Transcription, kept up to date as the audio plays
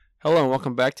Hello and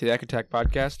welcome back to the Ack Attack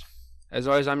Podcast. As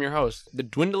always, I'm your host. The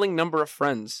dwindling number of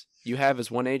friends you have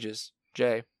as one ages,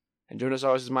 Jay. And join us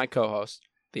always as my co-host,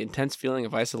 the intense feeling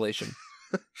of isolation,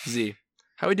 Z.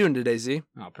 How we doing today, Z?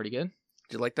 Oh, pretty good.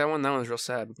 Did you like that one? That one was real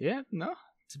sad. Yeah, no,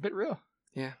 it's a bit real.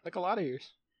 Yeah. Like a lot of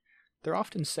yours. They're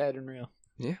often sad and real.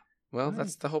 Yeah. Well,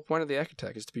 that's the whole point of the Ack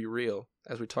Attack, is to be real,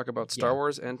 as we talk about Star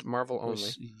Wars and Marvel only.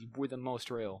 We're the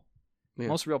most real. Yeah.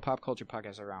 Most real pop culture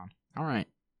podcast around. All right.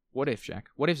 What if, Jack?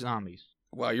 What if zombies?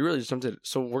 Wow, you really just jumped in.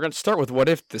 So we're going to start with What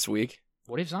If this week.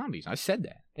 What if zombies? I said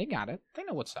that. They got it. They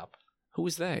know what's up. Who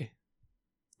is they?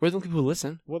 We're the only people who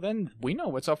listen. Well, then we know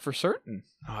what's up for certain.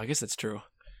 Oh, I guess that's true.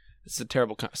 This is a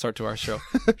terrible start to our show.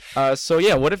 So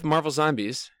yeah, what if Marvel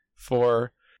Zombies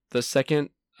for the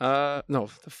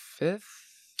the fifth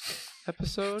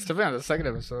episode? It's the second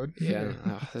episode. Yeah,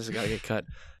 this has got to get cut.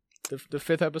 The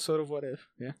fifth episode of What If.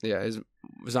 Yeah. Yeah, is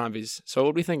Zombies. So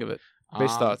what do we think of it?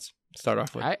 Base thoughts. Start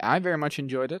off with. I very much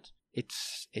enjoyed it. It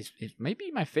may be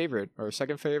my favorite or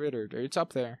second favorite or it's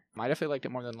up there. I definitely liked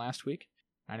it more than last week.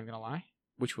 Not even gonna lie.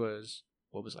 What was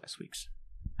last week's?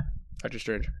 Doctor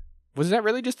Strange. Was that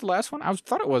really just the last one? I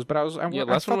thought it was, but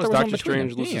last one was Doctor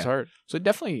Strange loses heart. So I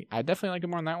definitely liked it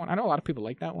more than that one. I know a lot of people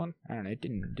like that one. I don't know. It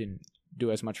didn't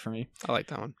do as much for me. I like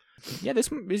that one. Yeah,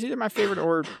 this is either my favorite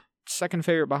or second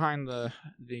favorite behind the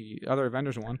other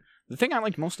Avengers one. The thing I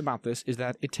liked most about this is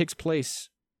that it takes place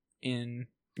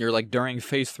during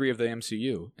phase 3 of the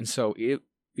MCU, and so it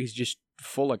is just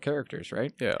full of characters,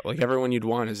 right? Yeah, like everyone you'd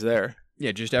want is there.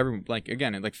 Yeah, just everyone. Like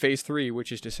again, like phase 3,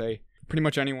 which is to say, pretty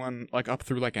much anyone like up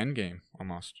through like Endgame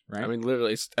almost, right? I mean,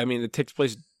 literally. It takes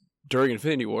place during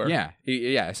Infinity War. Yeah,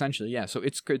 essentially, yeah. So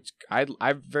it's good.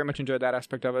 I very much enjoyed that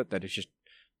aspect of it. That it's just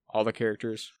all the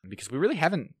characters, because we really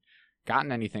haven't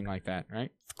gotten anything like that,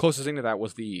 right? The closest thing to that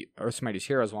was the Earth's Mightiest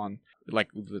Heroes one, like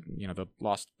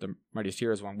the Mightiest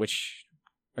Heroes one, which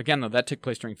again though that took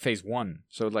place during phase 1,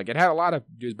 so like it had a lot of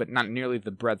dudes, but not nearly the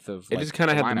breadth of. It just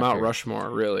kind of had the Mount Rushmore,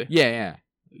 really. Yeah.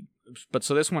 But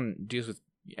so this one deals with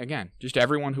again just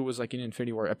everyone who was like in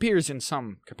Infinity War appears in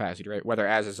some capacity, right? Whether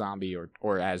as a zombie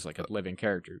or as like a living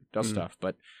character does stuff,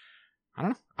 but. I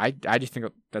don't know. I just think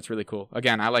that's really cool.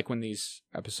 Again, I like when these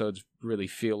episodes really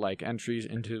feel like entries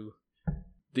into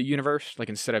the universe, like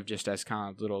instead of just as kind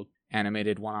of little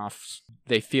animated one-offs,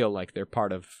 they feel like they're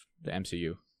part of the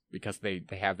MCU because they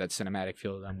have that cinematic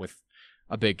feel to them with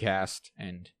a big cast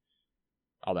and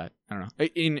all that. I don't know.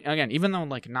 Again, even though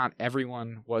like not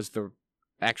everyone was the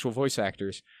actual voice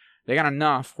actors, they got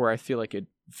enough where I feel like it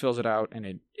fills it out and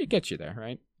it gets you there,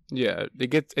 right? Yeah,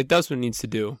 it does what it needs to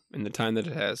do in the time that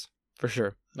it has, for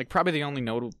sure. Like probably the only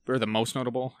notable or the most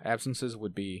notable absences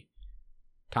would be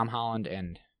Tom Holland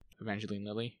and Evangeline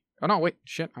Lilly. Oh, no, wait.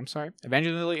 Shit, I'm sorry.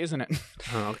 Evangeline Lilly, isn't it?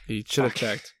 Oh, you should have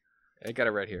checked. I got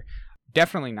it right here.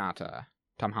 Definitely not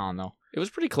Tom Holland, though. It was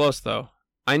pretty close, though.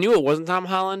 I knew it wasn't Tom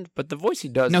Holland, but the voice he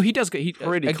does... No, he does good.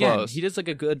 Pretty close. He does like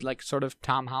a good, like, sort of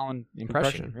Tom Holland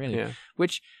impression, really. Yeah.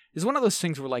 Which is one of those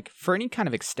things where, like, for any kind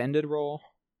of extended role,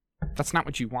 that's not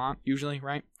what you want, usually,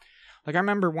 right? Like, I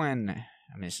remember when...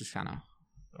 I mean, this is kind of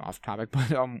off topic,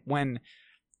 but when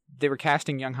they were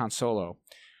casting young Han Solo...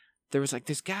 There was like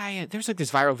this guy. There's like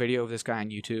this viral video of this guy on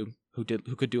YouTube who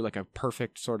could do like a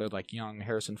perfect sort of like young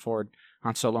Harrison Ford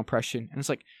Han Solo impression, and it's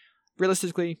like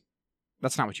realistically,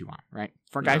 that's not what you want, right?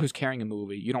 For a guy who's carrying a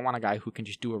movie, you don't want a guy who can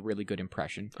just do a really good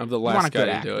impression of the last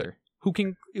guy to do it. Who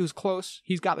can? It was close.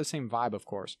 He's got the same vibe, of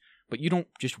course, but you don't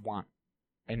just want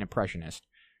an impressionist.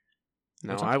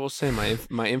 No, I will say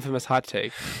my infamous hot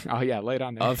take. Oh yeah, lay it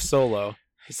on there. Of Solo.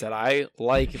 He said, I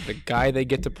like the guy they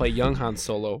get to play young Han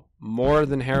Solo more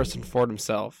than Harrison Ford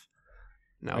himself.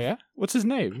 No. Oh, yeah? What's his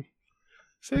name?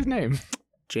 Say his name.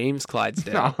 James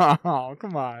Clydesdale. Oh,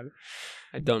 come on.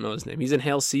 I don't know his name. He's in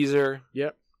Hail Caesar.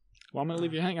 Yep. Well, I'm going to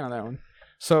leave you hanging on that one.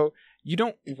 So, you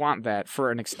don't want that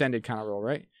for an extended kind of role,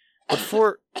 right? But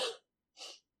for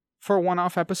a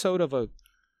one-off episode of a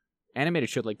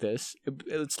animated show like this,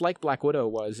 it's like Black Widow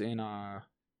was in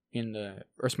the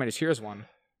Earth's Mightiest Heroes one,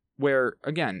 where,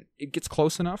 again, it gets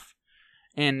close enough,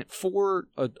 and for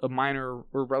a minor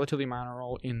or relatively minor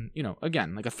role in,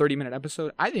 again, like a 30-minute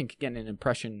episode, I think, again, an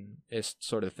impressionist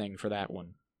sort of thing for that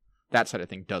one, that side of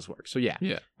thing does work. So, yeah.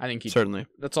 I think certainly.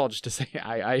 That's all just to say,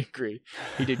 I agree.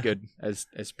 He did good as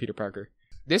Peter Parker.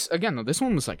 This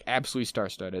one was, like, absolutely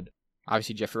star-studded.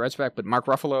 Obviously, Jeffrey Wright's back, but Mark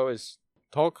Ruffalo is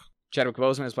Hulk, Chadwick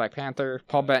Boseman is Black Panther,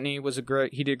 Paul Bettany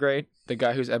he did great. The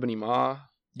guy who's Ebony Maw.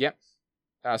 Yep.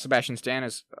 Sebastian Stan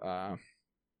is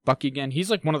Bucky again. He's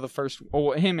like one of the first.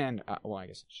 Oh, him and I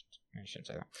guess I shouldn't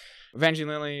say that. Evangeline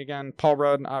Lilly again. Paul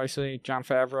Rudd, obviously. Jon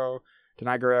Favreau,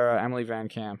 Denai Guerrera, Emily Van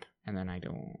Camp, and then I'm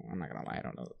not gonna lie, I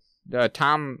don't know.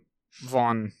 Tom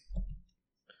Vaughn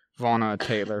Vaughn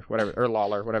Taylor, whatever, or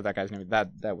Lawler, whatever that guy's name is.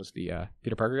 That was the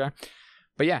Peter Parker guy.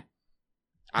 But yeah,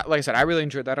 like I said, I really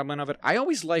enjoyed that element of it. I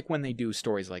always like when they do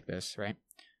stories like this, right?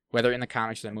 Whether in the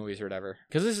comics or the movies or whatever.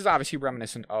 Because this is obviously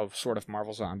reminiscent of sort of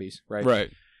Marvel Zombies, right?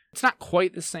 Right. It's not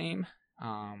quite the same.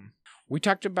 We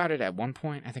talked about it at one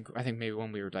point. I think maybe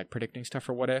when we were like predicting stuff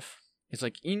for What If. It's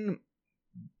like in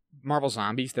Marvel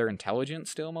Zombies, they're intelligent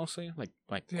still mostly, like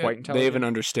quite intelligent. They have an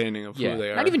understanding of who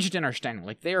they are. Not even just an understanding.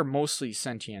 Like they are mostly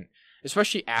sentient,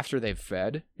 especially after they've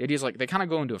fed. The idea is like they kind of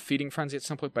go into a feeding frenzy at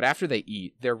some point, but after they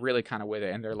eat, they're really kind of with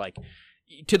it, and they're like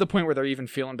to the point where they're even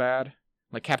feeling bad.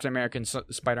 Like Captain America and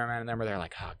Spider-Man and them, where they're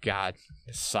like, "Oh God,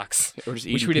 this sucks. Wish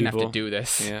we didn't have to do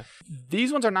this." Yeah.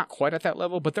 These ones are not quite at that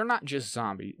level, but they're not just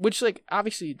zombie. Which, like,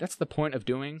 obviously, that's the point of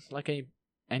doing like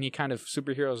any kind of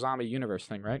superhero zombie universe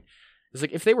thing, right? It's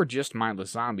like if they were just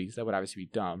mindless zombies, that would obviously be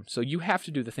dumb. So you have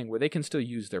to do the thing where they can still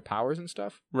use their powers and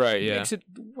stuff. Right. It Yeah. makes it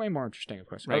way more interesting, of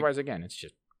course. Right. Otherwise, again, it's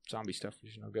just zombie stuff,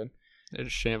 which is no good. They're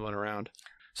just shambling around.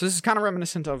 So this is kind of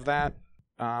reminiscent of that.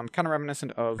 Kind of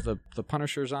reminiscent of the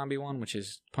Punisher zombie one, which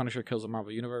is Punisher kills the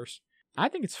Marvel Universe. I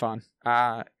think it's fun.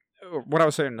 What I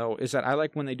was saying, though, is that I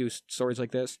like when they do stories like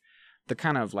this, the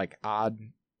kind of, like, odd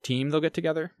team they'll get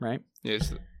together, right? Yeah, it's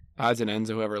the odds and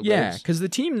ends of whoever lives. Yeah, because the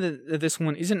team that this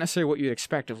one isn't necessarily what you'd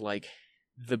expect of, like,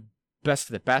 the best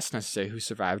of the best, necessarily, who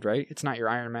survived, right? It's not your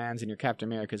Iron Mans and your Captain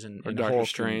Americas and Doctor Hulk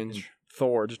Strange. and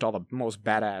Thor, just all the most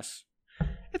badass.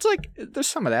 It's like, there's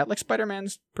some of that. Like,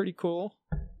 Spider-Man's pretty cool.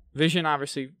 Vision,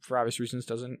 obviously, for obvious reasons,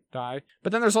 doesn't die.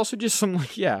 But then there's also just some,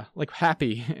 like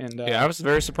Happy. And I was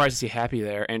very surprised to see Happy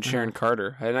there and Sharon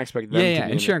Carter. I didn't expect them to be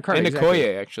and Sharon Carter. And exactly.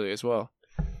 Okoye, actually, as well.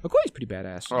 Okoye's pretty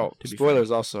badass. Oh, to be spoilers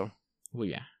fair. also. Well,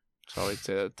 yeah. So I'd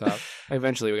say at the top.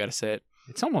 Eventually, we got to say it.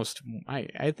 It's almost... I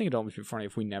think it'd almost be funny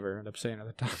if we never end up saying it at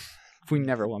the top. If we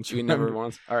never once. We never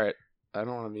once. All right. I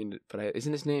don't want to mean it, but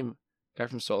isn't his name, guy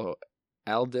from Solo,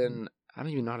 Alden... I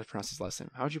don't even know how to pronounce his last name.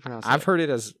 How would you pronounce it? I've heard it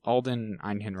as Alden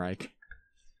Einhenreich.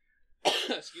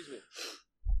 Excuse me.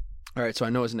 All right, so I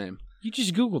know his name. You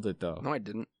just Googled it, though. No, I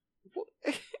didn't.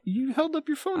 You held up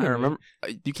your phone. I remember.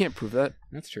 You can't prove that.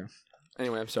 That's true.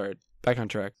 Anyway, I'm sorry. Back on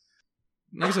track.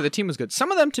 Like I said, the team was good.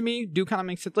 Some of them, to me, do kind of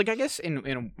make sense. Like, I guess,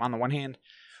 in on the one hand,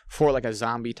 for, like, a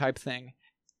zombie type thing,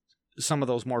 some of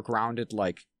those more grounded,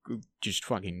 like, just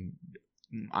fucking,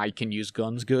 I can use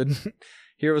guns good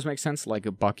heroes make sense. Like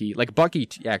a Bucky. Like, Bucky,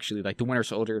 actually, like, the Winter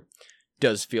Soldier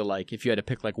does feel like if you had to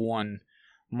pick, like, one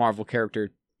Marvel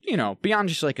character, you know, beyond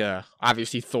just like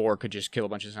obviously Thor could just kill a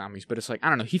bunch of zombies, but it's like, I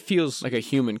don't know, he feels like a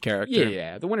human character.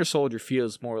 Yeah. The Winter Soldier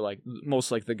feels more like,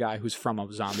 most like the guy who's from a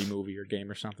zombie movie or game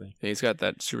or something. Yeah, he's got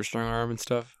that super strong arm and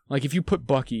stuff. Like if you put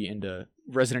Bucky into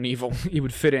Resident Evil, he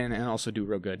would fit in and also do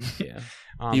real good. Yeah.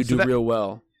 You do real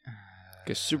well.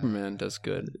 Because Superman does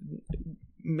good.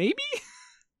 Maybe?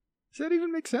 Does that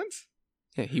even make sense?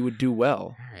 Yeah, he would do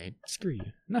well. All right, screw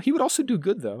you. No, he would also do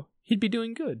good, though. He'd be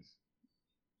doing good.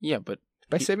 Yeah, but...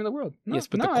 By saving the world. No, yes,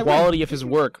 but the quality of his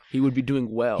work, he would be doing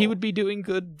well. He would be doing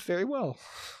good very well.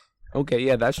 Okay,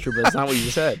 yeah, that's true, but that's not what you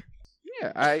said.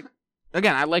 Yeah, I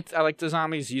like the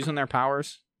zombies using their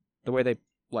powers. The way they,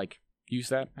 like, use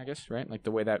that, I guess, right? Like,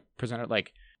 the way that presented,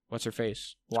 like, what's her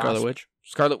face? Scarlet Witch.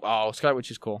 Scarlet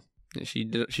Witch is cool. Yeah,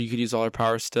 she could use all her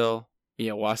powers still.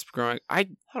 Yeah, Wasp growing. I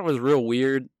thought it was real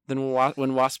weird then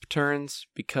when Wasp turns,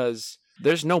 because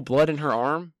there's no blood in her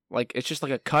arm. Like, it's just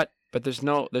like a cut, but there's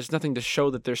nothing to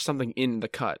show that there's something in the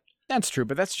cut. That's true,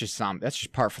 but that's just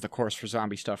part for the course for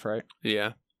zombie stuff, right?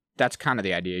 Yeah. That's kind of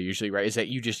the idea usually, right? Is that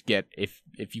you just get, if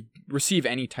you receive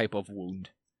any type of wound,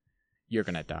 you're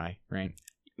going to die, right?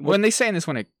 When they say in this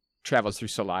one, it travels through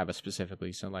saliva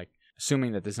specifically, so, like,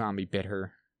 assuming that the zombie bit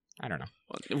her, I don't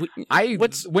know.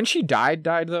 When she died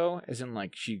though, as in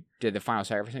like she did the final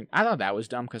sacrifice thing, I thought that was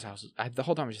dumb because the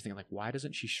whole time I was just thinking like, why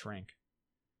doesn't she shrink?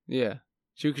 Yeah,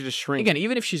 she could just shrink again.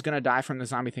 Even if she's gonna die from the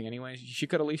zombie thing anyway, she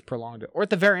could at least prolonged it, or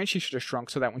at the very end she should have shrunk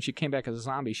so that when she came back as a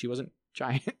zombie, she wasn't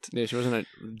giant. Yeah, she wasn't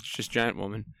just giant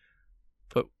woman.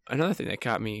 But another thing that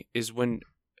got me is when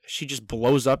she just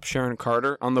blows up Sharon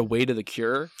Carter on the way to the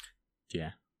cure.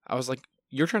 Yeah, I was like,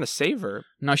 you're trying to save her.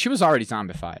 No, she was already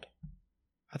zombified.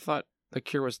 I thought the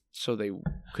cure was so they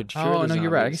could cure the zombies.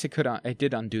 You're right. I guess it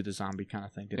did undo the zombie kind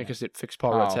of thing, didn't it? Because it fixed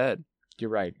Paul Rudd's head. You're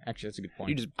right. Actually, that's a good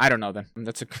point. I don't know then.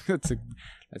 That's a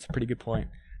pretty good point.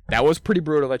 That was pretty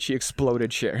brutal that she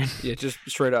exploded Sharon. Yeah, just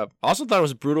straight up. I also thought it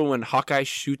was brutal when Hawkeye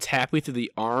shoots Happy through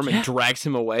the arm and drags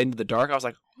him away into the dark. I was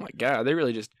like, oh my god, they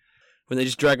really just... When they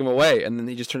just drag him away and then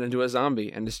he just turned into a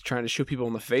zombie and just trying to shoot people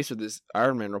in the face with his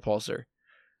Iron Man repulsor.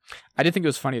 I did think it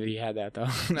was funny that he had that, though.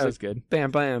 That was good.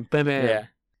 Bam, bam, bam, bam. Yeah.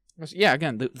 Yeah,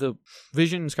 again, the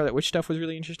Vision and Scarlet Witch stuff was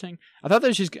really interesting. I thought that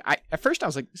was just... at first I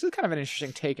was like, this is kind of an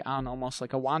interesting take on almost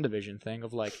like a WandaVision thing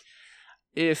of like,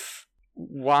 if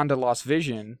Wanda lost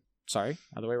Vision... Sorry,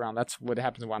 other way around. That's what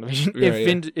happens in WandaVision.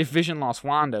 Yeah, If Vision lost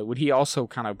Wanda, would he also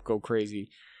kind of go crazy?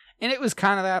 And it was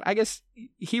kind of that. I guess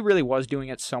he really was doing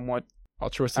it somewhat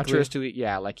altruistically.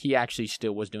 Yeah, like he actually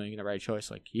still was doing the right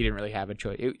choice. Like he didn't really have a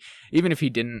choice. Even if he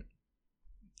didn't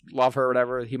love her or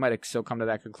whatever, he might have still come to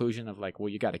that conclusion of like, well,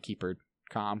 you got to keep her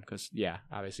calm because, yeah,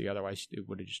 obviously otherwise it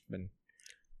would have just been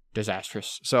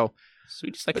disastrous. So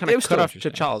he just like kind of cut off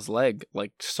T'Challa's leg,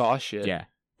 like saw shit. Yeah,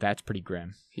 that's pretty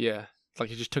grim. Yeah. Like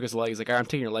he just took his leg. He's like, I'm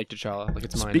taking your leg, T'Challa. Like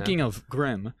it's mine. Speaking of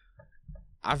grim,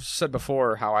 I've said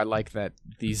before how I like that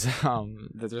these that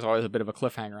there's always a bit of a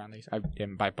cliffhanger on these.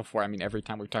 And by before I mean every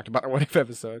time we've talked about a What If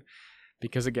episode,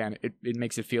 because again it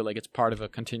makes it feel like it's part of a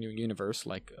continuing universe,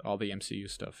 like all the MCU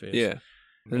stuff is. Yeah.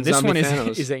 And this one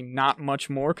is a not much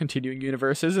more continuing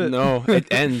universe, is it? No, it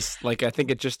ends. Like I think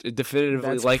it definitively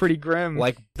That's like pretty grim.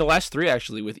 Like the last 3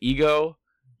 actually with Ego.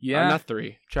 Yeah, not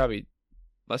 3. Probably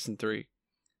less than 3.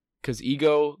 Because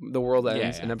Ego, the world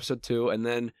ends in episode 2, and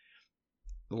then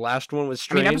the last one was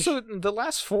Strange. I mean, the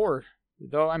last 4,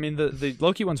 though. I mean, the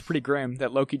Loki one's pretty grim.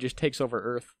 That Loki just takes over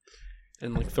Earth,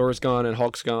 and like Thor's gone and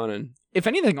Hulk's gone, and if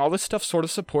anything, all this stuff sort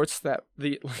of supports that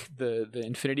the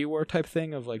Infinity War type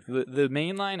thing of like the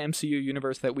mainline MCU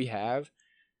universe that we have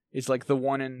is like the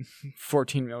 1 in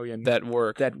 14 million that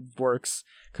works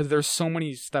because there's so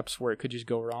many steps where it could just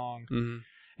go wrong,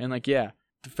 and like the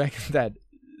fact that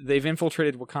they've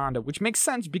infiltrated Wakanda, which makes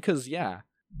sense because,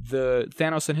 the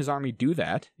Thanos and his army do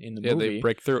that in the movie. Yeah, they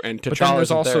break through, and T'Challa but then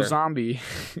there's also Zombie,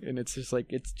 and it's just like,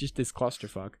 it's just this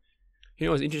clusterfuck. You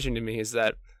know what's interesting to me is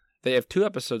that they have 2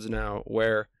 episodes now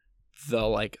where the,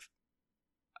 like,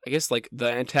 I guess, like,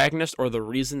 the antagonist or the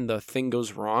reason the thing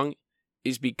goes wrong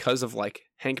is because of, like,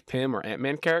 Hank Pym or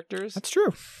Ant-Man characters. That's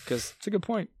true. Because it's a good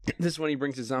point. This is when he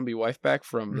brings his zombie wife back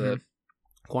from the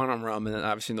Quantum Realm, and then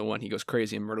obviously in the one he goes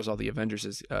crazy and murders all the Avengers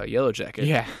is Yellow Jacket.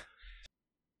 Yeah.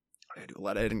 I do a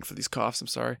lot of editing for these coughs, I'm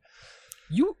sorry.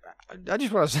 I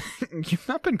just want to say, you've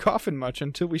not been coughing much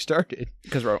until we started.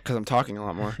 Because I'm talking a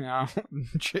lot more. No,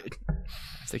 shit.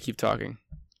 They keep talking.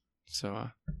 So,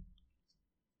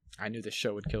 I knew this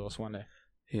show would kill us one day.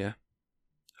 Yeah.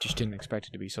 Just didn't expect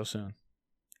it to be so soon.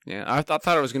 Yeah, I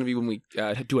thought it was going to be when we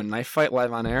do a knife fight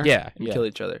live on air. Yeah, and kill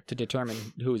each other to determine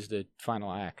who's the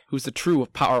final act, who's the true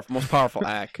most powerful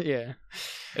act. Yeah,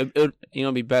 it'd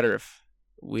be better if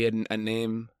we had a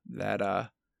name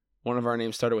that one of our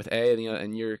names started with A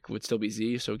and your would still be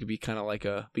Z, so it could be kind of like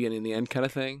a beginning and the end kind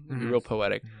of thing. It'd be real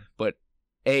poetic. But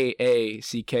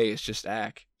AACK is just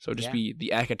ack, so it'd just be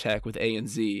the ack attack with A and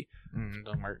Z.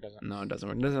 Doesn't work, does it? No, it doesn't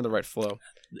work. It doesn't have the right flow.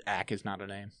 Ack is not a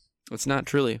name. It's not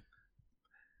truly.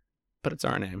 But it's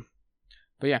our name.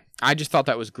 But yeah, I just thought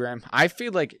that was grim. I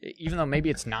feel like, even though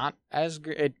maybe it's not as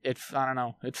grim, I don't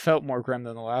know, it felt more grim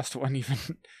than the last one even.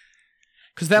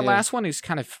 Because that last one is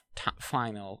kind of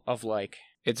final of like...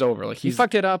 It's over. Like he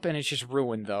fucked it up and it's just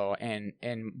ruined though. And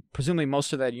presumably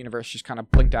most of that universe just kind of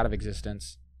blinked out of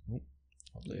existence.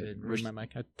 Where's my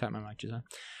mic? I tapped my mic just now.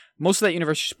 Most of that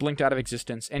universe just blinked out of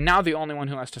existence. And now the only one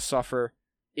who has to suffer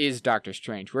is Doctor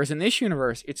Strange. Whereas in this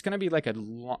universe, it's going to be like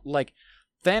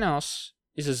Thanos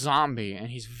is a zombie,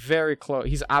 and he's very close.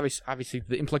 He's obviously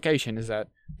the implication is that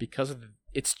because of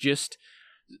it's just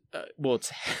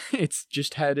it's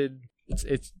just headed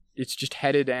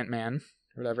Ant-Man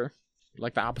or whatever,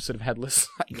 like the opposite of headless.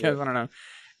 I guess I don't know,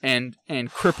 and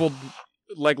crippled,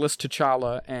 legless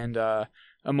T'Challa and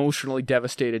emotionally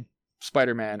devastated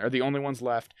Spider-Man are the only ones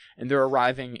left, and they're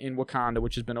arriving in Wakanda,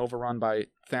 which has been overrun by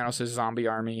Thanos' zombie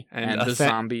army and the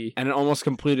zombie... And an almost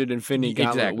completed Infinity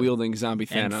Gauntlet wielding zombie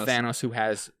Thanos. And Thanos, who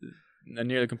has a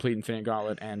nearly complete Infinity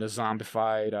Gauntlet and a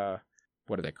zombified...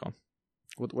 what are they called?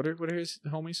 What are his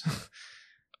homies?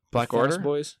 Black Order?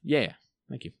 Boys? Yeah,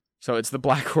 thank you. So it's the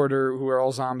Black Order, who are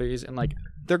all zombies, and like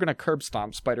they're going to curb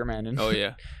stomp Spider-Man. And, oh,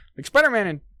 yeah. Like Spider-Man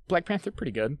and Black Panther are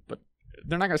pretty good, but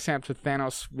they're not going to stand up to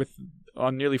Thanos with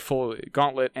a nearly full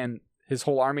gauntlet and his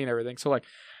whole army and everything. So, like,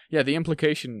 yeah, the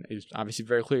implication is obviously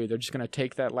very clear. They're just going to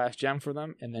take that last gem for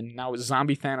them, and then now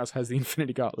zombie Thanos has the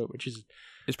Infinity Gauntlet, which is...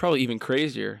 It's probably even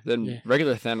crazier than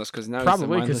regular Thanos, because now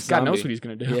probably, because God knows what he's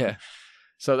going to do. Yeah.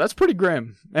 So that's pretty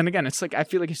grim. And again, it's like, I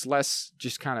feel like it's less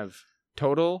just kind of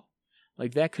total.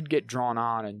 Like, that could get drawn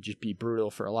on and just be brutal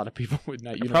for a lot of people with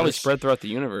that universe. Probably spread throughout the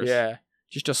universe. Yeah.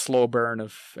 Just a slow burn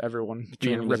of everyone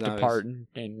being ripped apart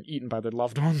and eaten by their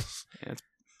loved ones. Yeah,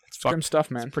 it's grim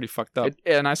stuff, man. It's pretty fucked up.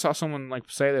 And I saw someone like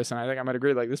say this, and I think I might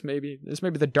agree. Like this may be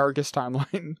the darkest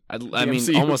timeline. I mean,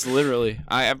 MCU. almost literally.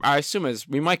 I assume as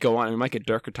we might go on, we might get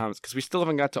darker times because we still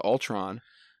haven't got to Ultron.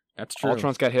 That's true.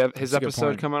 Ultron's got his That's a good episode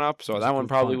point. coming up, so That's a that one good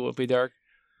probably point. will be dark.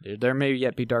 There may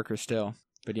yet be darker still,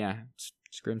 but yeah, it's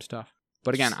grim stuff.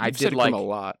 But again, I You've said did like grim a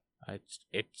lot.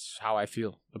 it's how I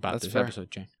feel about That's this fair.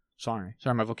 episode, Jane. Sorry,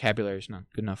 my vocabulary is not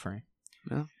good enough for you.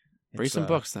 No. Read It's, some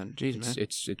books then. Jeez, It's, man.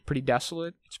 it's pretty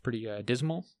desolate. It's pretty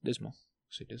dismal.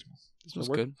 Say dismal. This was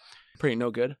word? good. Pretty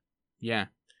no good. Yeah,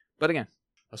 but again,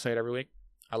 I'll say it every week.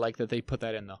 I like that they put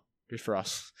that in though, just for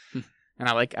us. And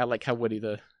I like how witty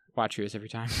the Watcher is every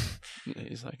time.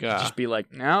 He's like, Just be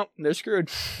like, no, they're screwed.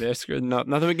 they're screwed. No,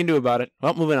 nothing we can do about it.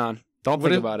 Well, moving on. Don't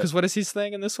think about it. Because what is he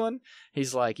saying in this one?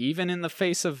 He's like, even in the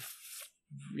face of,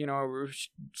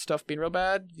 stuff being real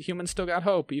bad, humans still got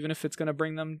hope, even if it's going to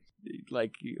bring them,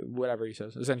 like, whatever he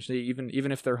says. Essentially,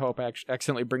 even if their hope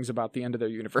accidentally brings about the end of their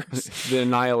universe. The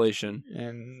annihilation.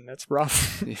 And that's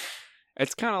rough.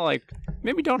 It's kind of like,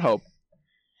 maybe don't hope.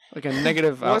 Like a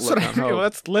negative outlook on hope.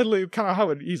 That's literally kind of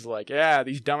how he's like, yeah,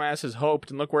 these dumbasses hoped,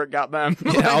 and look where it got them.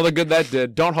 Yeah, all the good that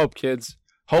did. Don't hope, kids.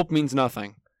 Hope means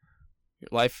nothing. Your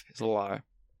life is a lie.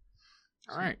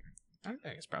 All right. I think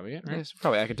that's probably it, right? Yes,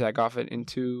 probably I could tag off it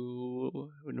into...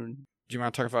 Do you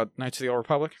want to talk about Knights of the Old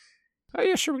Republic? Oh,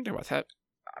 yeah, sure, we can talk about that.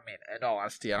 I mean, in all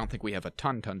honesty, I don't think we have a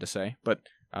ton to say, but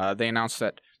they announced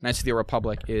that Knights of the Old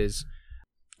Republic is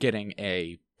getting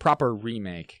a proper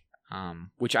remake,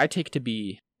 which I take to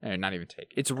be... not even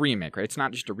take. It's a remake, right? It's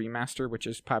not just a remaster, which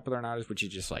is popular nowadays, which is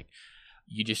just like,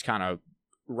 you just kind of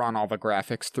run all the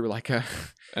graphics through like an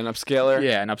upscaler?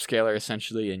 Yeah, an upscaler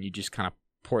essentially, and you just kind of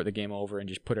port the game over and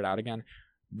just put it out again.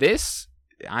 This,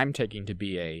 I'm taking to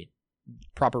be a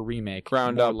proper remake.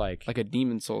 Ground more up, like a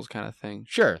Demon Souls kind of thing.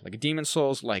 Sure, like a Demon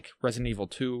Souls, like Resident Evil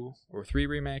 2 or 3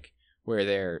 remake, where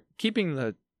they're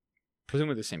keeping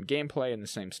presumably the same gameplay and the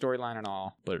same storyline and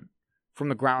all, but from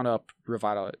the ground up,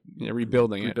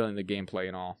 rebuilding the gameplay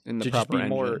and all in the to proper just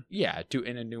be engine.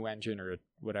 in a new engine or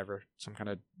whatever, some kind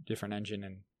of different engine,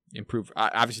 and improve.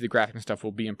 Obviously, the graphic and stuff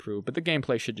will be improved, but the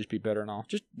gameplay should just be better and all,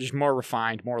 just more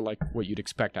refined, more like what you'd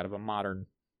expect out of a modern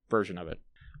version of it,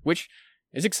 which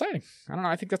is exciting. I don't know.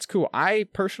 I think that's cool. I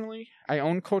personally, I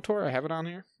own KOTOR. I have it on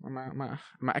here on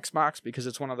my Xbox because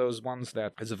it's one of those ones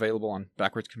that is available on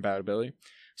backwards compatibility.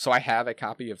 So I have a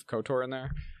copy of KOTOR in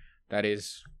there that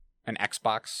is an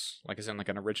Xbox, like as in like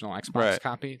an original Xbox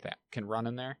copy that can run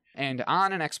in there. And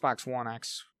on an Xbox One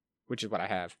X, which is what I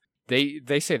have,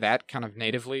 they say that kind of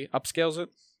natively upscales it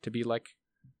to be like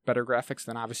better graphics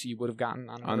than obviously you would have gotten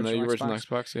on the original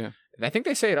Xbox. Yeah, I think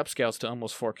they say it upscales to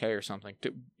almost 4K or something.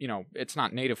 It's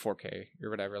not native 4K or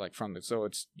whatever, like from the, so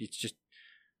it's just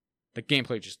the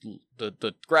gameplay, just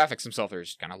the graphics themselves are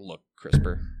just kind of look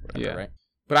crisper, whatever, right?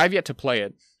 But I've yet to play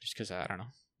it just because I don't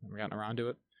know, never gotten around to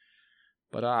it.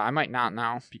 But I might not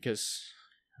now because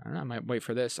I don't know, I might wait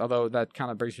for this. Although that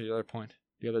kind of brings me to the other point,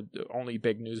 the only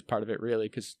big news part of it, really,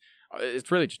 because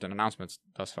it's really just an announcement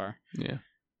thus far. Yeah,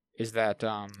 is that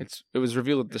it was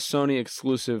revealed at the Sony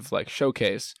exclusive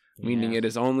showcase, meaning it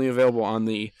is only available on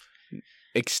the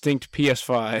extinct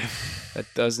PS5 that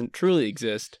doesn't truly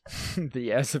exist.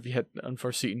 The as of yet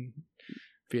unforeseen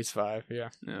PS5, yeah,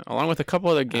 along with a couple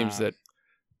other games that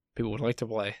people would like to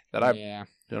play that I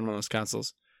don't own those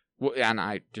consoles. Well, and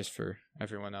I, just for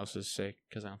everyone else's sake,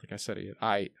 because I don't think I said it yet,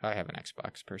 I have an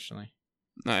Xbox personally.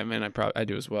 I mean, I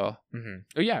do as well. Mm-hmm.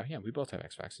 Oh yeah, we both have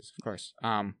Xboxes, of course.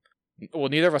 Well,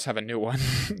 neither of us have a new one.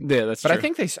 Yeah, that's true. But I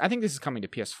think this is coming to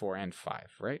PS4 and 5,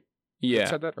 right? Yeah. You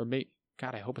said that, or maybe?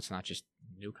 God, I hope it's not just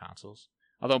new consoles.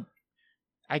 Although,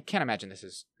 I can't imagine this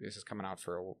is coming out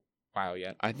for a while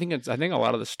yet. I think a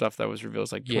lot of the stuff that was revealed is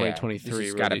 2023. This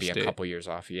has got to be a couple years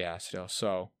off. Yeah, still.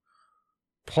 So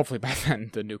hopefully by then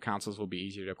the new consoles will be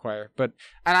easier to acquire. And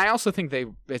I also think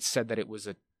it said that it was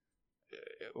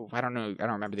I don't know, I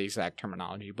don't remember the exact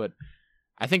terminology, but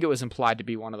I think it was implied to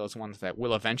be one of those ones that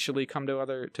will eventually come to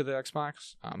the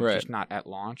Xbox, just not at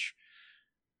launch.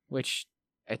 Which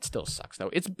it still sucks though.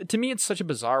 To me it's such a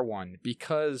bizarre one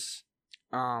because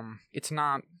it's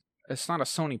not a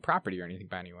Sony property or anything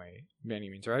by any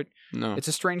means, right? No. It's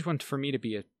a strange one for me to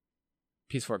be a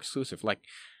PS4 exclusive. Like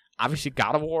obviously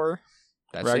God of War,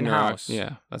 that's in-house.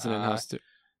 Yeah, that's an in-house too.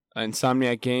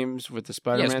 Insomniac Games with the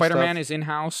Spider-Man stuff. Yeah, Spider-Man is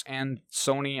in-house, and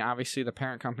Sony, obviously the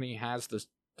parent company, has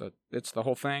it's the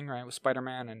whole thing, right, with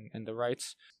Spider-Man and the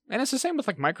rights. And it's the same with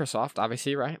Microsoft,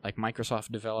 obviously, right? Like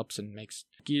Microsoft develops and makes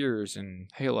Gears and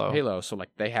Halo, so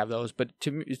they have those. But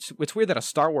to me, it's weird that a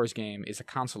Star Wars game is a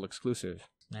console exclusive,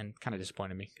 and kind of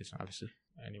disappointed me because obviously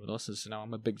anyone listens to know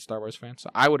I'm a big Star Wars fan, so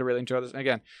I would really enjoy this. And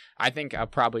again, I think I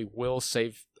probably will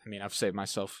save. I mean, I've saved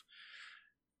myself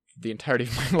the entirety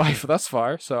of my life thus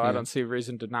far, so I don't see a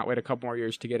reason to not wait a couple more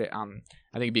years to get it. I think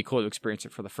it'd be cool to experience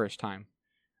it for the first time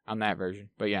on that version.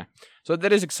 But yeah, so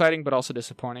that is exciting, but also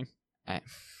disappointing. I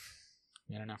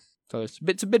don't know. So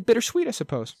it's a bit bittersweet, I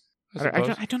suppose.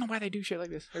 I don't know why they do shit like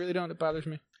this. I really don't. It bothers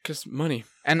me. Because money.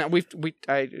 And I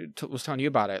was telling you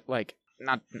about it. Like,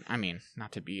 not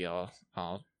to be all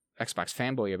Xbox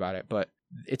fanboy about it, but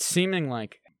it's seeming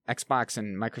like Xbox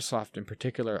and Microsoft in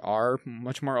particular are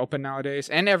much more open nowadays,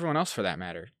 and everyone else for that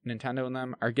matter. Nintendo and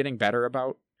them are getting better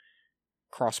about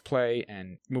crossplay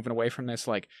and moving away from this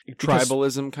like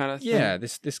tribalism kind of thing. Yeah,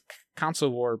 this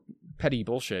console war petty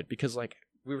bullshit. Because like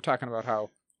we were talking about how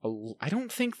I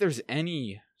don't think there's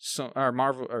any I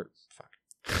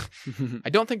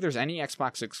don't think there's any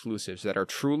Xbox exclusives that are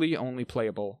truly only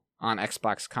playable on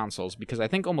Xbox consoles, because I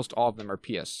think almost all of them are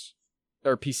PS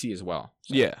or PC as well.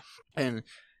 So. Yeah. And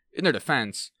in their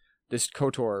defense, this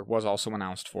KOTOR was also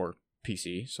announced for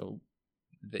PC, so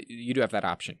you do have that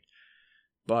option.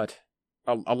 But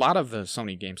a lot of the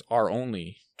Sony games are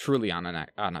only truly on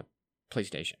a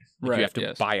PlayStation. Like, you have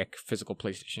to buy a physical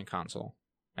PlayStation console.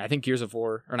 I think God of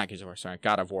War,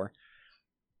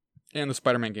 and the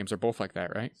Spider-Man games are both like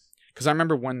that, right? Because I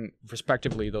remember when,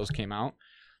 respectively, those came out,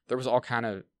 there was all kind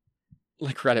of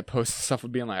like Reddit posts and stuff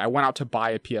would be like, I went out to buy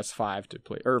a PS5 to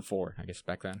play, or 4, I guess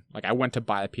back then. Like, I went to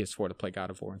buy a PS4 to play God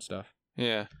of War and stuff.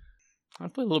 Yeah. I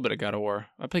played a little bit of God of War.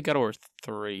 I played God of War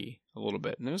 3 a little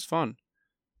bit, and it was fun.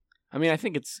 I mean, I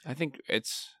think it's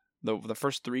the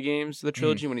first 3 games of the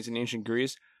trilogy when he's in ancient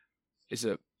Greece is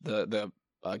the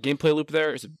gameplay loop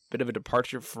there is a bit of a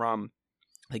departure from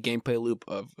the gameplay loop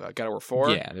of God of War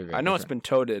 4. Yeah, I know it's been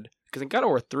toted because in God of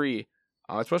War 3,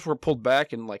 it's supposed to be pulled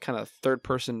back in like kind of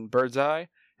third-person bird's eye,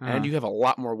 and you have a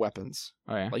lot more weapons.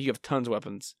 Oh yeah, like you have tons of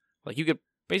weapons. Like you get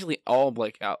basically all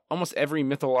like almost every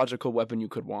mythological weapon you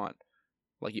could want.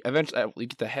 Like eventually you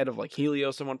get the head of like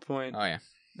Helios at one point. Oh yeah,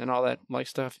 and all that like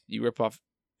stuff. You rip off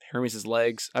Hermes'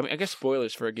 legs. I mean, I guess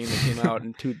spoilers for a game that came out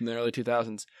in the early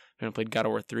 2000s. I haven't played God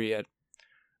of War 3 yet,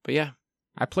 but yeah,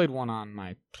 I played one on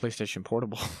my PlayStation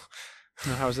Portable.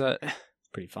 How was that?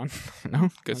 Pretty fun. No,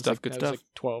 good stuff. I was like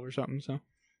 12 or something, so it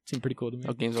seemed pretty cool to me.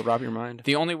 Oh, games will rob your mind.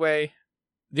 The only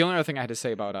other thing I had to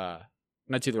say about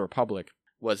Knights of the Republic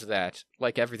was that,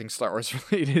 like everything Star Wars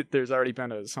related, there's already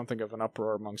been something of an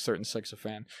uproar among certain sects of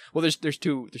fan. Well, there's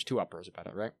two uproars about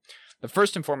it, right? The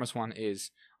first and foremost one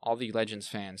is all the Legends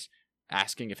fans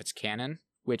asking if it's canon,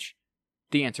 which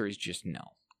the answer is just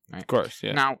no. Right? Of course,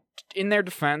 yeah. Now, in their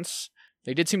defense,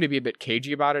 they did seem to be a bit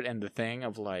cagey about it, and the thing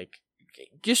of like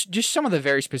just some of the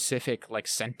very specific like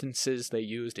sentences they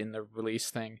used in the release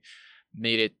thing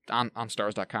made it on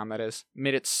StarWars.com, that is,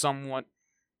 made it somewhat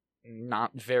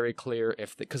not very clear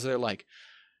because they're like,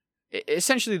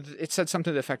 essentially it said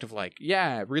something to the effect of like,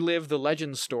 yeah, relive the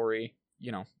Legends story,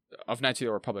 of Knights of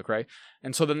the Republic, right?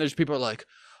 And so then there's people who are like,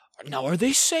 now are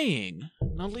they saying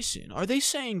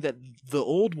that the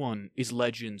old one is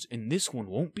Legends and this one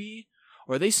won't be?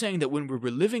 Or are they saying that when we're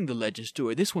reliving the Legends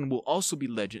story, this one will also be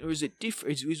Legend? Or is it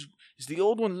different? Is the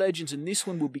old one Legends and this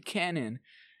one will be canon?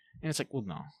 And it's like, well,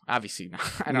 no, obviously not.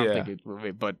 I don't think it will be.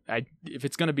 But if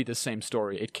it's going to be the same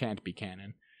story, it can't be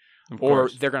canon. Or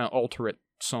they're going to alter it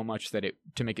so much that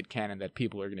to make it canon that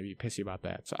people are going to be pissy about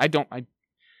that. So I'm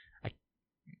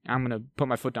going to put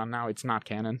my foot down now. It's not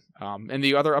canon. And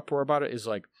the other uproar about it is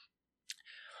like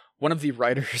one of the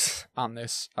writers on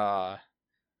this,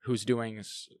 who's doing,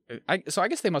 so I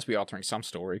guess they must be altering some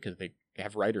story because they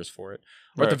have writers for it.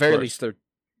 Or at the very least, they're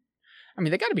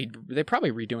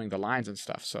probably redoing the lines and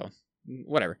stuff, so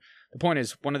whatever. The point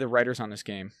is, one of the writers on this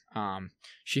game,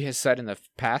 she has said in the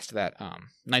past that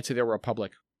Knights of the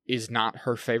Republic is not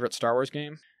her favorite Star Wars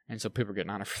game, and so people are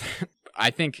getting on her for that. I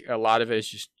think a lot of it is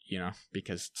just,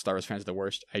 because Star Wars fans are the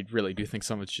worst. I really do think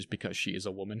some of it's just because she is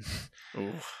a woman.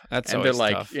 Ooh, that's and always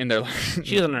they're tough. And they're like,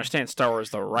 she doesn't understand Star Wars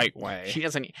the right way. She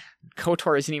doesn't.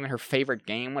 KOTOR isn't even her favorite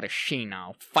game. What does she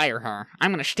know? Fire her.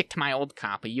 I'm gonna stick to my old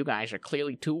copy. You guys are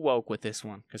clearly too woke with this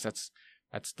one, because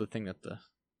that's the thing that the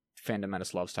fandom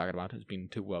menace loves talking about, is being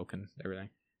too woke and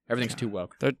everything. Everything's too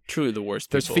woke. They're truly the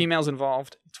worst. There's females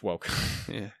involved. It's woke.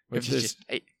 Yeah, which is just.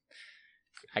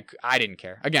 I didn't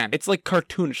care. Again, it's like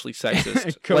cartoonishly sexist.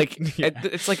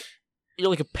 It's like you're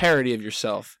like a parody of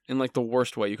yourself in like the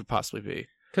worst way you could possibly be.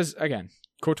 Because again,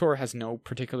 KOTOR has no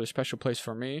particular special place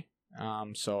for me,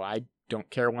 so I don't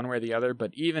care one way or the other.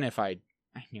 But even if I'd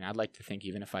like to think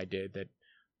even if I did, that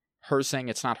her saying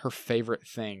it's not her favorite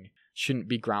thing shouldn't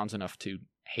be grounds enough to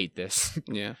hate this.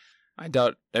 Yeah. I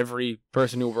doubt every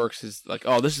person who works is like,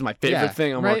 oh, this is my favorite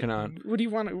thing I'm working on. What do you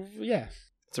want to... Yeah.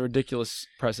 It's a ridiculous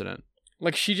precedent.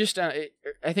 Like, she just... I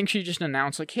think she just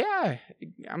announced, like, yeah,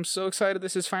 I'm so excited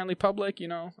this is finally public, you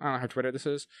know? I don't know how Twitter this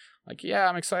is. Like, yeah,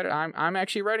 I'm excited. I'm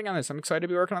actually writing on this. I'm excited to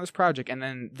be working on this project. And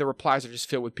then the replies are just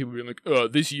filled with people being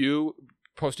like, this you...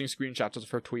 posting screenshots of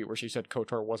her tweet where she said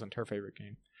KOTOR wasn't her favorite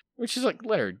game. Which is like,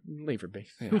 let her... Leave her be.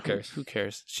 Yeah, Who cares? Who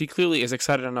cares? She clearly is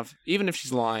excited enough. Even if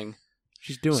she's lying,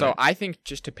 she's doing it. So I think,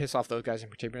 just to piss off those guys in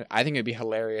particular, I think it'd be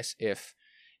hilarious if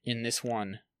in this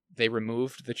one they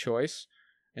removed the choice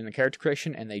in the character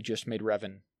creation and they just made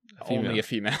Revan only a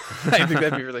female. I think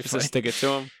that'd be really just funny. to stick it to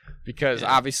him. Because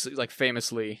obviously, like,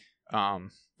 famously,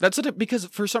 that's because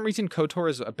for some reason KOTOR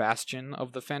is a bastion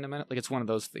of the fandom. Like, it's one of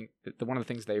those things. One of the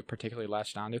things they've particularly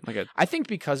latched onto. I think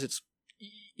because it's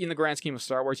in the grand scheme of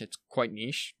Star Wars, it's quite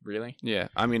niche, really. Yeah,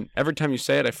 I mean, every time you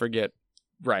say it, I forget.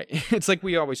 Right. It's like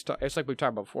we always talk. It's like we've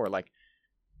talked about before. Like,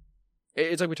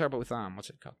 it's like we talked about with what's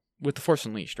it called? With The Force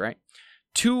Unleashed, right?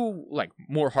 To like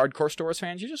more hardcore Star Wars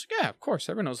fans, you just of course,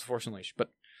 everyone knows The Force Unleashed. But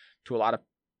to a lot of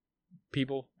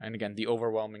people, and again, the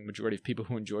overwhelming majority of people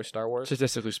who enjoy Star Wars,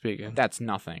 Statistically speaking, that's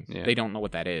nothing. Yeah. They don't know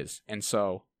what that is, and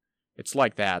so it's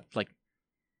like that. Like,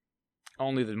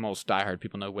 only the most diehard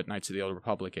people know what Knights of the Old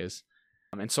Republic is.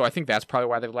 And so I think that's probably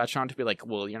why they've latched on to be like,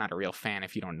 well, you're not a real fan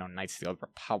if you don't know Knights of the Old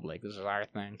Republic. This is our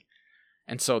thing.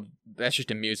 And so that's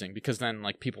just amusing because then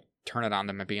like people turn it on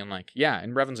them and being like, yeah,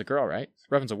 and Revan's a girl, right?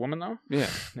 Revan's a woman though? Yeah.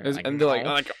 They're like, and they're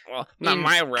 "No." like, well, not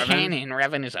my Revan. Canon,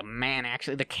 Revan is a man,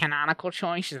 actually. The canonical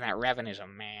choice is that Revan is a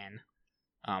man.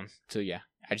 So yeah,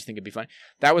 I just think it'd be funny.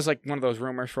 That was like one of those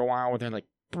rumors for a while where they're like,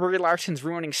 Brie Larson's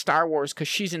ruining Star Wars because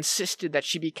she's insisted that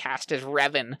she be cast as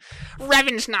Revan.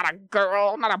 Revan's not a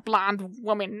girl, not a blonde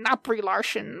woman, not Brie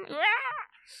Larson.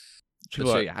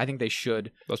 So yeah, I think they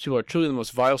should. Those people are truly the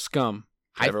most vile scum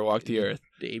to ever walk the earth.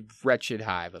 A wretched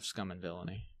hive of scum and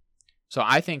villainy. So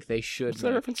I think they should. What's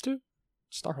that reference to?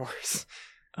 Star Wars.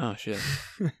 Oh, shit.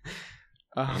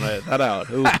 Edit that out.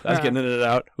 Ooh, that's getting it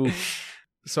out. Ooh.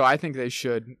 So I think they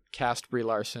should cast Brie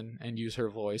Larson and use her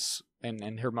voice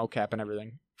and her mocap and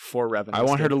everything for Revan. I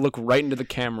want her to look right into the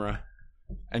camera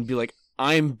and be like,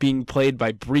 I'm being played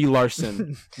by Brie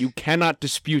Larson. You cannot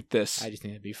dispute this. I just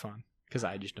think it'd be fun because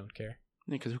I just don't care.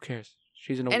 Because who cares?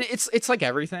 She's an old... And it's like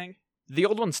everything. The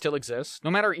old one still exists. No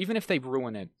matter, even if they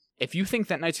ruin it, if you think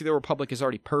that Knights of the Republic is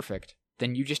already perfect,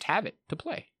 then you just have it to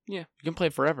play. Yeah, you can play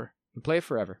it forever. You play it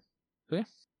forever. So yeah,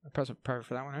 perfect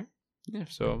for that one, right? Yeah,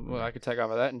 so I could take off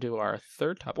of that and do our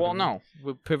third topic. Well, no.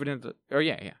 We'll pivot into... Oh,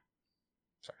 yeah.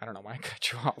 Sorry, I don't know why I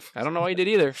cut you off. I don't know why you did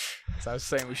either. So I was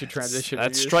saying we should transition.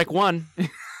 That's strike one.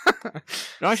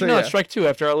 No, actually, no, it's strike two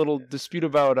after our little dispute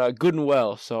about good and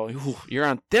well. So you're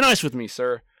on thin ice with me,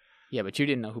 sir. Yeah, but you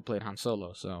didn't know who played Han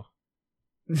Solo, so...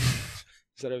 is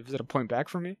that a point back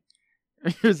for me?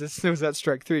 Was that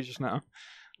strike three just now?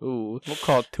 Ooh, we'll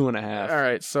call it 2.5. All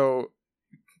right, so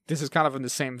this is kind of in the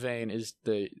same vein as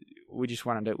we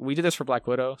did this for Black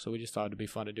Widow, so we just thought it'd be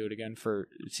fun to do it again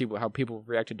see how people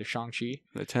reacted to Shang-Chi.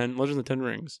 Legends of the Ten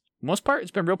Rings. Most part,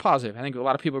 it's been real positive. I think a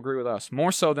lot of people agree with us,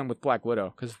 more so than with Black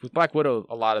Widow, because with Black Widow,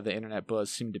 a lot of the internet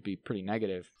buzz seemed to be pretty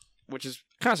negative. Which is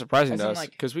kind of surprising to us,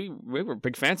 like, because we were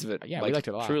big fans of it. Yeah, we liked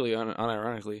it a lot. Truly,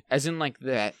 unironically. As in, like,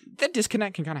 that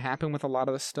disconnect can kind of happen with a lot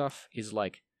of this stuff, is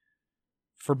like,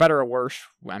 for better or worse,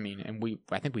 I mean, and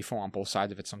I think we fall on both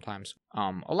sides of it sometimes.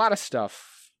 A lot of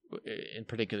stuff, in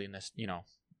particularly in this,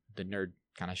 the nerd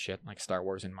kind of shit, like Star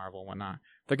Wars and Marvel and whatnot,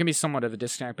 there can be somewhat of a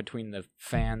disconnect between the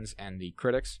fans and the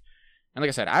critics. And like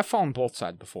I said, I've fallen both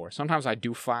sides before. Sometimes I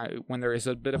do find, when there is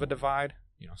a bit of a divide,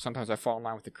 sometimes I fall in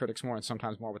line with the critics more and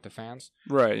sometimes more with the fans.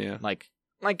 Right, yeah.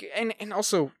 And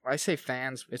also, I say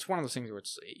fans, it's one of those things where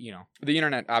it's, the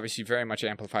internet obviously very much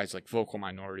amplifies, like, vocal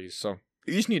minorities, so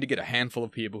you just need to get a handful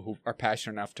of people who are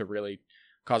passionate enough to really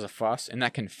cause a fuss, and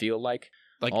that can feel like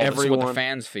everyone, what the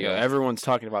fans feel. Yeah, everyone's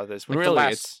talking about this. When like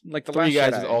really, it's like the 3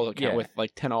 guys Jedi, with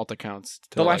like 10 alt accounts.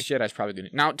 The Last Jedi is probably good.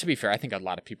 Now, to be fair, I think a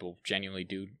lot of people genuinely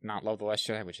do not love The Last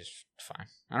Jedi, which is fine.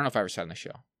 I don't know if I ever said on the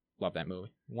show. Love that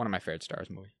movie. One of my favorite Star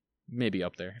Wars movie. Maybe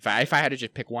up there. If I had to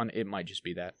just pick one, it might just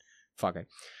be that. Fuck it.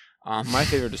 My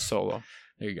favorite is Solo.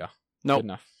 There you go. Nope. Good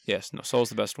enough. Yes, no, Solo's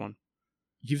the best one.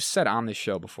 You've said on this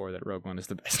show before that Rogue One is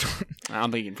the best one. I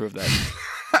don't think you can prove that.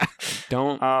 I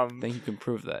don't think you can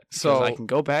prove that. So I can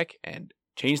go back and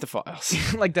change the files.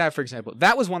 Like that, for example.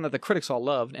 That was one that the critics all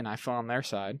loved, and I fell on their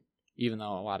side, even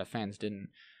though a lot of fans didn't.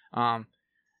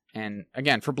 And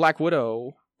again, for Black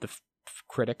Widow, the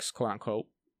critics, quote unquote,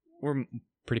 were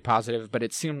pretty positive, but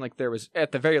it seemed like there was,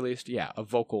 at the very least, a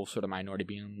vocal sort of minority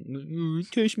being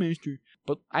Taskmaster.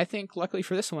 But I think, luckily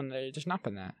for this one, there's not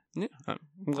been that. Yeah, I'm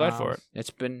glad for it.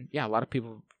 It's been, a lot of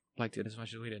people liked it as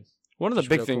much as we did. One of the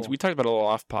big things, we talked about a little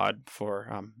off pod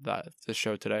for the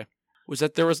show today, was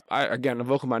that there was, again, a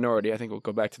vocal minority. I think we'll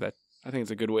go back to that. I think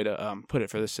it's a good way to put it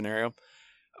for this scenario.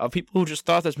 Of people who just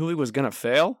thought this movie was going to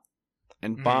fail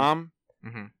and bomb.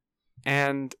 Mm-hmm.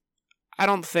 And I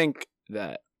don't think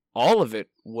that all of it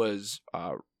was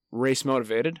race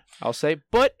motivated, I'll say.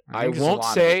 But I won't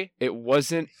say it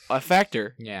wasn't a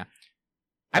factor. Yeah.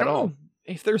 I don't know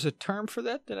if there's a term for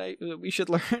that we should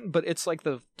learn, but it's like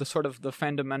the sort of the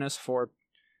fandom menace for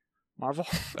Marvel.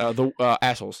 The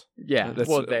assholes. Yeah,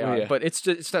 well, they are. Yeah. But it's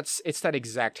that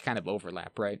exact kind of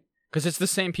overlap, right? Because it's the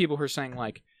same people who are saying,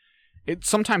 like, it's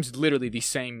sometimes literally the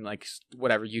same, like,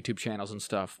 whatever YouTube channels and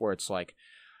stuff, where it's like,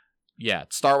 yeah,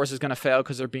 Star Wars is gonna fail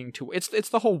because they're being too. It's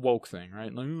the whole woke thing,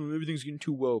 right? Like, everything's getting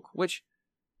too woke. Which,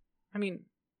 I mean,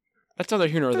 that's neither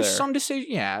here nor there. There's some decision.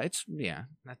 Yeah,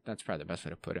 that's probably the best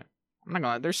way to put it. I'm not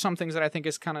gonna. There's some things that I think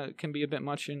can be a bit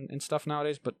much in stuff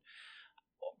nowadays, but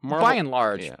Marvel, by and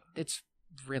large, it's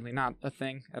really not a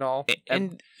thing at all.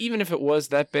 And even if it was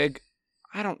that big,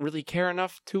 I don't really care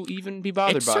enough to even be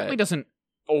bothered by it. It certainly doesn't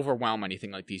overwhelm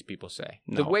anything like these people say.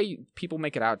 No. The way people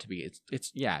make it out to be,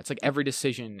 it's like every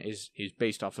decision is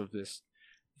based off of this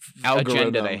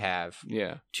agenda they have.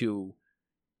 Yeah. To,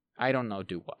 I don't know,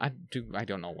 do what? I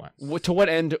don't know what. To what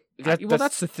end?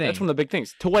 That's the thing. That's one of the big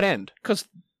things. To what end? Because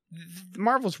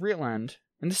Marvel's real end,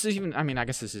 and this is even, I mean, I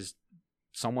guess this is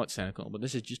somewhat cynical, but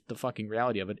this is just the fucking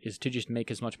reality of it, is to just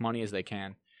make as much money as they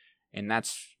can. And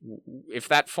that's, if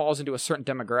that falls into a certain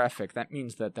demographic, that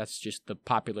means that's just the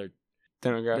popular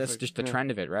demographic. That's just the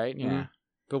trend of it, right? Yeah. Mm-hmm.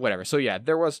 But whatever. So yeah,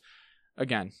 there was,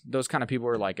 again, those kind of people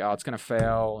were like, oh, it's going to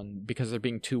fail, and because they're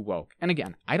being too woke. And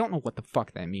again, I don't know what the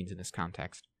fuck that means in this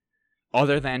context.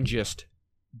 Other than just,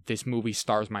 this movie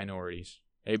stars minorities.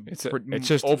 It's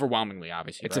just overwhelmingly,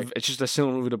 obviously. It's just a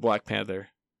similar movie to Black Panther.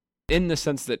 In the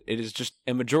sense that it is just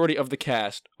a majority of the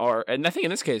cast are, and I think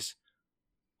in this case,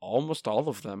 almost all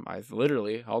of them,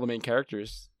 literally, all the main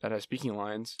characters that have speaking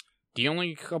lines. The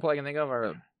only couple I can think of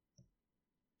are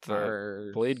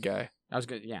the Blade guy. I was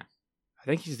good, yeah. I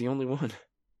think he's the only one.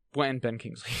 And Ben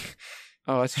Kingsley.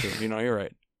 Oh, that's true. You're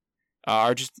right.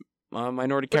 Are just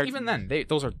minority characters. Even then,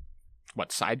 those are,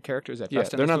 what, side characters at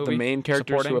best? Yeah, they're not the main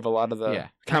characters who have a lot of the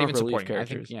comic relief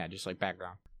characters. I think, just like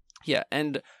background. Yeah,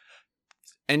 and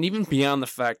even beyond the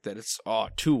fact that it's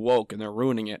too woke and they're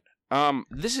ruining it,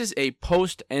 this is a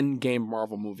post-Endgame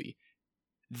Marvel movie.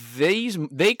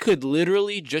 They could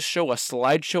literally just show a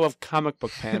slideshow of comic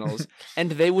book panels,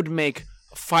 and they would make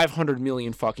 $500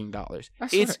 million fucking dollars.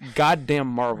 It's goddamn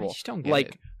Marvel. I just don't get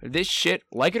it. This shit,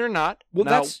 like it or not,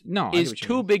 is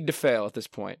too big to fail at this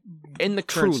point in the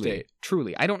current state.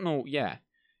 Truly, I don't know. Yeah,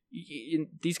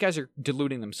 these guys are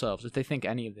deluding themselves if they think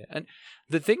any of that. And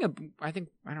the thing, I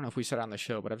don't know if we said it on the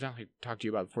show, but I've definitely talked to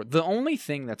you about it before. The only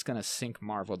thing that's going to sink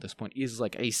Marvel at this point is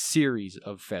like a series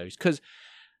of failures, because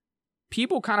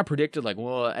people kind of predicted, like,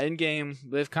 well, Endgame,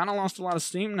 they've kind of lost a lot of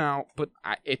steam now. But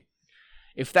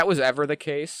if that was ever the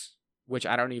case, which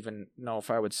I don't even know if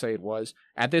I would say it was,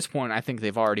 at this point, I think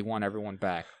they've already won everyone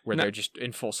back, where they're just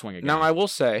in full swing again. Now, I will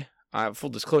say, full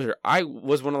disclosure, I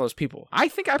was one of those people. I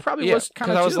think I probably was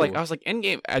kind of too. I was like,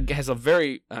 Endgame has a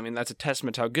very, I mean, that's a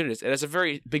testament to how good it is. It has a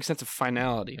very big sense of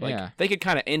finality. Like, they could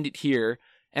kind of end it here,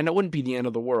 and it wouldn't be the end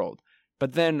of the world.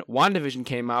 But then WandaVision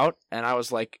came out, and I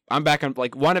was like, I'm back on,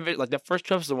 like, WandaVision, like, the first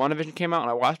 2 episodes of WandaVision came out,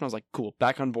 and I watched it, and I was like, cool,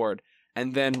 back on board.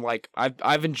 And then, like,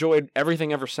 I've enjoyed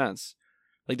everything ever since.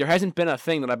 Like, there hasn't been a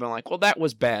thing that I've been like, well, that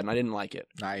was bad, and I didn't like it.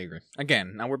 I agree.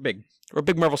 Again, now we're big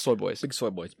Marvel soy boys. Big soy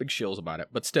boys. Big shills about it.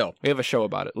 But still. We have a show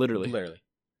about it, literally.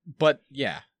 But,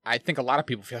 yeah, I think a lot of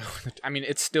people feel, I mean,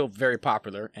 it's still very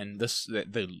popular, and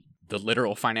the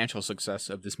literal financial success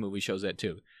of this movie shows that,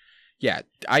 too. Yeah,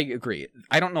 I agree.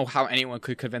 I don't know how anyone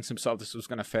could convince himself this was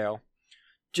going to fail,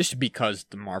 just because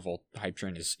the Marvel hype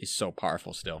train is so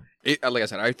powerful still. Like I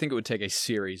said, I think it would take a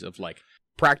series of, like,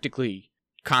 practically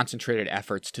concentrated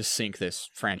efforts to sink this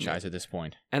franchise at this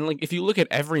point. And, like, if you look at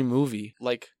every movie,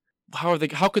 like, how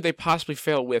could they possibly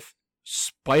fail with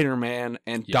Spider-Man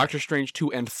and Doctor Strange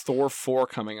 2 and Thor 4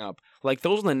 coming up? Like,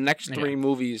 those are the next 3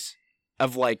 movies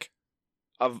that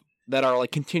are,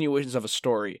 like, continuations of a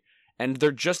story. And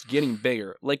they're just getting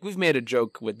bigger. Like, we've made a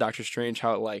joke with Doctor Strange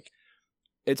how, like,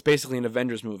 it's basically an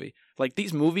Avengers movie. Like,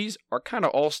 these movies are kind of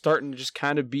all starting to just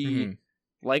kind of be,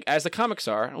 like, as the comics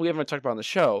are, and we haven't talked about on the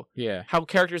show, how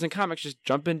characters in comics just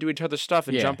jump into each other's stuff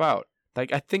and jump out.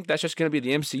 Like, I think that's just going to be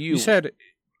the MCU. You said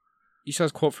a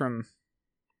quote from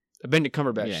Benedict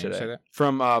Cumberbatch Yeah, you today. say that?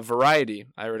 From Variety,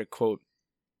 I read a quote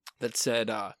that said,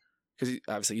 because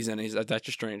obviously he's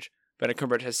Doctor Strange. Benedict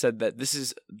Cumberbatch has said that this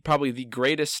is probably the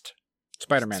greatest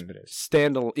Spider-Man that is.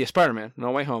 standalone. Yeah, Spider-Man: No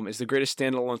Way Home is the greatest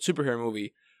standalone superhero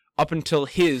movie up until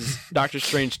his Doctor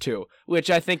Strange 2, which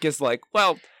I think is like,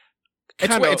 well,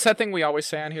 It's that thing we always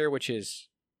say on here, which is,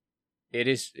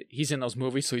 he's in those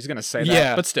movies, so he's going to say that,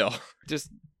 Yeah. but still. just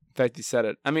the fact he said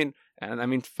it. I mean,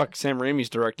 fuck, Sam Raimi's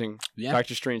directing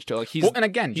Doctor Strange 2. Like, he's Well, and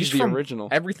again, he's just the from original.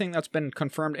 everything that's been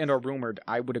confirmed and or rumored,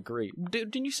 I would agree.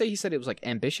 Didn't you say he said it was like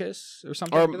ambitious or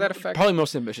something to that effect? Probably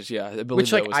most ambitious, yeah. I believe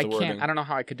Which, that like, was I the can't. wording. I don't know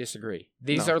how I could disagree.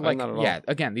 These No, are like, not at all. yeah.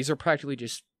 Again, these are practically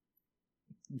just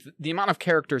the amount of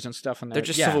characters and stuff in there. They're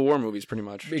just yeah, Civil War movies, pretty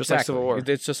much. exactly. Just like Civil War.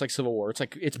 It's just like Civil War. It's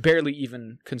like it's barely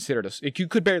even considered a. You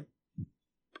could barely,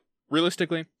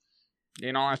 realistically,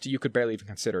 in all honesty, you could barely even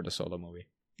consider it a solo movie.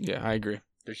 Yeah, I agree.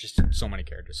 There's just so many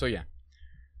characters. So yeah,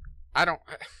 I don't.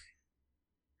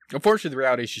 Unfortunately, the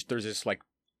reality is just there's this like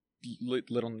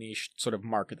little niche sort of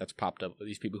market that's popped up with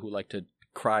these people who like to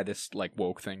cry this like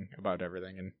woke thing about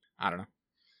everything, and I don't know.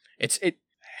 It's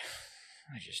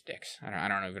just dicks. I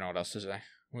don't even know what else to say.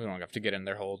 We don't have to get in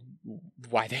their whole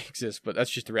why they exist, but that's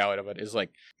just the reality of it. Is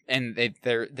like, and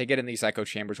they get in these echo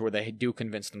chambers where they do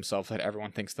convince themselves that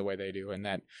everyone thinks the way they do, and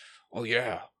that, oh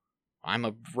yeah, I'm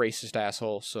a racist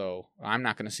asshole, so I'm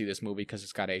not going to see this movie because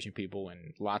it's got Asian people,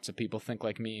 and lots of people think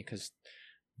like me because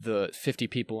the 50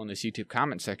 people in this YouTube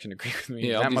comment section agree with me.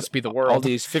 Yeah, that must be the world. All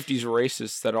these 50s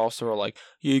racists that also are like,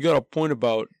 yeah, you got a point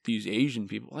about these Asian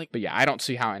people. Like, But yeah, I don't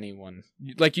see how anyone,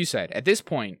 like you said, at this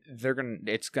point,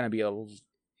 it's gonna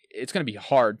be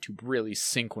hard to really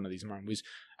sink one of these movies.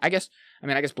 I guess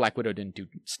Black Widow didn't do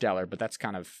stellar, but that's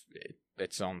kind of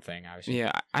its own thing, obviously.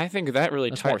 yeah, I think that really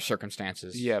That's more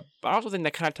circumstances. Yeah, but I also think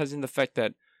that kind of ties in the fact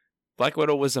that Black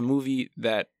Widow was a movie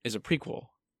that is a prequel.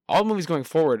 All movies going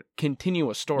forward continue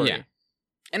a story. Yeah.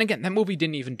 And again, that movie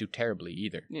didn't even do terribly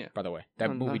either. Yeah. By the way,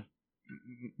 that movie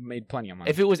made plenty of money.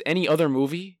 If it was any other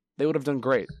movie, they would have done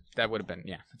great. That would have been,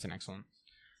 yeah, that's an excellent.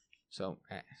 So,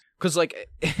 because like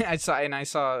I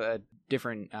saw a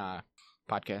different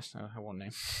podcast. I won't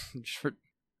name.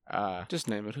 Just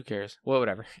name it. Who cares? Well,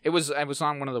 whatever. I was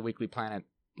on one of the Weekly Planet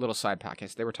little side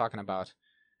podcasts. They were talking about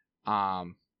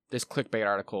this clickbait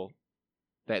article.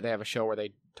 They have a show where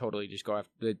they totally just go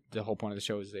after the whole point of the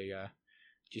show is they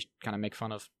just kind of make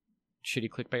fun of shitty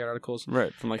clickbait articles.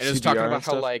 Right. From like and it was CBR talking and about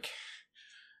how stuff. like,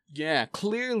 yeah,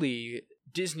 clearly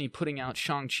Disney putting out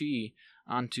Shang-Chi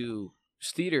onto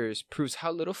theaters proves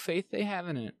how little faith they have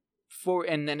in it.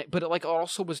 But it like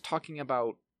also was talking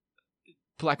about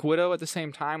Black Widow at the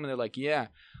same time, and they're like, yeah,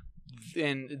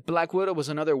 and Black Widow was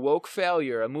another woke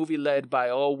failure, a movie led by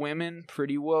all women,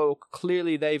 pretty woke.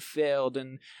 Clearly they failed,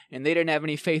 and they didn't have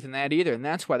any faith in that either, and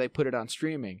that's why they put it on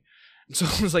streaming. And so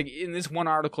it was like, in this one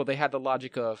article, they had the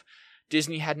logic of,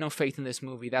 Disney had no faith in this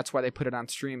movie, that's why they put it on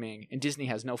streaming, and Disney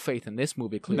has no faith in this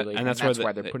movie, clearly, and that's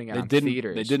why they're putting it on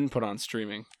theaters. They didn't put on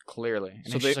streaming. Clearly. And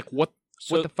So it's they- just like, what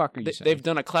the fuck are you saying? They've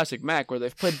done a classic Mac where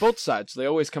they've played both sides, so they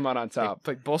always come out on They top.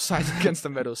 play both sides against the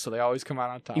middle, so they always come out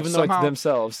on top. Even though Somehow, it's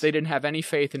themselves. they didn't have any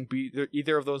faith in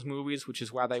either of those movies, which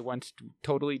is why they went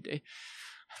totally.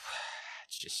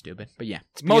 It's just stupid. But yeah,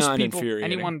 most beyond people, infuriating.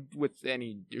 anyone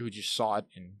who just saw it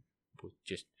and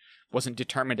just wasn't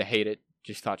determined to hate it,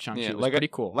 just thought Shang-Chi was pretty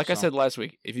cool. Like I So, said last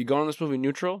week, if you go on this movie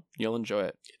neutral, you'll enjoy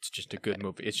it. it's just a good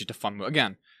movie. It's just a fun movie.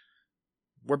 Again,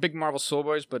 we're big Marvel soul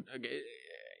boys, but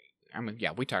I mean,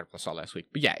 yeah, we talked about this all last week.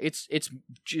 But yeah, it's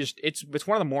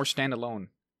one of the more standalone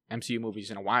MCU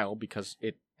movies in a while because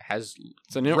it has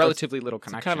It's a relatively little it's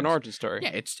connection. kind of an origin story.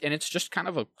 Yeah, it's just kind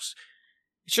of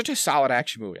it's just a solid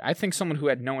action movie. I think someone who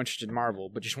had no interest in Marvel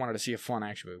but just wanted to see a fun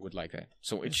action movie would like that.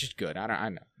 So it's just good. I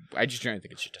know. I just generally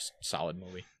think it's just a solid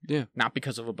movie. Yeah. Not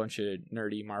because of a bunch of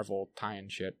nerdy Marvel tie-in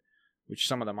shit, which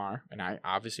some of them are, and I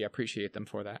obviously appreciate them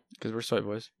for that. Because we're soy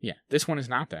boys. Yeah, this one is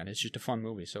not that. It's just a fun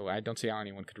movie, so I don't see how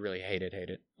anyone could really hate it,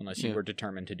 unless you were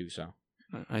determined to do so.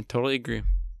 I totally agree.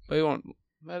 But we won't.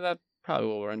 That probably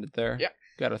will end it there. Yeah.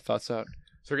 Got our thoughts out.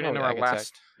 So we're getting into our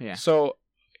last. Yeah. So,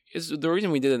 the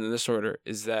reason we did it in this order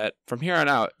is that from here on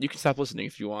out, you can stop listening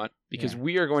if you want, because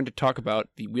we are going to talk about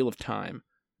the Wheel of Time,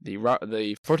 the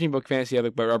 14-book fantasy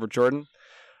epic by Robert Jordan,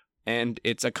 and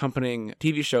its accompanying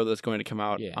TV show that's going to come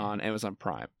out on Amazon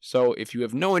Prime. So, if you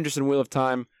have no interest in Wheel of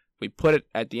Time, we put it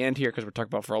at the end here because we're talking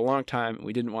about it for a long time, and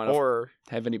we didn't want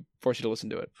to force you to listen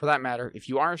to it. For that matter, if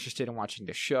you are interested in watching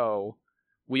the show,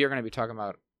 we are going to be talking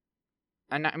about,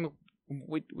 and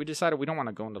we decided we don't want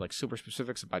to go into like super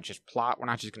specifics about just plot. We're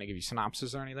not just going to give you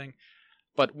synopsis or anything,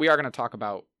 but we are going to talk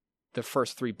about the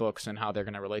first 3 books and how they're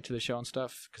going to relate to the show and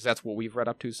stuff, because that's what we've read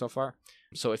up to so far.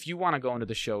 So if you want to go into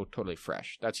the show totally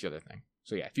fresh, that's the other thing.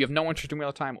 So yeah, if you have no interest in Wheel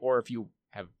of Time, or if you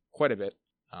have quite a bit,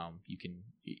 you can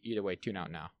either way tune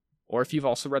out now. Or if you've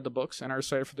also read the books and are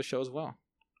excited for the show as well.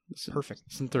 Perfect.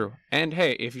 Listen through. And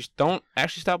hey, if you don't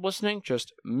actually stop listening,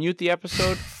 just mute the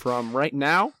episode from right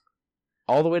now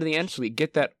all the way to the end so we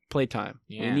get that playtime.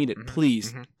 Yeah. We need it,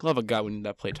 please. Love of God, we need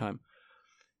that playtime.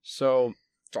 So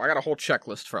I got a whole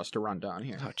checklist for us to run down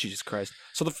here. oh Jesus Christ!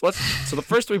 So the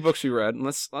first 3 books we read. And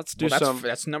let's do some.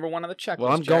 That's number 1 on the checklist.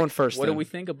 Well, I'm Jack. going first. What then. do we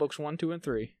think of books 1, 2, and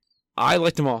 3? I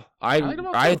liked them all. liked them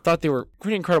all, I too. thought they were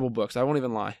pretty incredible books. I won't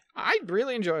even lie. I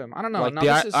really enjoy them. I don't know. Like No, the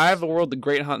this is... Eye of the World, The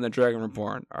Great Hunt, and The Dragon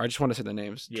Reborn. I just want to say the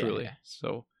names truly. Yeah.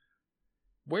 So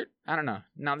I don't know.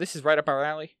 Now this is right up our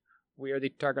alley. We are the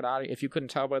target audience. If you couldn't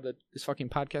tell by this fucking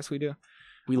podcast we do,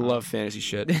 we love fantasy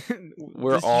shit.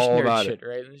 We're all about it.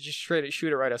 right? Just shoot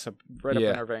it right up in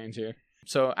our veins here.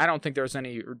 So I don't think there was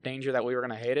any danger that we were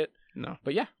gonna hate it. No.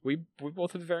 But yeah, we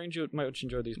both have very much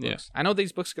enjoyed these books. Yeah. I know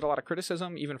these books get a lot of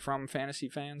criticism, even from fantasy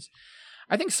fans.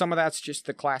 I think some of that's just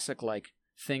the classic, like,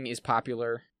 thing is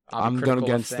popular. I'm going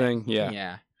against thing. Yeah.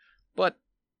 Yeah. But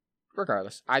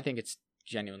regardless, I think it's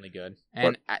genuinely good.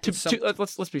 And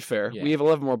let's be fair. Yeah. We have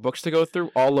 11 more books to go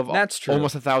through, all of That's true.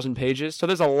 almost 1,000 pages. So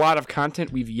there's a lot of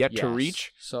content we've yet to Yes.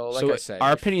 reach. So like I said,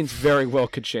 our opinions very well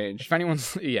could change. if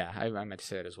anyone's, yeah, I meant to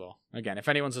say it as well. Again, if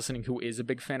anyone's listening who is a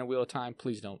big fan of Wheel of Time,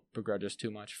 please don't begrudge us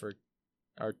too much for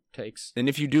our takes. And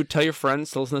if you do, tell your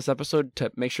friends to listen to this episode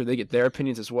to make sure they get their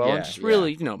opinions as well. Yeah, And just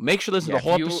really, make sure to listen to the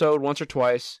whole episode once or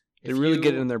twice. They really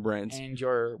get it in their brains. And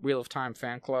your Wheel of Time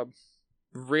fan club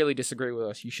really disagree with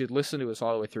us, you should listen to us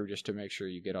all the way through just to make sure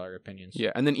you get all our opinions.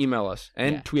 Yeah, and then email us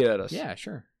and tweet at us. Yeah,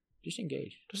 sure. Just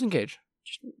engage. Just engage.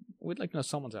 We'd like to know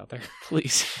someone's out there.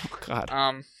 Please. Oh,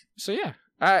 God. So yeah,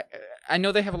 I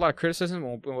know they have a lot of criticism.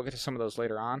 We'll get to some of those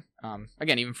later on.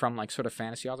 Again, even from like sort of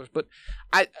fantasy authors, but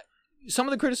some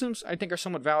of the criticisms I think are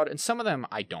somewhat valid, and some of them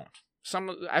I don't.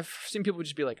 I've seen people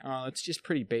just be like, "Oh, it's just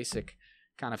pretty basic,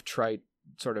 kind of trite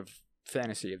sort of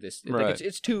fantasy of this. Right. Like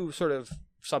it's too sort of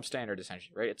substandard,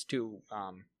 essentially, right? It's too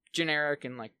generic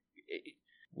and like."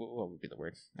 What would be the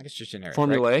word? I guess just generic.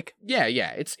 Formulaic. Right? Yeah.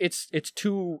 It's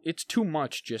too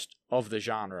much just of the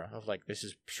genre of like this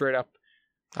is straight up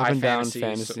high fantasy,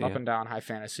 up and down high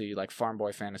fantasy, like farm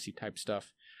boy fantasy type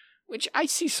stuff. Which I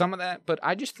see some of that, but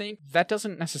I just think that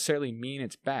doesn't necessarily mean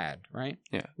it's bad, right?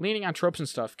 Yeah. Leaning on tropes and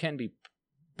stuff can be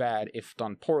bad if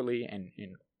done poorly and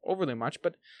overly much,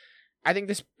 but I think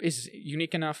this is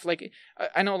unique enough. Like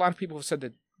I know a lot of people have said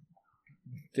that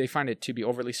they find it to be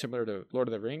overly similar to Lord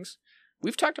of the Rings.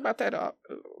 We've talked about that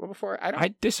before.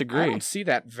 I disagree. I don't see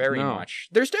that very much.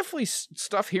 There's definitely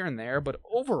stuff here and there, but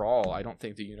overall, I don't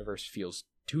think the universe feels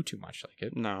too much like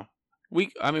it. No.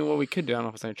 What we could do, I don't know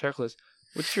if it's on your checklist.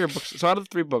 Which are your books? So out of the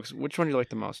 3 books, which one do you like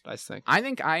the most, I think? I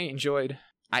think I enjoyed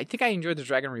The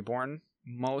Dragon Reborn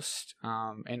most,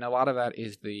 and a lot of that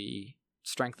is the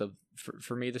strength of,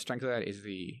 for me, the strength of that is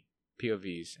the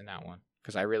POVs in that one.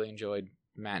 Because I really enjoyed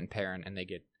Matt and Perrin, and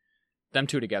them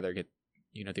two together get,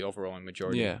 the overwhelming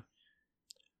majority. Yeah.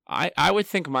 I would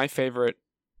think my favorite,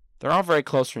 they're all very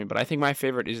close for me, but I think my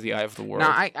favorite is The Eye of the World. No,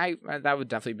 I that would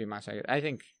definitely be my second. I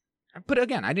think, but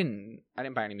again, I didn't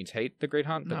by any means hate The Great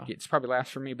Hunt, but it's probably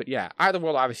last for me. But yeah, Eye of the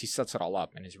World obviously sets it all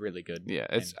up and is really good. Yeah,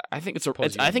 I think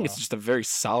it's just a very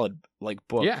solid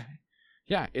book.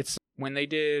 Yeah. It's when they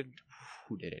did,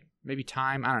 who did it? Maybe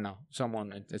Time. I don't know.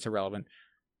 Someone. It's irrelevant.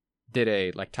 Did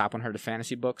a top 100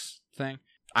 fantasy books thing.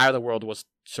 Eye of the World was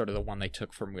sort of the one they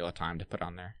took from Wheel of Time to put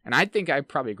on there, and I think I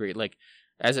probably agree. Like,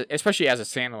 especially as a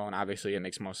standalone, obviously it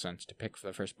makes most sense to pick for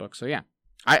the first book. So yeah,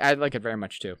 I like it very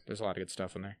much too. There's a lot of good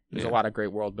stuff in there. There's a lot of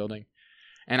great world building,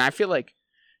 and I feel like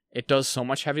it does so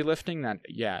much heavy lifting that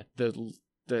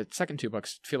the second 2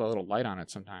 books feel a little light on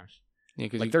it sometimes. Yeah,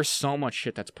 because there's so much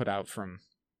shit that's put out from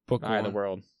book Eye of the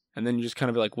World, and then you just kind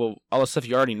of be like, well, all the stuff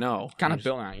you already know, kind of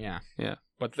build on it. Yeah.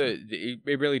 But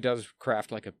it really does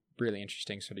craft like a really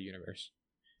interesting sort of universe.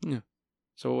 Yeah.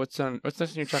 So what's next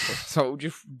on your checklist? So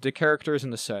just the characters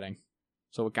and the setting.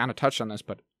 So we kind of touched on this,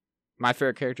 but my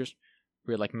favorite characters,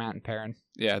 we like Matt and Perrin.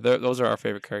 Yeah, those are our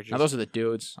favorite characters. Now those are the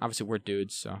dudes. Obviously, we're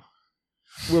dudes, so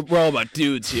we're all about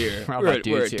dudes here. We're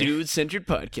a dude-centered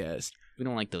podcast. We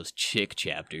don't like those chick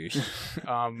chapters.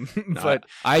 But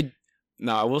I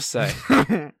will say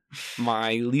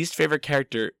my least favorite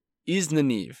character is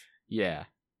Nynaeve. Yeah.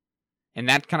 And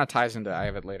that kind of ties into, I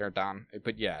have it later down,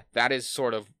 but yeah, that is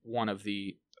sort of one of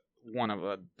the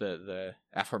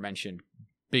aforementioned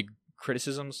big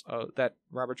criticisms that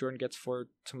Robert Jordan gets for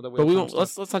some of the. But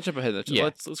let's not jump ahead. Let's go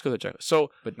to the checklist.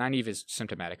 So, but Nynaeve is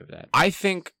symptomatic of that. I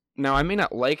think Now, I may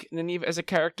not like Nynaeve as a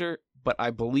character, but I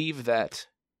believe that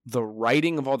the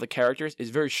writing of all the characters is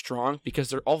very strong because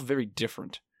they're all very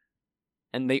different.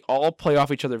 And they all play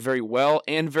off each other very well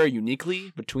and very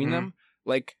uniquely between them.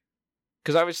 Like,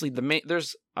 because obviously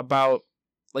there's about,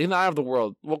 like, in the Eye of the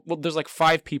World, well, there's like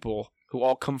 5 people who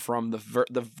all come from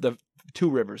the 2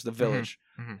 rivers, the village.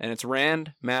 And it's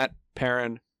Rand, Mat,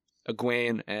 Perrin,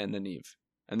 Egwene, and Nynaeve.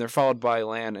 And they're followed by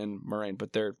Lan and Moiraine,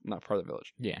 but they're not part of the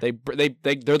village. Yeah.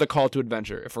 They're the call to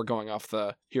adventure if we're going off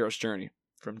the hero's journey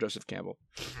from Joseph Campbell.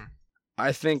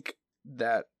 I think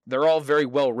that they're all very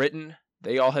well written.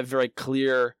 They all have very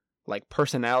clear, like,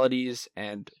 personalities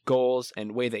and goals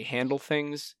and way they handle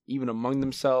things, even among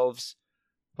themselves.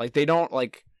 Like, they don't,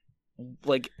 like,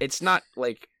 it's not,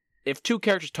 like, if 2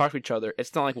 characters talk to each other,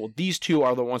 it's not like, well, these 2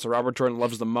 are the ones that Robert Jordan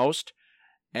loves the most,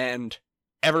 and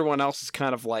everyone else is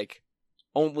kind of, like,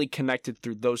 only connected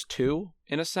through those 2,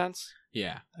 in a sense.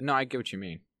 Yeah. No, I get what you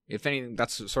mean. If anything,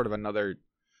 that's sort of another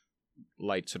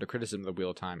light sort of criticism of the Wheel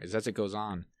of Time, is as it goes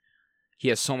on, he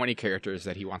has so many characters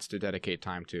that he wants to dedicate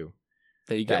time to.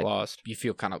 That you get lost. You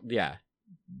feel kind of,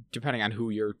 depending on who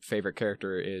your favorite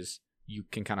character is, you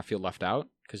can kind of feel left out.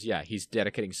 Because, he's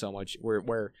dedicating so much,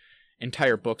 where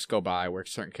entire books go by where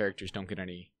certain characters don't get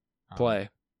any play.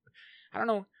 I don't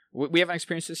know. We haven't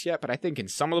experienced this yet, but I think in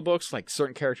some of the books, like,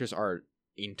 certain characters are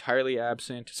entirely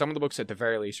absent. Some of the books, at the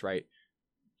very least, right,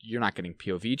 you're not getting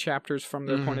POV chapters from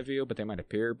their point of view, but they might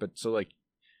appear. But so, like,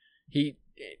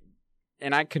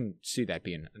 and I can see that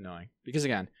being annoying. Because,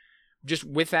 again, just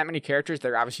with that many characters,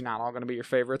 they're obviously not all going to be your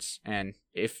favorites. And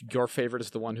if your favorite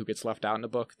is the one who gets left out in the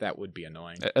book, that would be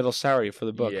annoying. It'll sour you for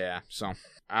the book. Yeah, so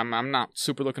I'm not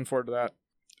super looking forward to that.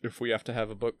 If we have to have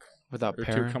a book without or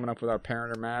Perrin. 2 coming up without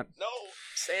Perrin or Mat. No,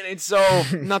 say it ain't so.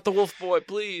 Not the Wolf Boy,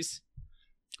 please.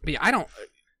 But I don't...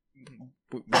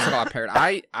 We talk about Perrin.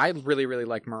 I really, really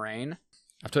like Moiraine.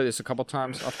 I've told you this a couple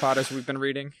times off pod as we've been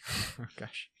reading. Oh,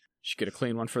 gosh. Should get a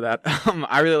clean one for that.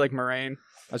 I really like Moiraine.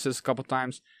 I've said this a couple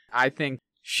times. I think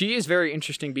she is very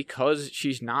interesting because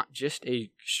she's not just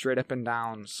a straight up and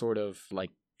down sort of,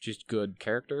 like, just good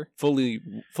character. Fully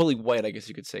white, I guess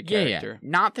you could say, character. Yeah.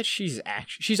 Not that she's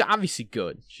obviously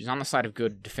good. She's on the side of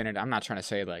good, definitive. I'm not trying to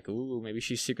say, like, ooh, maybe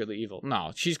she's secretly evil.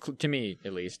 No, she's, to me,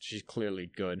 at least, she's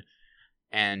clearly good.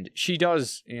 And she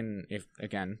does,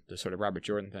 again, the sort of Robert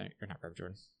Jordan thing, or not Robert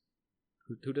Jordan.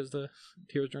 Who does the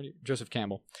hero's journey? Joseph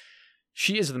Campbell.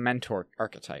 She is the mentor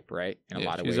archetype, right? In a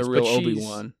lot of ways. She's a real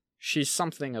Obi-Wan. She's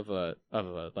something of a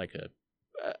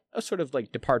sort of,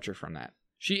 like, departure from that.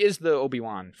 She is the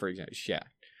Obi-Wan, for example.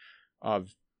 Yeah.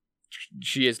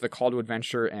 She is the call to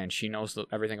adventure, and she knows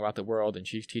everything about the world, and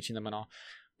she's teaching them and all.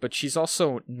 But she's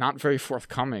also not very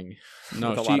forthcoming with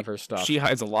a lot of her stuff. She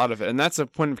hides a lot of it, and that's a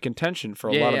point of contention for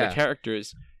a lot of the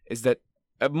characters, is that,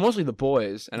 mostly the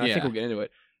boys, and I think we'll get into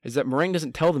it, is that Moiraine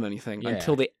doesn't tell them anything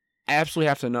until they absolutely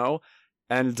have to know.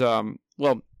 And,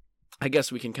 well, I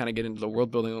guess we can kind of get into the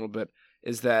world building a little bit,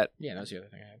 is that... Yeah, that's the other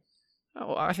thing I had.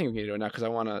 Oh, I think we can do it now, because I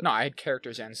want to... No, I had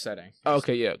characters and setting. Oh,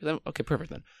 okay, yeah. Okay, perfect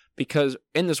then. Because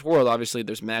in this world, obviously,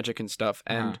 there's magic and stuff,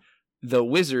 and the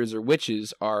wizards or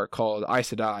witches are called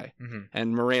Aes Sedai,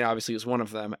 and Moiraine obviously is one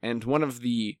of them, and one of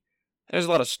the... There's a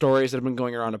lot of stories that have been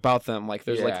going around about them, like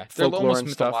there's like folklore and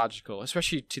stuff. Mythological,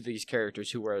 especially to these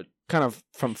characters who are kind of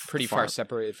from pretty far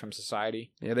separated from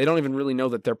society. Yeah, they don't even really know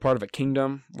that they're part of a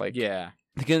kingdom. Like, the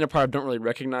kingdom they're part of don't really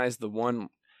recognize the one.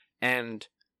 And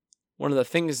one of the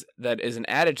things that is an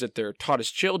adage that they're taught as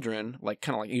children, like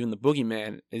kind of like even the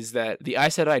boogeyman, is that the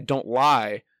Aes Sedai don't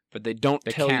lie, but they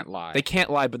can't lie. They can't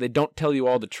lie, but they don't tell you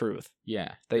all the truth.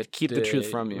 Yeah. They keep the truth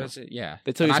from you. Yeah.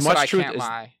 They tell you as much truth can't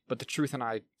lie, but the truth and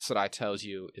Aes Sedai tells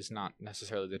you is not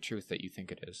necessarily the truth that you think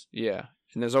it is. Yeah.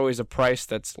 And there's always a price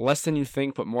that's less than you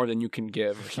think, but more than you can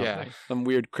give or something. Yeah. Some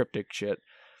weird cryptic shit.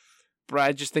 But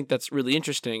I just think that's really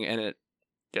interesting, and it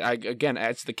again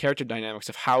adds to the character dynamics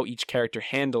of how each character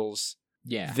handles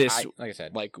this, like I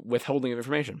said, like withholding of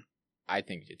information. I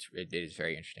think it is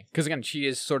very interesting. Because, again, she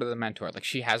is sort of the mentor. Like,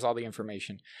 she has all the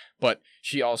information. But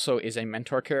she also is a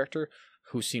mentor character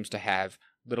who seems to have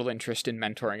little interest in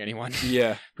mentoring anyone.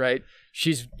 Yeah. Right?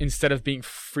 She's, instead of being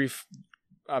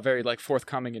very, like,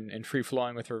 forthcoming and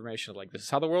free-flowing with her information, like, this is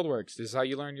how the world works. This is how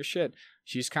you learn your shit.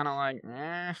 She's kind of like,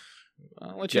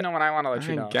 I'll let you know when I want to let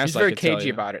you know. She's very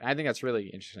cagey about it. I think that's really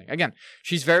interesting. Again,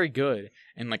 she's very good.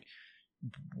 And, like,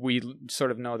 we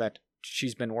sort of know that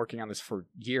she's been working on this for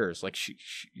years. Like,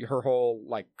 her whole,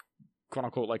 like, quote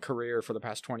unquote, like, career for the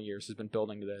past 20 years has been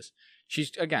building to this.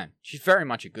 She's very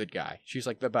much a good guy. She's,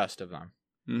 like, the best of them,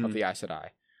 of the Aes Sedai.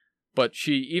 But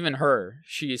she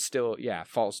is still,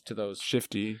 falls to those,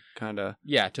 Shifty, kind of.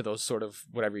 to those sort of,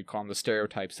 whatever you call them, the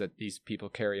stereotypes that these people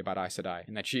carry about Aes Sedai,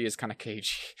 and that she is kind of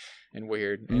cagey and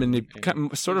weird.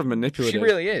 Sort of manipulative. She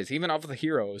really is, even of the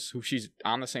heroes who she's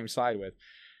on the same side with.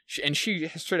 She'll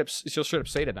straight up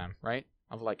say to them, right?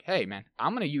 Of like, hey, man,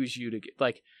 I'm going to use you to get,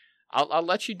 like, I'll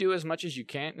let you do as much as you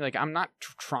can. Like, I'm not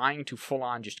trying to full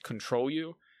on just control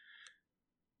you.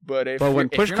 But when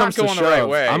push comes to shove, the right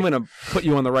way, I'm gonna put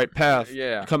you on the right path.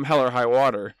 Yeah, come hell or high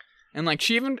water. And like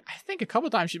I think a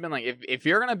couple times she's been like, if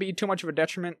you're gonna be too much of a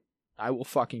detriment, I will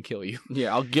fucking kill you.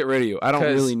 Yeah, I'll get rid of you. I don't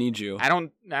really need you. I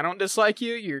don't dislike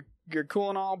you. You're cool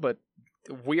and all, but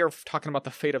we are talking about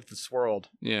the fate of this world.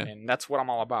 Yeah, and that's what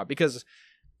I'm all about, because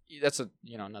that's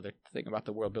another thing about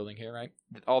the world building here, right?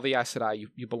 All the Aes Sedai,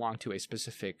 you belong to a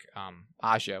specific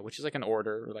Aja, which is like an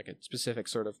order or like a specific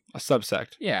sort of a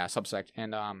subsect. Yeah, a subsect.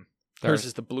 And hers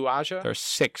is the blue Aja. There's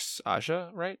 6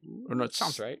 Aja, right? Or no,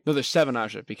 sounds right. No, there's 7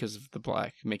 Aja because of the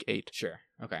black. Make 8. Sure.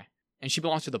 Okay. And she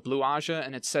belongs to the blue Aja,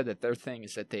 and it's said that their thing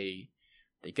is that they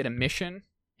get a mission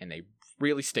and they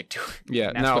really stick to it. Yeah,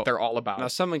 and that's what they're all about. Now,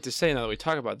 something to say now that we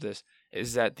talk about this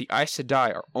is that the Aes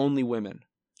Sedai are only women.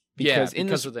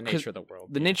 Because of the nature of the world.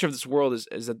 The nature of this world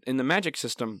is that in the magic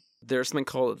system, there's something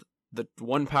called the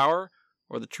One Power,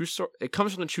 or the true source. It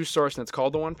comes from the true source, and it's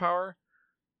called the One Power.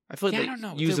 I feel like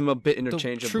they use them a bit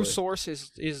interchangeably. The true source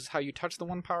is how you touch the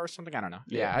One Power or something? I don't know.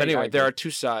 Yeah, but anyway, there are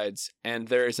 2 sides, and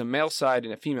there is a male side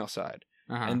and a female side.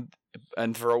 Uh-huh.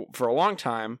 And for a long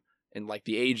time, in like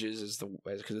the ages,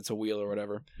 because it's a wheel or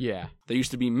whatever. Yeah. There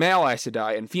used to be male Aes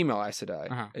Sedai and female Aes Sedai.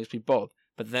 Uh-huh. There used to be both.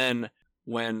 But then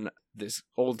when this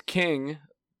old king,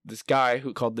 this guy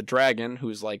who called the Dragon,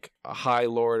 who's like a high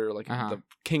lord or like the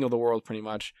king of the world pretty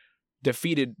much,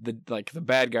 defeated the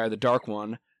bad guy, the Dark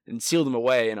One, and sealed him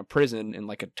away in a prison in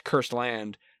like a cursed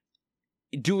land.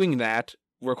 Doing that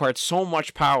required so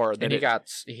much power that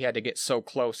he had to get so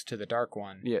close to the Dark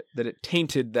One. Yeah, that it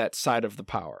tainted that side of the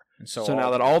power. And so now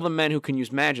that all the men who can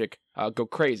use magic go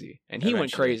crazy, and he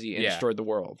went crazy and destroyed the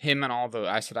world. Him and all the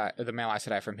Aes Sedai, the male Aes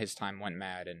Sedai from his time went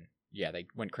mad, and they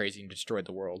went crazy and destroyed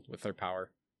the world with their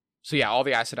power. So yeah, all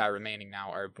the Aes Sedai remaining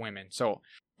now are women. So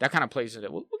that kind of plays into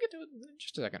it. We'll get to it in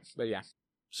just a second. But yeah.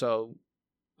 So,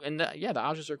 and the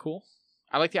Ajas are cool.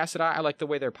 I like the Aes Sedai. I like the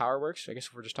way their power works. I guess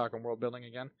if we're just talking world building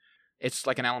again. It's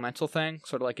like an elemental thing,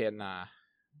 sort of like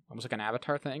almost like an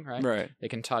avatar thing, right? Right. They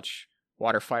can touch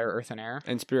water, fire, earth, and air.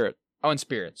 And spirit. Oh, and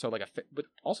spirit. So like but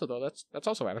also though, that's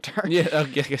also Avatar. Yeah, I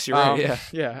guess you're right. Yeah,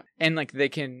 yeah. And like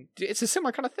it's a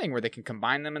similar kind of thing where they can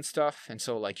combine them and stuff. And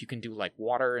so like you can do like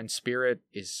water and spirit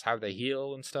is how they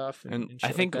heal and stuff. And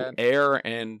I think air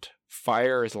and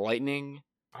fire is lightning.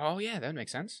 Oh yeah, that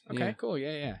makes sense. Okay, cool.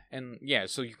 Yeah. And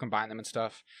so you combine them and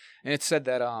stuff. And it's said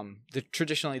that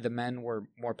traditionally the men were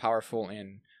more powerful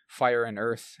in fire and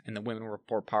earth, and the women were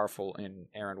more powerful in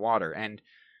air and water. And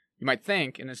you might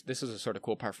think, and this is a sort of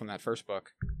cool part from that first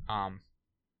book,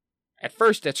 at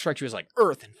first that strikes you as like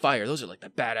earth and fire. Those are like the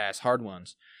badass hard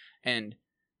ones. And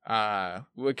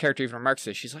what character even remarks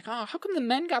this? She's like, oh, how come the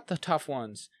men got the tough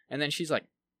ones? And then she's like,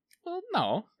 well,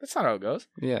 no, that's not how it goes.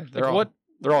 Yeah,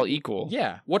 they're all equal.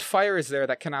 Yeah. What fire is there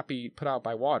that cannot be put out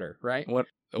by water, right? What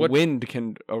wind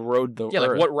can erode the earth.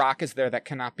 Like what rock is there that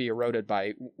cannot be eroded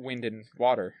by wind and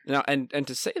water? Now, and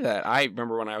to say that, I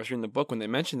remember when I was reading the book, when they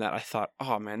mentioned that, I thought,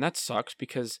 oh man, that sucks,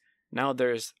 because now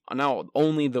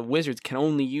only the wizards can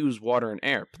only use water and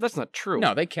air. But that's not true.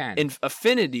 No, they can. And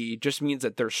affinity just means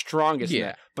that they're strongest in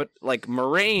that. But like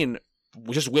Moraine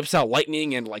just whips out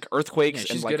lightning and like earthquakes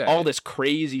and like all this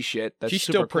crazy shit. She's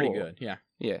still pretty good. Yeah.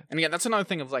 Yeah. And again, that's another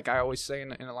thing of like I always say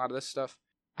in a lot of this stuff.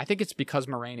 I think it's because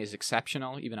Moraine is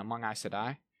exceptional, even among Aes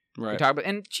Sedai. Right.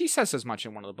 And she says as much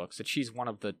in one of the books, that she's one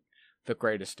of the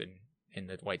greatest in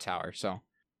the White Tower. So,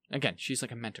 again, she's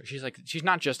like a mentor. She's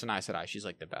not just an Aes Sedai, she's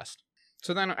like the best.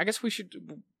 So then I guess we should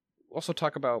also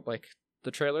talk about like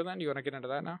the trailer then. Do you want to get into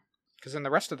that now? Because then the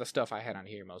rest of the stuff I had on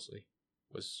here mostly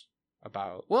was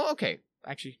about... Well, okay.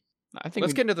 Actually,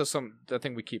 let's get into the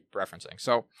thing we keep referencing.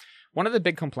 So, one of the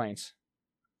big complaints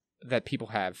that people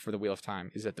have for the Wheel of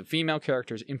Time is that the female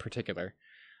characters in particular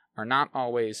are not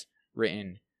always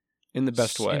written in the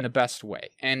best way. In the best way.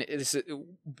 And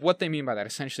what they mean by that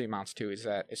essentially amounts to is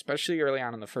that, especially early